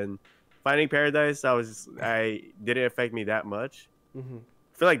cried then. Finding Paradise, I didn't affect me that much. I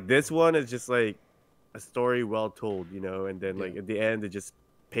feel like this one is just like a story well told, you know, and then like at the end, it just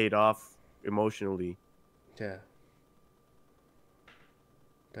paid off emotionally. Yeah.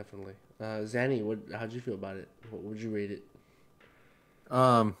 Definitely. Zanny, how'd you feel about it? What would you rate it?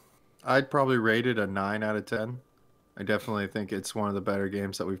 I'd probably rate it a 9 out of 10. I definitely think it's one of the better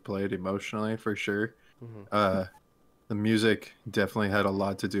games that we've played emotionally, for sure. The music definitely had a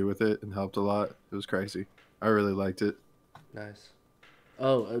lot to do with it and helped a lot. It was crazy. I really liked it. Nice.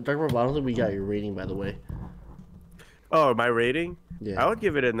 Oh, Dark Robot, I don't think we got your rating, by the way. Oh, my rating? Yeah. I would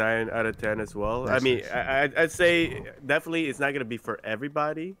give it a 9 out of 10 as well. I Nice, mean, nice. I'd say definitely it's not gonna be for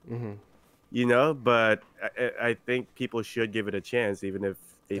everybody, you know, but I think people should give it a chance, even if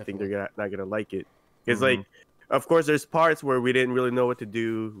they think they're not gonna like it. Because like, of course, there's parts where we didn't really know what to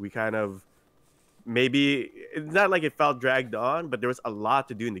do. We kind of maybe it's not like it felt dragged on, but there was a lot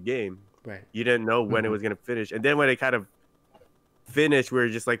to do in the game. Right. You didn't know when it was gonna finish, and then when it kind of finished, we were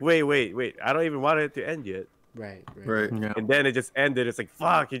just like, wait, I don't even want it to end yet. Right. Yeah. And then it just ended. It's like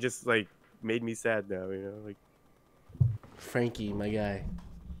fuck. It just like made me sad now. You know, like Frankie, my guy.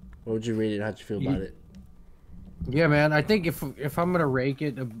 What would you rate it? How'd you feel about it? Yeah, man. I think if I'm gonna rank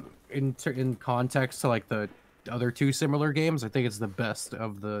it in context to like the other two similar games, I think it's the best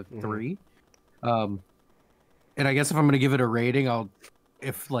of the three. And I guess if I'm gonna give it a rating,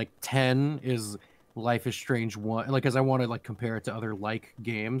 if like 10 is Life is Strange 1, like, because I want to like compare it to other like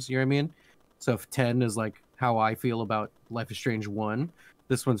games. You know what I mean? So if 10 is like how I feel about Life is Strange 1,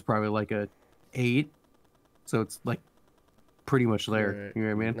 this one's probably like a 8. So it's like pretty much there. Right. You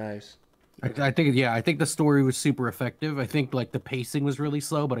know what I mean? Nice. I think the story was super effective. I think like the pacing was really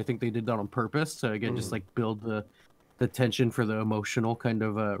slow, but I think they did that on purpose to again just like build the tension for the emotional kind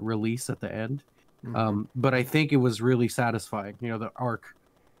of release at the end. But I think it was really satisfying. You know, the arc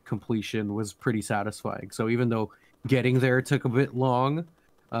completion was pretty satisfying. So even though getting there took a bit long,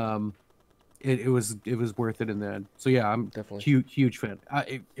 it was worth it in the end. So yeah, I'm Definitely huge fan.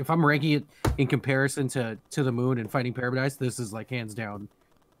 If I'm ranking it in comparison to the Moon and Fighting Paradise, this is like hands down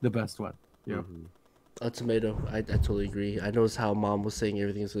the best one. Yeah. A tomato. I totally agree. I noticed how Mom was saying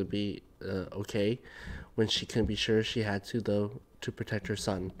everything's gonna be okay when she couldn't be sure. She had to, though, to protect her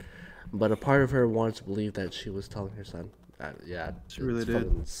son. But a part of her wanted to believe that she was telling her son. Yeah, She really did.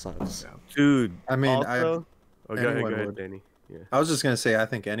 fucking sucks. Dude. I mean, also, go ahead, anyone would. Danny. Yeah. I was just gonna say, I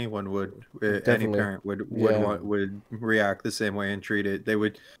think anyone would, any Definitely. parent would Yeah. would react the same way and treat it. They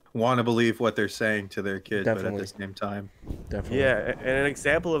would want to believe what they're saying to their kid, but at Definitely. the same time, Definitely. Yeah, and an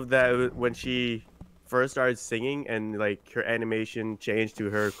example of that when she first started singing and like her animation changed to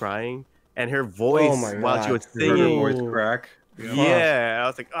her crying and her voice my while she God. was heard her singing. voice crack. Yeah, I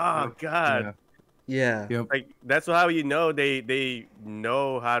was like, oh god. Yeah. Yep. Like that's how you know they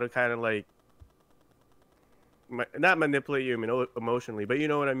know how to kind of like not manipulate you emotionally, but you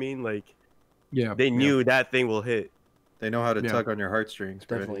know what I mean. Like Yeah. they knew that thing will hit. They know how to Yeah. tug on your heartstrings.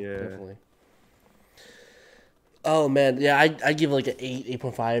 Brady. Definitely. Yeah. Definitely. Oh man, yeah, I give it like an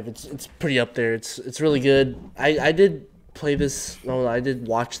 8.5. It's pretty up there. It's really good. I did play this. No, I did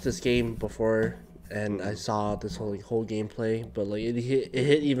watch this game before, and I saw this whole gameplay. But like it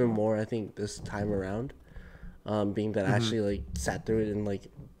hit even more, I think, this time around. Being that I actually like sat through it and like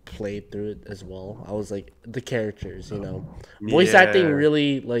played through it as well. I was like the characters, you know, voice acting Yeah.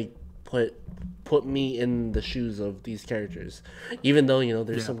 really like put me in the shoes of these characters, even though you know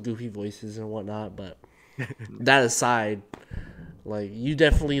there's some goofy voices and whatnot, but. That aside, like you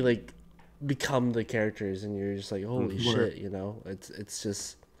definitely like become the characters and you're just like holy shit, you know. It's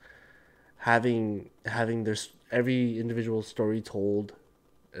just having their every individual story told,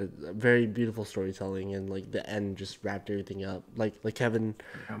 a very beautiful storytelling, and like the end just wrapped everything up. Like Kevin,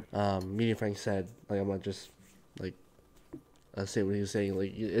 Media Frank said, like I'm not just like say what he was saying.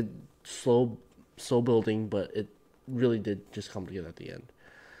 Like it slow building, but it really did just come together at the end.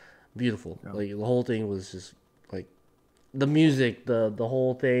 Beautiful. Like the whole thing was just like the music, the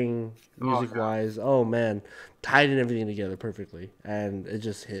whole thing, music wise. Oh man, tied in everything together perfectly, and it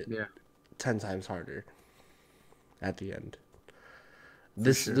just hit 10 times harder at the end.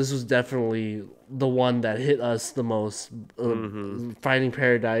 This was definitely the one that hit us the most. Finding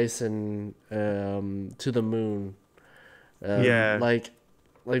Paradise and To the Moon. Yeah. like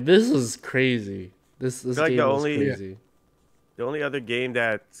this was crazy. This like game the was only- crazy. The only other game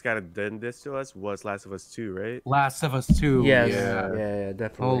that's kind of done this to us was Last of Us 2, right? Last of Us 2. Yes. Yeah. Yeah,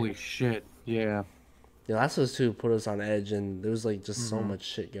 definitely. Holy shit. Yeah. Yeah, Last of Us 2 put us on edge, and there was like just so much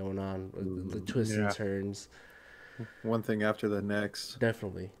shit going on, the twists and turns. One thing after the next.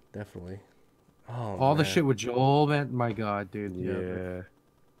 Definitely. Oh, All the man. shit with Joel, man. My God, dude. Yeah.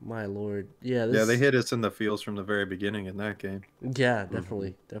 My lord. Yeah. Yeah, they hit us in the feels from the very beginning in that game. Yeah,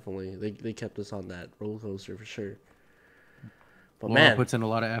 definitely. They kept us on that roller coaster for sure. But Laura man, puts in a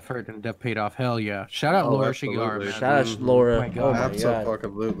lot of effort and it paid off. Hell yeah. Shout out Laura absolutely. Shigihara, man. shout out Laura. My God. Oh my god.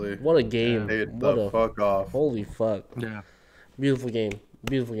 Absolutely. What a game. Paid What the a fuck off. holy fuck. Yeah. Beautiful game.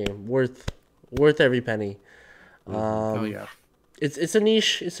 Worth every penny. Hell yeah. It's a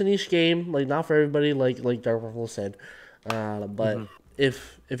niche game, like not for everybody, like Dark Waffle said. But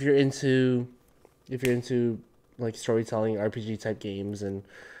if you're into like storytelling RPG type games and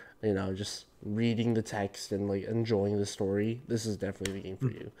you know just reading the text and like enjoying the story, this is definitely the game for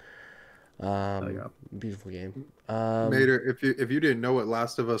you. Beautiful game. Mater, if you didn't know what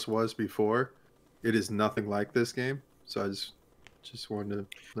Last of Us was before, it is nothing like this game. So I just wanted to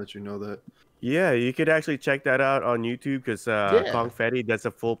let you know that. Yeah, you could actually check that out on YouTube because Confetti does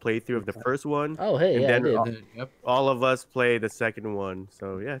a full playthrough of the first one. Oh hey, and yeah, I then did. Yep. all of us play the second one.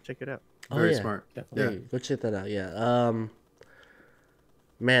 So yeah, check it out. Very yeah. smart. Definitely. Go check that out. Yeah.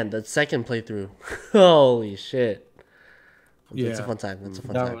 Man, that second playthrough, holy shit! It's a Yeah. fun time. That's a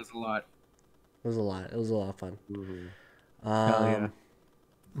fun That time. was a lot. It was a lot. It was a lot of fun. Hell yeah.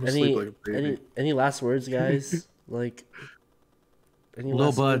 I'm asleep like a baby. Any last words, guys? Like any Lil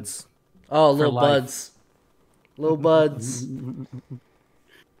last Buds. Oh, for little life. buds. Little buds.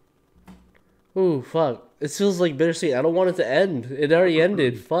 Ooh, fuck. It feels like bittersweet. I don't want it to end. It already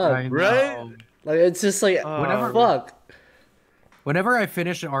ended. Fuck. I know. Right? Like it's just like Whenever- fuck. Whenever I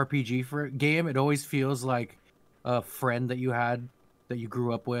finish an RPG for game, it always feels like a friend that you had that you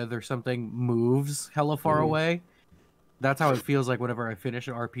grew up with or something moves hella far away. That's how it feels like whenever I finish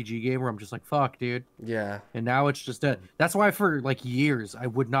an RPG game where I'm just like, fuck, dude. Yeah. And now it's just dead. That's why for like years I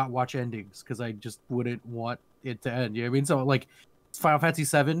would not watch endings because I just wouldn't want it to end. You know what I mean? So like Final Fantasy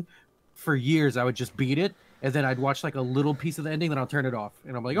VII, for years I would just beat it, and then I'd watch like a little piece of the ending, then I'll turn it off,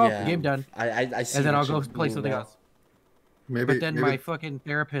 and I'm like, oh, Yeah, game done, I see and then what I'll go you play mean something now. else. Maybe, But then maybe my fucking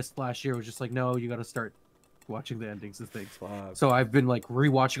therapist last year was just like, no, you got to start watching the endings and things. So I've been like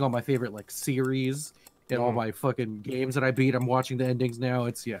rewatching all my favorite like series and all my fucking games that I beat. I'm watching the endings now.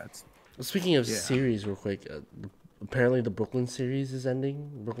 It's Speaking of Yeah. series, real quick, apparently the Brooklyn series is ending.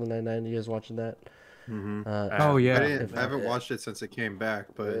 Brooklyn Nine-Nine, you guys watching that? oh yeah. I haven't watched it since it came back,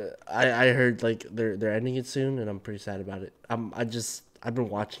 but I heard like they're ending it soon, and I'm pretty sad about it. I've been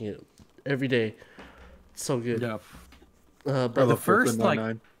watching it every day. It's so good. Yeah. But The first Brooklyn like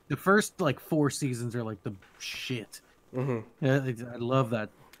Nine-Nine. the first like 4 seasons are like the shit. Yeah, I love that.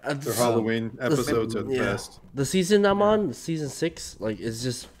 Their Halloween episodes are the best. The season I'm on, season 6, like is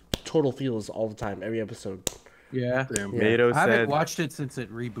just total feels all the time, every episode. Yeah. Damn. Mato I haven't said. watched it since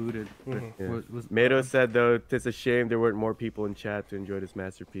it rebooted. Yeah. Mato said though, it's a shame there weren't more people in chat to enjoy this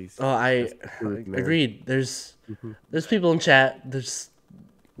masterpiece. Oh, I That's the truth, man. agreed. There's people in chat. There's,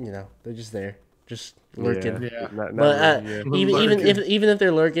 they're just there, just lurking. Yeah. Not But really, even if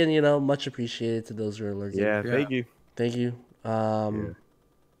they're lurking, much appreciated to those who are lurking. yeah. Thank you. Thank you.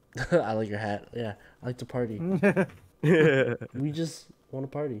 I like your hat. Yeah, I like to party. We just want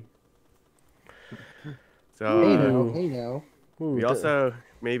to party. So Hey now. Ooh, we also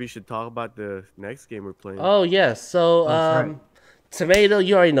maybe should talk about the next game we're playing. Oh yes. So That's right. Tomato,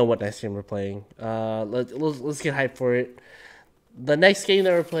 you already know what next game we're playing. Let's get hyped for it. The next game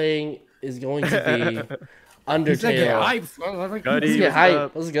that we're playing is going to be Undertale. Cuddy, Let's get what's hype.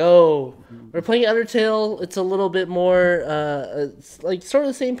 up? Let's go. We're playing Undertale. It's a little bit more, it's like sort of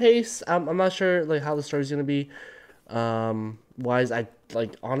the same pace. I'm not sure like how the story's gonna be. Wise,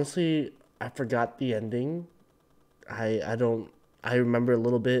 honestly, I forgot the ending. I remember a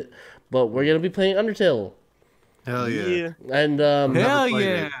little bit, but we're gonna be playing Undertale. Hell yeah. And Hell played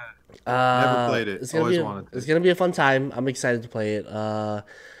yeah. it. Never played it. It's gonna Always be wanted to. it's gonna be a fun time. I'm excited to play it.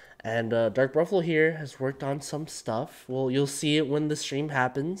 And Dark Buffalo here has worked on some stuff. Well, you'll see it when the stream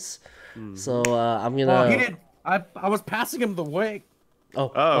happens. So I'm gonna. Well, he did. I was passing him the way.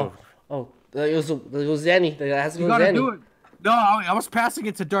 Oh. It was Danny. That has to You go with gotta Danny. do it. No, I was passing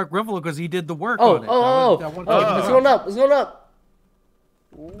it to Dark Ruffalo because he did the work Oh, on it. That one time. It's going up. It's going up.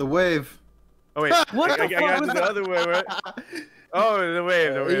 The wave. Oh wait, What I the got fuck to was the other way, right? Oh, the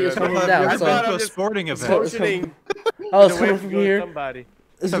wave. It's coming Have down. you ever So, been to a just sporting it's event? Motioning. oh, it's The coming wave from goes here. Somebody.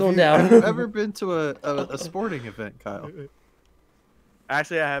 It's Have going you down. ever been to a sporting event, Kyle?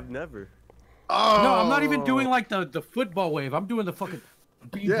 Actually, I have never. Oh, No, I'm not even doing like the football wave. I'm doing the fucking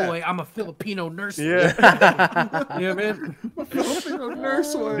B-boy. Yeah. I'm a Filipino nurse. Yeah. You know what I mean? Filipino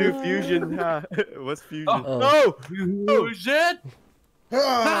nurse wave. New fusion. Huh? What's fusion? Oh. Oh shit!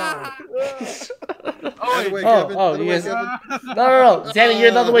 Ah. Oh, Way, Oh, Kevin. oh, Other you way, guys. Kevin. No. Danny,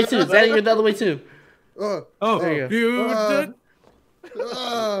 you're the other way too. Danny, you're the other way too. oh, There you go. you Uh, did.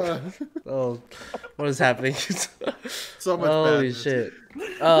 Oh, what is happening? So much Holy badness. shit.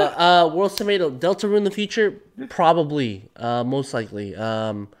 World's Tomato. Deltarune in the future? Probably. Most likely.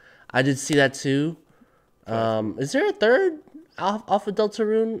 I did see that too. Is there a third off of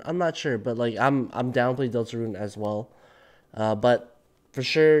Deltarune? I'm not sure, but like I'm down to play Deltarune as well. But for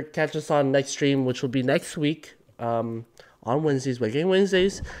sure, catch us on next stream, which will be next week. On Wednesdays, Game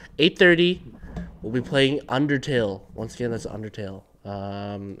Wednesdays, 8:30. We'll be playing Undertale. Once again, that's Undertale.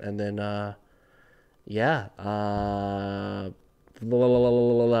 And then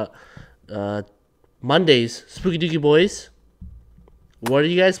Mondays, Spooky Dookie Boys. What are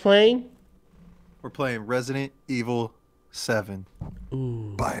you guys playing? We're playing Resident Evil 7.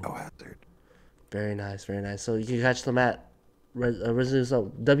 Ooh, Biohazard. very nice, very nice. So you can catch them at Resident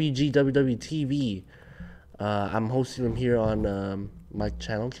Evil WGWW TV. I'm hosting them here on my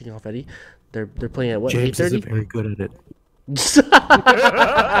channel, Kicking Off Eddie. They're playing at what? James 8:30. isn't very good at it.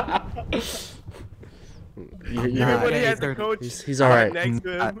 Even when he has the 8:30. coach He's all right. next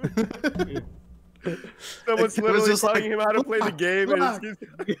to him. Someone's It was literally just like, telling him how to play the game. And he's-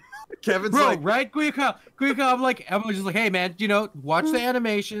 Kevin's Bro, like, right? Kuya, I'm just like, hey man, watch the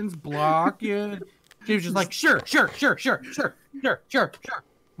animations, block it. She was just like, sure.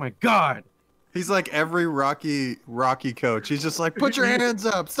 My God. he's like every Rocky coach. He's just like, put your hands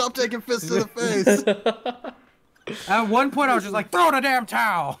up. Stop taking fists to the face. At one point, I was just like, throw the damn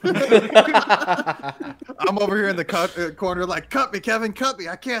towel. I'm over here in the corner like, cut me, Kevin, cut me.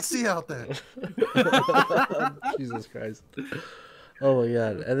 I can't see out there. Jesus Christ. Oh my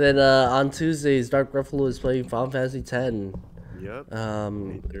god. And then on Tuesdays, Dark Ruffalo is playing Final Fantasy X. Yep.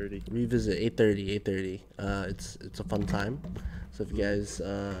 8:30. Revisit 8:30. It's a fun time. So if you guys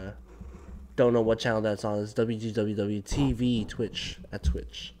don't know what channel that's on, it's WGWW TV Twitch at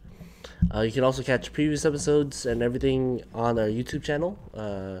Twitch. You can also catch previous episodes and everything on our YouTube channel,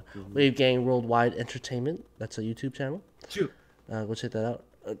 Wave Gang Worldwide Entertainment. That's a YouTube channel. Shoot. Go check that out.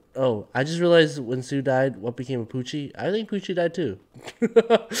 I just realized when Sue died, what became of Poochie? I think Poochie died too.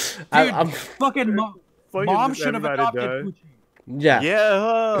 I'm fucking mom should have adopted Poochie. Yeah.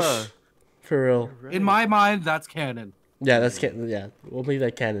 Yeah. For real. Right. In my mind, that's canon. Yeah, that's canon. Yeah, we'll make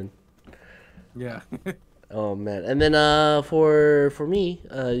that canon. Yeah. Oh man, and then for me,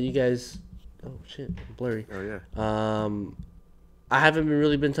 you guys, oh shit, blurry. Oh yeah. I haven't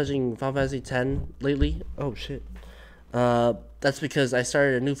really been touching Final Fantasy X lately. Oh shit. That's because I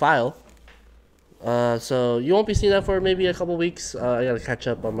started a new file. So you won't be seeing that for maybe a couple weeks. I gotta catch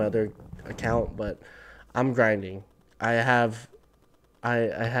up on my other account, but I'm grinding. I have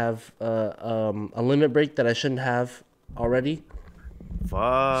a limit break that I shouldn't have already.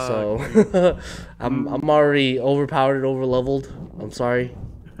 Fuck. So I'm already overpowered and overleveled. I'm sorry.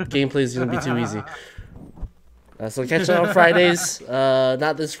 Gameplay is gonna be too easy. So catch up on Fridays.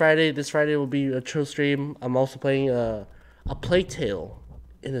 Not this Friday. This Friday will be a chill stream. I'm also playing a Plague Tale: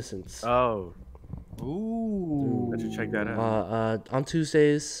 Innocence. Oh. Ooh. I should check that out. On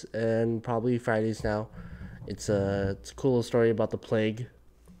Tuesdays and probably Fridays now. It's a cool little story about the plague.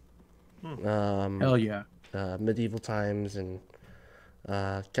 Hell yeah. Medieval times, and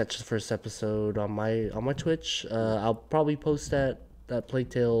catch the first episode on my Twitch. I'll probably post that Plague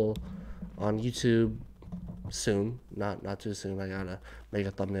Tale on YouTube soon. Not too soon. I gotta make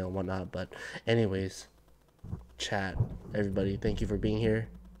a thumbnail and whatnot. But anyways, chat, everybody, thank you for being here.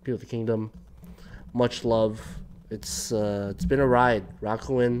 People of the Kingdom, much love. It's been a ride.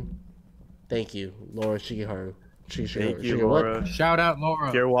 Rakuen, thank you. Laura Shigihara. Thank you, Laura. What? Shout out Laura.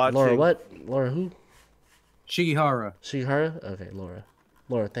 If you're watching. Laura what? Laura who? Shigihara. Shigihara? Okay, Laura.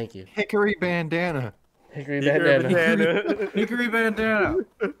 Laura, thank you. Hickory bandana. Hickory bandana. Hickory bandana.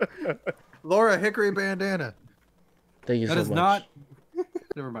 Laura Hickory bandana. Thank you That so is much. not.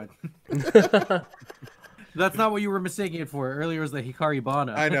 Never mind. That's not what you were mistaking it for. Earlier was the Hikari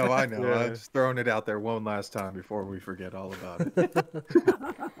Bana. I know. Yeah. I'm just throwing it out there one last time before we forget all about it.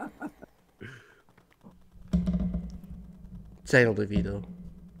 Danielle DeVito.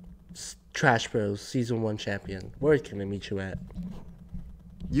 Trash Bros Season 1 champion. Where can I meet you at?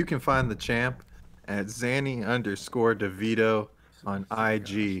 You can find the champ at Zanny_DeVito on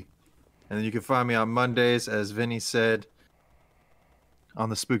IG. And then you can find me on Mondays, as Vinny said, on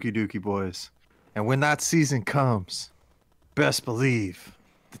the Spooky Dookie Boys. And when that season comes, best believe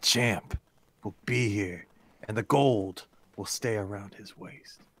the champ will be here and the gold will stay around his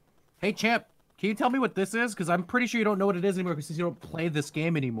waist. Hey, champ, can you tell me what this is? Because I'm pretty sure you don't know what it is anymore because you don't play this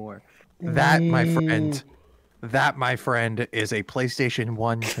game anymore. That, my friend, is a PlayStation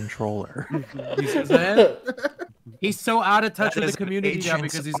 1 controller. You see what I'm saying? He's so out of touch That with is the community now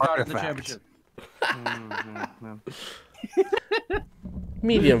Agent's because he's not in the artifact. championship.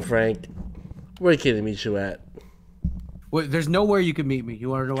 Medium Frank. Where can I meet you at? Well, there's nowhere you can meet me. You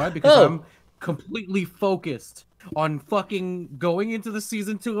want to know why? Because I'm completely focused on fucking going into the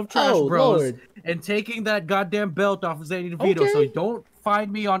season 2 of Trash Bros Lord. and taking that goddamn belt off of Zanny DeVito. Okay. So don't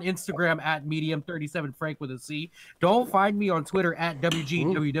find me on Instagram at medium37frank with a C. Don't find me on Twitter at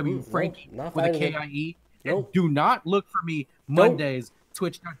WGWWFrankie Not with a finding it. KIE. Nope. And do not look for me Mondays,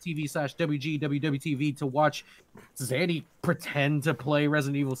 twitch.tv/WGWWTV to watch Zanny pretend to play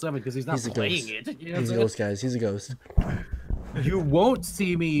Resident Evil 7 because he's not He's a playing ghost. it. You know what I'm He's a saying? ghost, guys. He's a ghost. You won't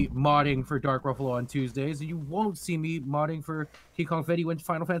see me modding for Dark Ruffalo on Tuesdays, and you won't see me modding for King Kong Fetty when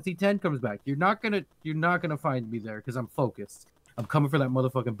Final Fantasy X comes back. You're not gonna find me there because I'm focused. I'm coming for that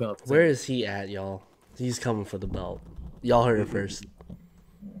motherfucking belt. Where is he at, y'all? He's coming for the belt. Y'all heard it first.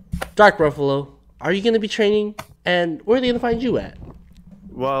 Dark Ruffalo, are you going to be training? And where are they going to find you at?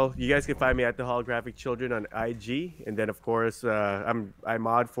 Well, you guys can find me at the Holographic Children on IG, and then of course I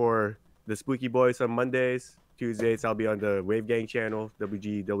mod for the Spooky Boys on Mondays. Tuesdays I'll be on the Wave Gang channel,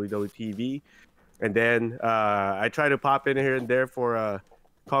 WGWWTV, and then I try to pop in here and there for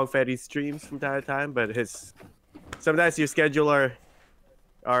Kong Fetty streams from time to time, but sometimes your schedule are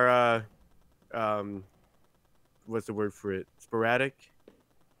what's the word for it? Sporadic,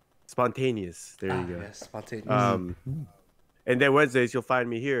 spontaneous. There you go. Yes, spontaneous. And then Wednesdays you'll find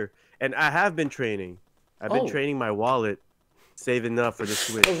me here, and I have been training. I've been training my wallet, saving up for the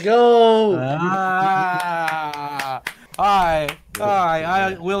Switch. Let's go.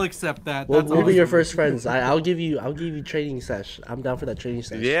 I will accept that. We'll be your first friends. I'll give you training sesh. I'm down for that training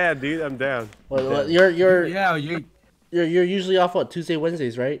sesh. Yeah, dude, I'm down. Well, you're you usually off what, Tuesday,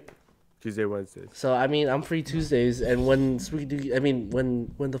 Wednesdays, right? Tuesday, Wednesdays. So I mean, I'm free Tuesdays, and when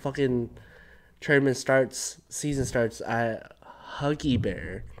when the fucking tournament starts, season starts, Huggy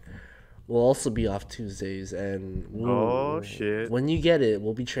Bear we'll also be off Tuesdays, and Oh shit! when you get it,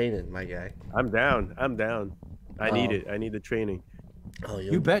 we'll be training, my guy. I'm down. I'm down. I need it. I need the training. Oh,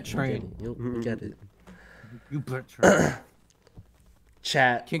 You bet train. You'll get it. You bet train.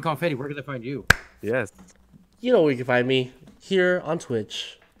 Chat. King Confetti, where can they find you? Yes. You know where you can find me. Here on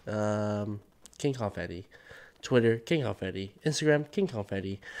Twitch, King Confetti. Twitter, King Confetti. Instagram, King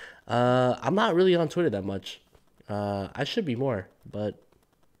Confetti. I'm not really on Twitter that much. I should be more, but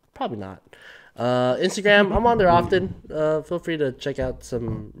probably not. Instagram, I'm on there often. Feel free to check out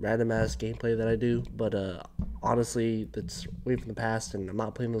some random ass gameplay that I do, but honestly, that's way from the past, and I'm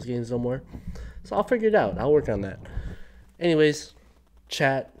not playing those games no more. So I'll figure it out. I'll work on that. Anyways,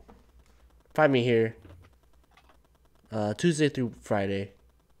 chat. Find me here. Tuesday through Friday.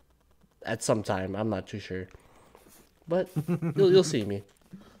 At some time, I'm not too sure, but you'll see me.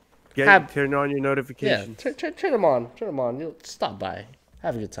 Turn on your notifications. Yeah, turn them on. Turn them on. You'll stop by.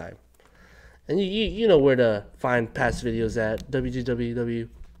 Have a good time. And you know where to find past videos at WGWW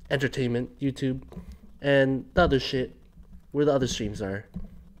Entertainment, YouTube, and the other shit, where the other streams are.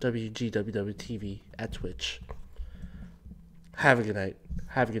 WGWW TV at Twitch. Have a good night.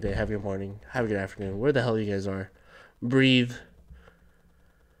 Have a good day. Have a good morning. Have a good afternoon. Where the hell you guys are. Breathe.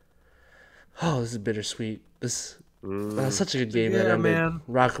 Oh, this is bittersweet. This such a good game that ended. Man.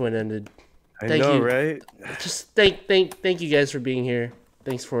 Rakuen ended. Thank you. Right? Just thank you guys for being here.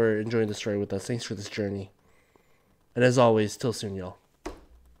 Thanks for enjoying the story with us. Thanks for this journey. And as always, till soon, y'all.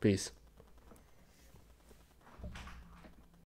 Peace.